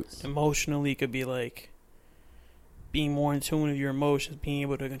pockets. Emotionally, it could be like being more in tune with your emotions, being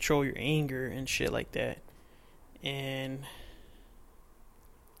able to control your anger and shit like that. And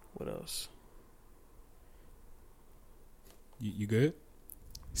what else? You good?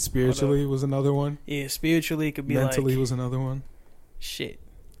 Spiritually was another one. Yeah, spiritually, it could be Mentally like was another one. shit.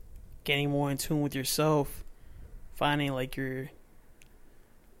 Getting more in tune with yourself, finding like your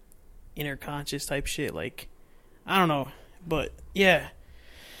inner conscious type shit. Like, I don't know, but yeah.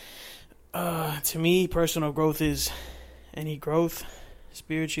 To me, personal growth is any growth,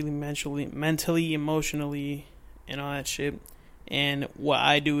 spiritually, mentally, emotionally, and all that shit. And what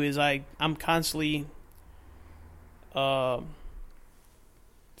I do is I'm constantly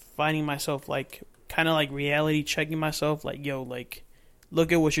finding myself kind of like reality checking myself, like, yo, like,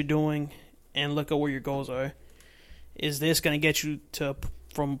 look at what you're doing and look at where your goals are. Is this going to get you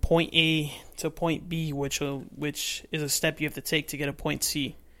from point A to point B, which is a step you have to take to get a point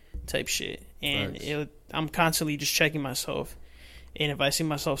C type shit. And Nice. I'm constantly just checking myself. And if I see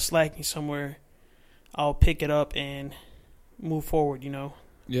myself slacking somewhere, I'll pick it up and move forward,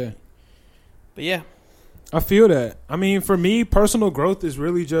 Yeah. But yeah. I feel that. I mean, for me, personal growth is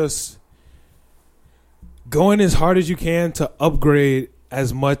really just going as hard as you can to upgrade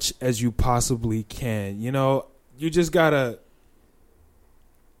as much as you possibly can. You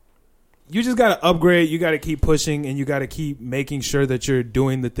just gotta upgrade. You gotta keep pushing, and you gotta keep making sure that you're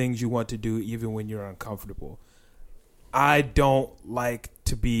doing the things you want to do, even when you're uncomfortable. I don't like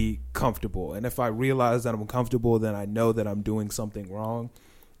to be comfortable, and if I realize that I'm comfortable, then I know that I'm doing something wrong,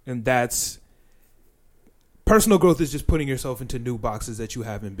 and that's. Personal growth is just putting yourself into new boxes that you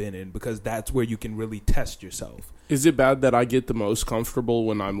haven't been in, because that's where you can really test yourself. Is it bad that I get the most comfortable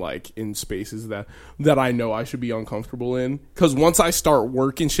when I'm like in spaces that I know I should be uncomfortable in? Because once I start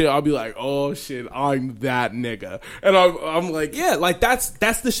working shit, I'll be like, oh shit, I'm that nigga, and I'm like, Yeah, like that's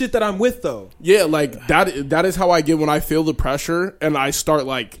the shit that I'm with though. yeah, like that is how I get when I feel the pressure and I start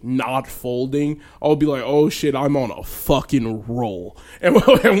like not folding. I'll be like, oh shit, I'm on a fucking roll, and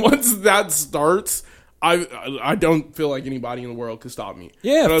once that starts, I don't feel like anybody in the world could stop me.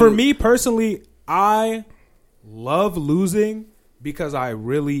 Yeah, And for me personally, I love losing because I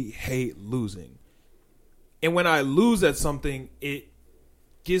really hate losing. And when I lose at something, it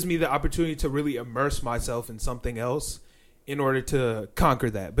gives me the opportunity to really immerse myself in something else in order to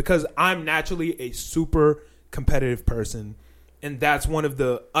conquer that. Because I'm naturally a super competitive person, and that's one of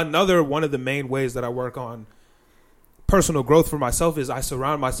the main ways that I work on personal growth for myself is I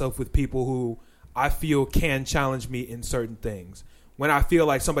surround myself with people who I feel can challenge me in certain things. When I feel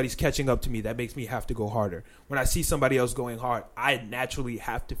like somebody's catching up to me, that makes me have to go harder. When I see somebody else going hard, I naturally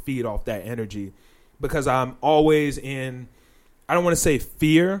have to feed off that energy because I'm always in, I don't want to say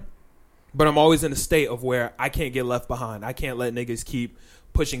fear, but I'm always in a state of where I can't get left behind. I can't let niggas keep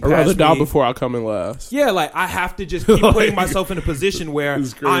pushing past I'd rather me. die before I come in last. Yeah, like I have to just keep putting myself in a position where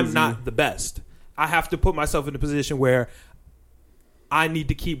It's crazy. I'm not the best. I have to put myself in a position where I need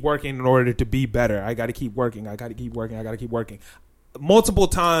to keep working in order to be better. I got to keep working. I got to keep working. I got to keep working. Multiple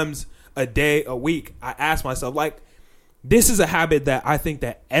times a day, a week, I ask myself, like, this is a habit that I think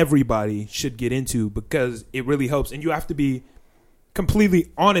that everybody should get into because it really helps. And you have to be completely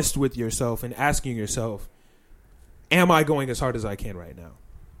honest with yourself and asking yourself, am I going as hard as I can right now?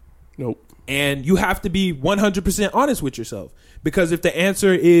 Nope. And you have to be 100% honest with yourself because if the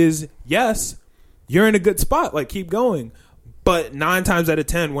answer is yes, you're in a good spot. Like, keep going. But 9 times out of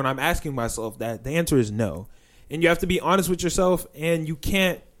 10, when I'm asking myself that, the answer is no. And you have to be honest with yourself, and you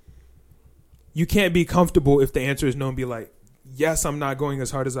can't be comfortable if the answer is no and be like, yes, I'm not going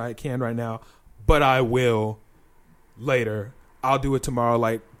as hard as I can right now, but I will later. I'll do it tomorrow.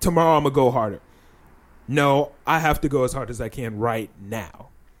 Like, tomorrow I'm going to go harder. No, I have to go as hard as I can right now.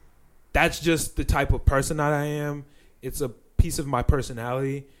 That's just the type of person that I am. It's a piece of my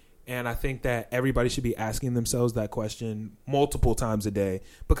personality. And I think that everybody should be asking themselves that question multiple times a day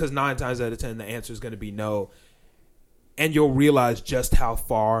because 9 times out of 10, the answer is going to be no. And you'll realize just how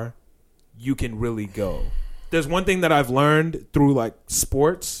far you can really go. There's one thing that I've learned through like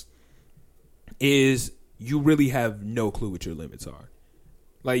sports is you really have no clue what your limits are.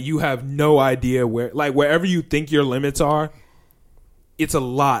 Like you have no idea where, like wherever you think your limits are, it's a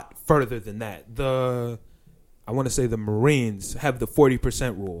lot further than that. I want to say the Marines have the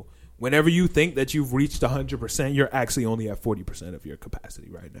 40% rule. Whenever you think that you've reached 100%, you're actually only at 40% of your capacity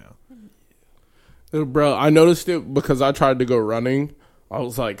right now. Bro, I noticed it because I tried to go running. I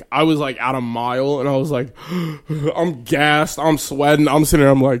was like at a mile and I was like, I'm gassed, I'm sweating, I'm sitting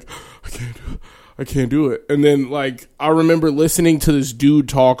there, I'm like, I can't do it. And then like I remember listening to this dude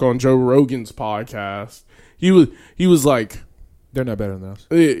talk on Joe Rogan's podcast. He was like, they're not better than us.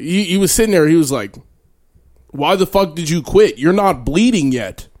 He was sitting there, he was like, why the fuck did you quit? You're not bleeding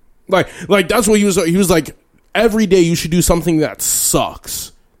yet. Like that's what he was like, every day you should do something that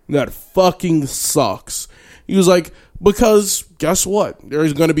sucks. That fucking sucks. He was like, because guess what?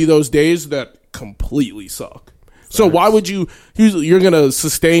 There's going to be those days that completely suck. So why would you're going to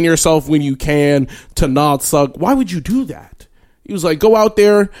sustain yourself when you can to not suck? Why would you do that? He was like, go out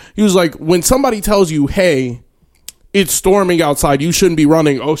there. He was like, when somebody tells you, hey, it's storming outside, you shouldn't be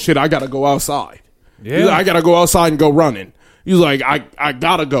running. Oh shit, I got to go outside. Yeah. I got to go outside and go running. He was like, I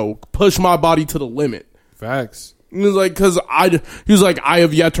got to go push my body to the limit. Facts. He was like, he was like, I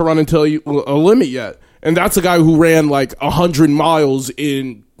have yet to run into a limit yet. And that's a guy who ran like 100 miles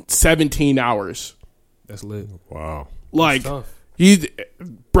in 17 hours. That's lit. Wow. Like he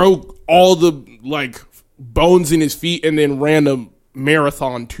broke all the like bones in his feet and then ran a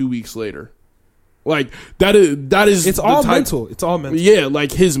marathon 2 weeks later. Like that is it's all mental. It's all mental. Yeah,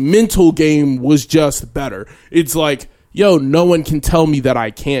 like his mental game was just better. It's like, yo, no one can tell me that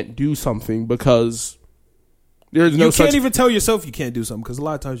I can't do something because there's no. You can't even tell yourself you can't do something because a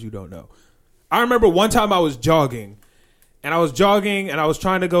lot of times you don't know. I remember one time I was jogging, and I was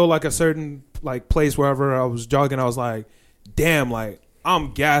trying to go like a certain like place wherever I was jogging. I was like, damn, like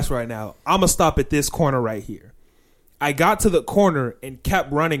I'm gassed right now. I'm gonna stop at this corner right here. I got to the corner and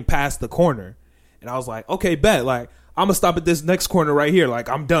kept running past the corner, and I was like, okay, bet, like I'm gonna stop at this next corner right here. Like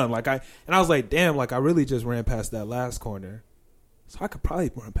I'm done. And I was like, damn, like I really just ran past that last corner, so I could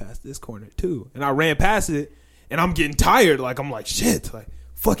probably run past this corner too. And I ran past it, and I'm getting tired. Like I'm like, shit, like.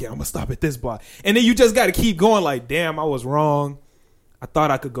 Fuck it, I'm gonna stop at this block. And then you just gotta keep going like, damn, I was wrong. I thought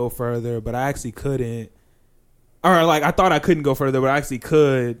I could go further, but I actually couldn't. Or like I thought I couldn't go further, but I actually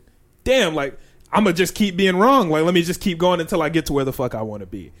could. Damn, like I'm gonna just keep being wrong. Like let me just keep going until I get to where the fuck I wanna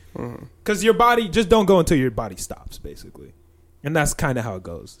be. Cause your body, just don't go until your body stops, basically. And that's kinda how it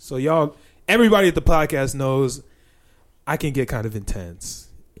goes. So y'all, everybody at the podcast knows I can get kind of intense.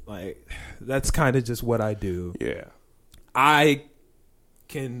 Like that's kinda just what I do. Yeah. I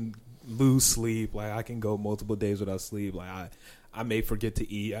can lose sleep. Like I can go multiple days without sleep. Like I may forget to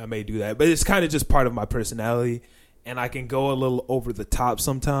eat. I may do that, but it's kind of just part of my personality. And I can go a little over the top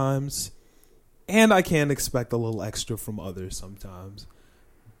sometimes, and I can expect a little extra from others sometimes.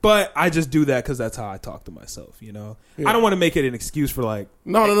 But I just do that because that's how I talk to myself. You know, yeah. I don't want to make it an excuse for like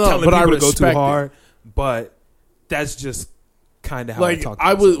no. telling But people I to go too respect hard. But that's just kind of how I like talk to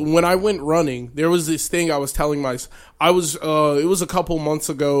I was myself. when I went running. There was this thing I was telling myself. It was a couple months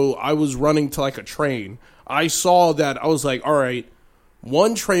ago. I was running to like a train. I saw that. I was like, all right,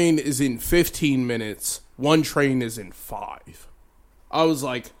 one train is in 15 minutes. One train is in 5. I was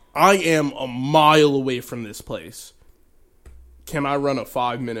like, I am a mile away from this place. Can I run a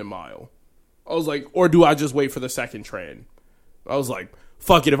 5-minute mile? I was like, or do I just wait for the second train? I was like,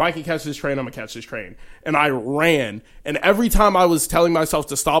 fuck it. If I can catch this train, I'm going to catch this train. And I ran. And every time I was telling myself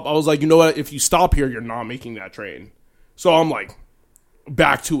to stop, I was like, you know what? If you stop here, you're not making that train. So I'm like,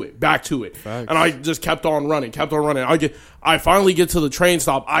 back to it. Facts. And I just kept on running. I finally get to the train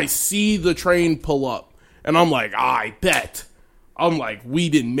stop. I see the train pull up. And I'm like, I bet. I'm like, we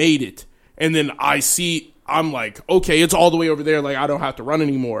didn't made it. And then I'm like, okay, it's all the way over there. Like, I don't have to run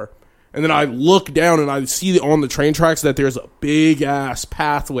anymore. And then I look down and I see on the train tracks that there's a big ass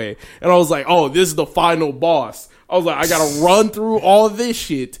pathway. And I was like, oh, this is the final boss. I was like, I got to run through all of this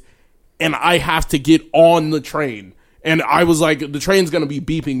shit and I have to get on the train. And I was like, the train's going to be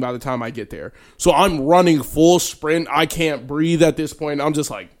beeping by the time I get there. So I'm running full sprint. I can't breathe at this point. I'm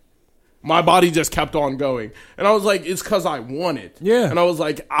just like, my body just kept on going. And I was like, it's because I want it. Yeah. And I was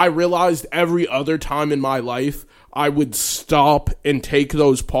like, I realized every other time in my life, I would stop and take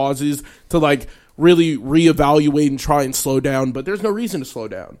those pauses to like really reevaluate and try and slow down. But there's no reason to slow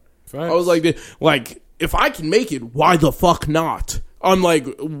down. Facts. I was like, if I can make it, why the fuck not? I'm like,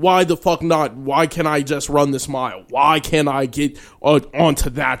 why the fuck not? Why can't I just run this mile? Why can't I get onto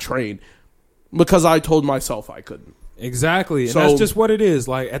that train? Because I told myself I couldn't. Exactly. And So- that's just what it is.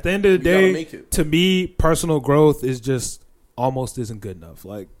 Like, at the end of the You gotta day, make it. to me, personal growth is just almost isn't good enough.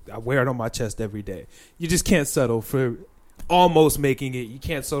 Like, I wear it on my chest every day. You just can't settle for almost making it. You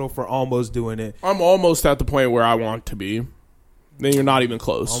can't settle for almost doing it. I'm almost at the point where I want to be. Then you're not even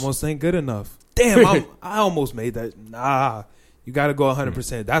close. Almost ain't good enough. Damn, I almost made that. Nah, you got to go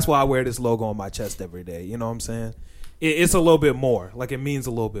 100%. That's why I wear this logo on my chest every day. You know what I'm saying? It's a little bit more. Like, it means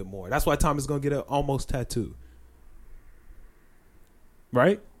a little bit more. That's why Tom is going to get an almost tattoo.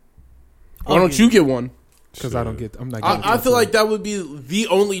 Right? Why don't you get one? Because I'm not getting I feel like that would be the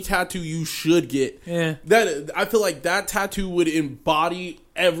only tattoo you should get. Yeah. I feel like that tattoo would embody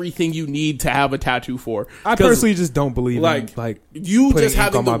everything you need to have a tattoo for. I 'Cause, personally just don't believe in, like, you putting just ink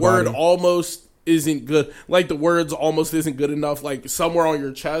having on the my word body. almost isn't good. Like the words almost isn't good enough. Like somewhere on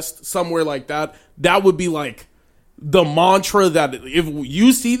your chest, somewhere like that. That would be like the mantra that if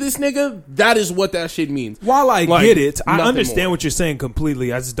you see this nigga, that is what that shit means. While I Like, get it, I nothing understand more. what you're saying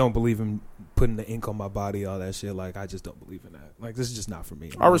completely. I just don't believe in putting the ink on my body, all that shit. Like, I just don't believe in that. Like, this is just not for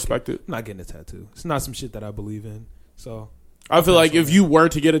me. I respect it. I'm not getting a tattoo. It's not some shit that I believe in. So, I feel like if you were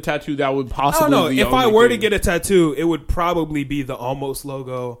to get a tattoo, that would I possibly don't know. be the If I only were to thing. get a tattoo, it would probably be the almost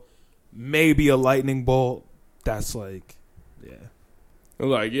logo, maybe a lightning bolt. That's like, yeah.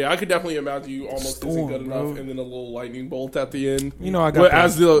 Like, yeah, I could definitely imagine you almost isn't Storm, good bro. enough, and then a little lightning bolt at the end. You know, I got Well, that.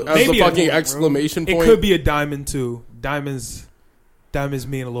 as the Maybe a fucking little, bro. exclamation It point. could be a diamond too. Diamonds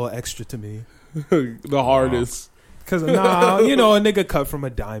mean a little extra to me. the hardest. Cause nah, you know, a nigga cut from a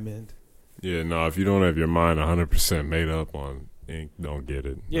diamond. Yeah, no, if you don't have your mind 100% made up on ink, don't get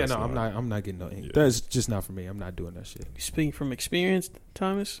it. Yeah, That's no, I'm not getting no ink. Yeah. That's just not for me. I'm not doing that shit. You speaking from experience,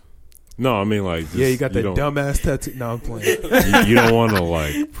 Thomas? No, I mean, like, just, Yeah, you got that don't- dumbass tattoo. No, I'm playing. You don't want to,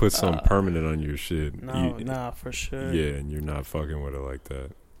 like, put something permanent on your shit. No, You- nah, for sure. Yeah, and you're not fucking with it like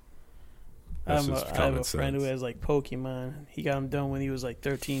that. I That's have just a common friend who sense. has like Pokemon. He got him done when he was like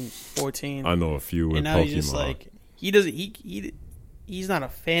 13, 14. I know a few with and now Pokemon. he's just like he doesn't he's not a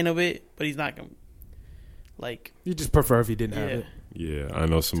fan of it, but he's not gonna like You just prefer if you didn't have yeah. it. Yeah, I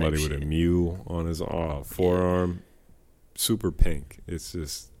know somebody with a shit. Mew on his forearm, super pink. It's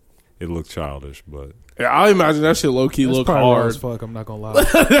just, it looked childish, but Yeah, I imagine that shit low key That's look probably raw hard. as fuck. I'm not gonna lie.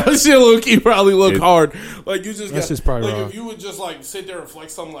 That shit low key probably look It- hard. Like you just That's got, just probably like raw. if you would just like sit there and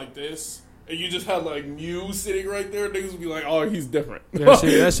flex something like this, and you just had like Mew sitting right there, niggas would be like, "Oh, he's different." Yeah,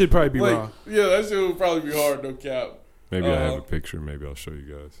 that should probably be like, raw. yeah, that shit would probably be hard. No cap. maybe I have a picture. Maybe I'll show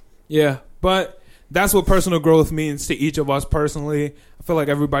you guys. Yeah, but that's what personal growth means to each of us personally. I feel like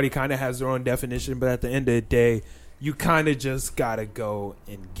everybody kind of has their own definition, but at the end of the day, you kind of just gotta go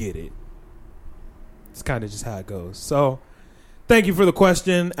and get it. It's kind of just how it goes. So, thank you for the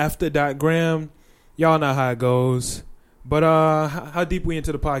question, Graham. Y'all know how it goes. But how deep we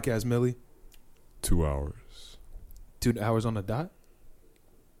into the podcast, Millie? 2 hours, 2 hours on the dot?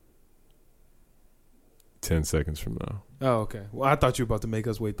 10 seconds from now. Oh, okay. Well, I thought you were about to make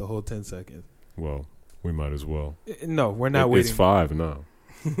us wait the whole 10 seconds. Well, we might as well. No, we're not It's waiting. 5 now.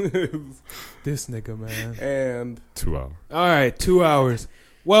 This nigga, man. And 2 hours. All right, 2 hours.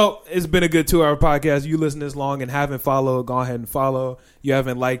 Well, it's been a good 2-hour podcast. You listen this long and haven't followed, go ahead and follow. You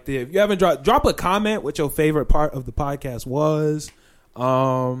haven't liked it. If you haven't drop a comment what your favorite part of the podcast was.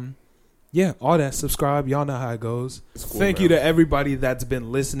 Yeah, all that. Subscribe. Y'all know how it goes. It's cool, Thank man. you to everybody that's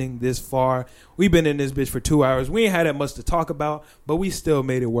been listening this far. We've been in this bitch for 2 hours. We ain't had that much to talk about, but we still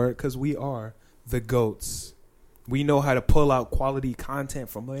made it work because we are the GOATs. We know how to pull out quality content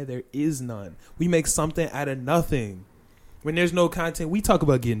from where there is none. We make something out of nothing. When there's no content, we talk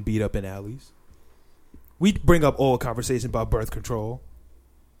about getting beat up in alleys. We bring up old conversation about birth control.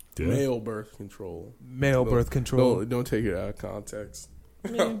 Yeah. Male birth control. Birth control. Don't take it out of context.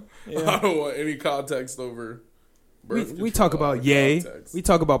 Yeah. I don't want any context over birth control. We talk about out of yay. context. We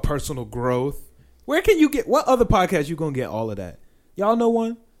talk about personal growth. Where can you get? What other podcast you gonna get all of that? Y'all know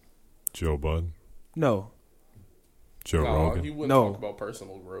one? Joe Bud, No. Joe Rogan. You wouldn't No. talk about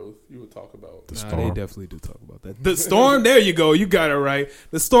personal growth. You would talk about The Nah, Storm. they definitely do talk about that. The Storm, there you go. You got it right.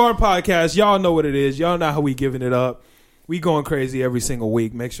 The Storm podcast. Y'all know what it is. Y'all know how we giving it up. We going crazy every single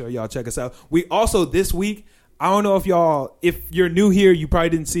week. Make sure y'all check us out. We also this week. I don't know if you're new here, you probably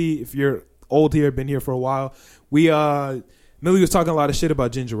didn't see. If you're old here, been here for a while, Millie was talking a lot of shit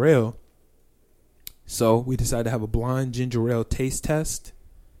about ginger ale. So we decided to have a blind ginger ale taste test.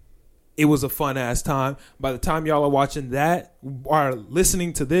 It was a fun ass time. By the time y'all are watching that or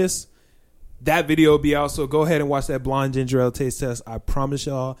listening to this, that video will be out. So go ahead and watch that blind ginger ale taste test. I promise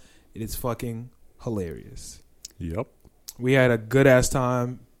y'all, it is fucking hilarious. Yep. We had a good ass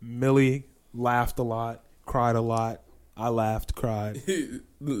time. Millie laughed a lot. Cried a lot. I laughed, cried.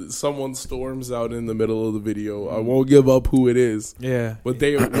 someone storms out in the middle of the video. I won't give up who it is, Yeah, but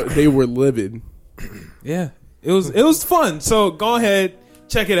they were livid. yeah. It was fun. So go ahead,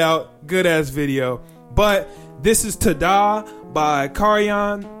 check it out. Good ass video. But this is Tada by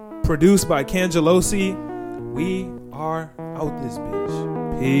Karian, produced by Cangelosi. We are out this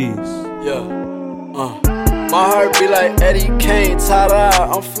bitch. Peace. Yeah. My heart be like Eddie Kane,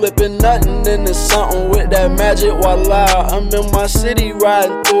 ta-da. I'm flipping nothing into something with that magic, voila. I'm in my city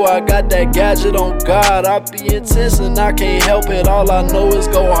riding through, I got that gadget on God. I be intense and I can't help it, all I know is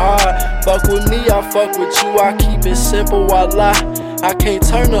go hard. Fuck with me, I fuck with you, I keep it simple, voila. I can't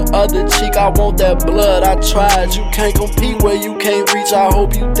turn the other cheek, I want that blood, I tried. You can't compete where you can't reach, I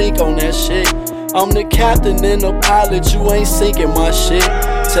hope you think on that shit. I'm the captain and the pilot, you ain't sinking my shit.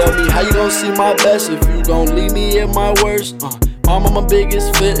 Tell me how you gon' see my best if you gon' leave me in my worst. Mama, my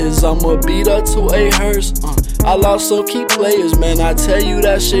biggest fit is I'ma beat her to a hearse. I lost some key players, man, I tell you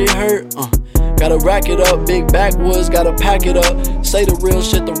that shit hurt. Gotta rack it up, big backwoods, gotta pack it up. Say the real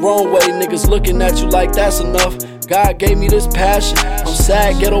shit the wrong way, niggas looking at you like that's enough. God gave me this passion, I'm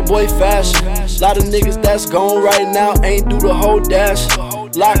sad, ghetto boy fashion. Lot of niggas that's gone right now ain't do the whole dash.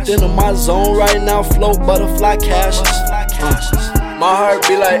 Locked into my zone right now, float butterfly cashes. My heart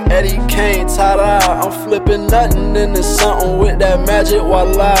be like Eddie Kane, ta-da. I'm flipping nothing into something with that magic,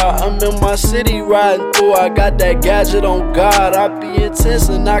 voila. I'm in my city riding through, I got that gadget on God. I be intense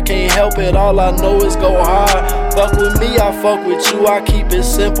and I can't help it, all I know is go hard. Fuck with me, I fuck with you, I keep it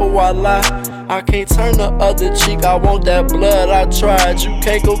simple, voila. I can't turn the other cheek, I want that blood, I tried. You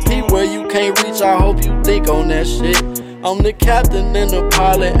can't compete where you can't reach, I hope you think on that shit. I'm the captain and the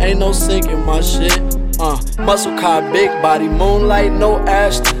pilot, ain't no sinking my shit. Muscle car, big body, moonlight, no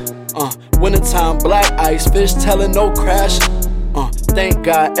Ashton. Wintertime, black ice, fish telling no crashing. Thank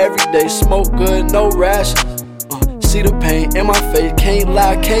God, every day smoke good, no ration. See the pain in my face, can't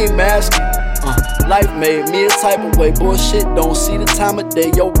lie, can't mask it. Life made me a type of way, bullshit, don't see the time of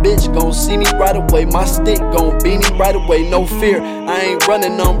day. Yo, bitch gon' see me right away, my stick gon' beat me right away, no fear. I ain't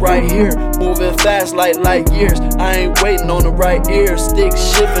running, I'm right here, moving fast like light years. I ain't waiting on the right ear, stick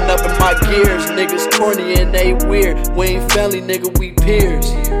shifting up in my gears. Niggas corny and they weird, we ain't family, nigga, we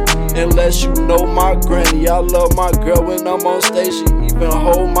peers. Unless you know my granny, I love my girl when I'm on stage, she even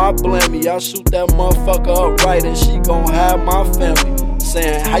hold my blammy. I shoot that motherfucker up right and she gon' have my family.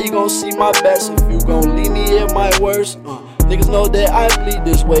 Saying, how you gon' see my best if you gon' leave me in my worst? Niggas know that I bleed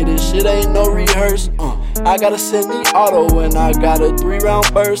this way, this shit ain't no rehearse. I got a semi-auto and I got a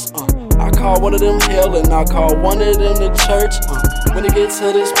 3-round burst. I call one of them hell and I call one of them the church. When it gets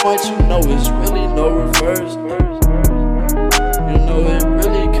to this point, you know it's really no reverse. You know it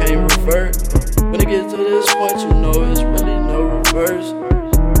really can't revert. When it gets to this point, you know it's really no reverse.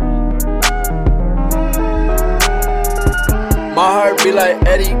 My heart be like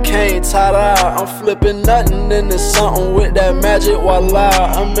Eddie Kane, ta-da. I'm flipping nothing into something with that magic, voila.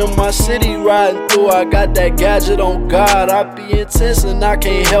 I'm in my city riding through, I got that gadget on God. I be intense and I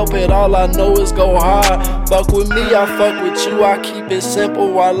can't help it, all I know is go hard. Fuck with me, I fuck with you, I keep it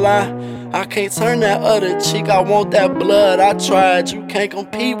simple, voila. I can't turn that other cheek, I want that blood. I tried, you can't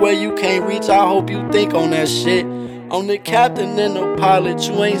compete where you can't reach. I hope you think on that shit. I'm the captain and the pilot,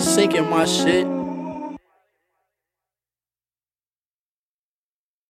 you ain't sinking my shit.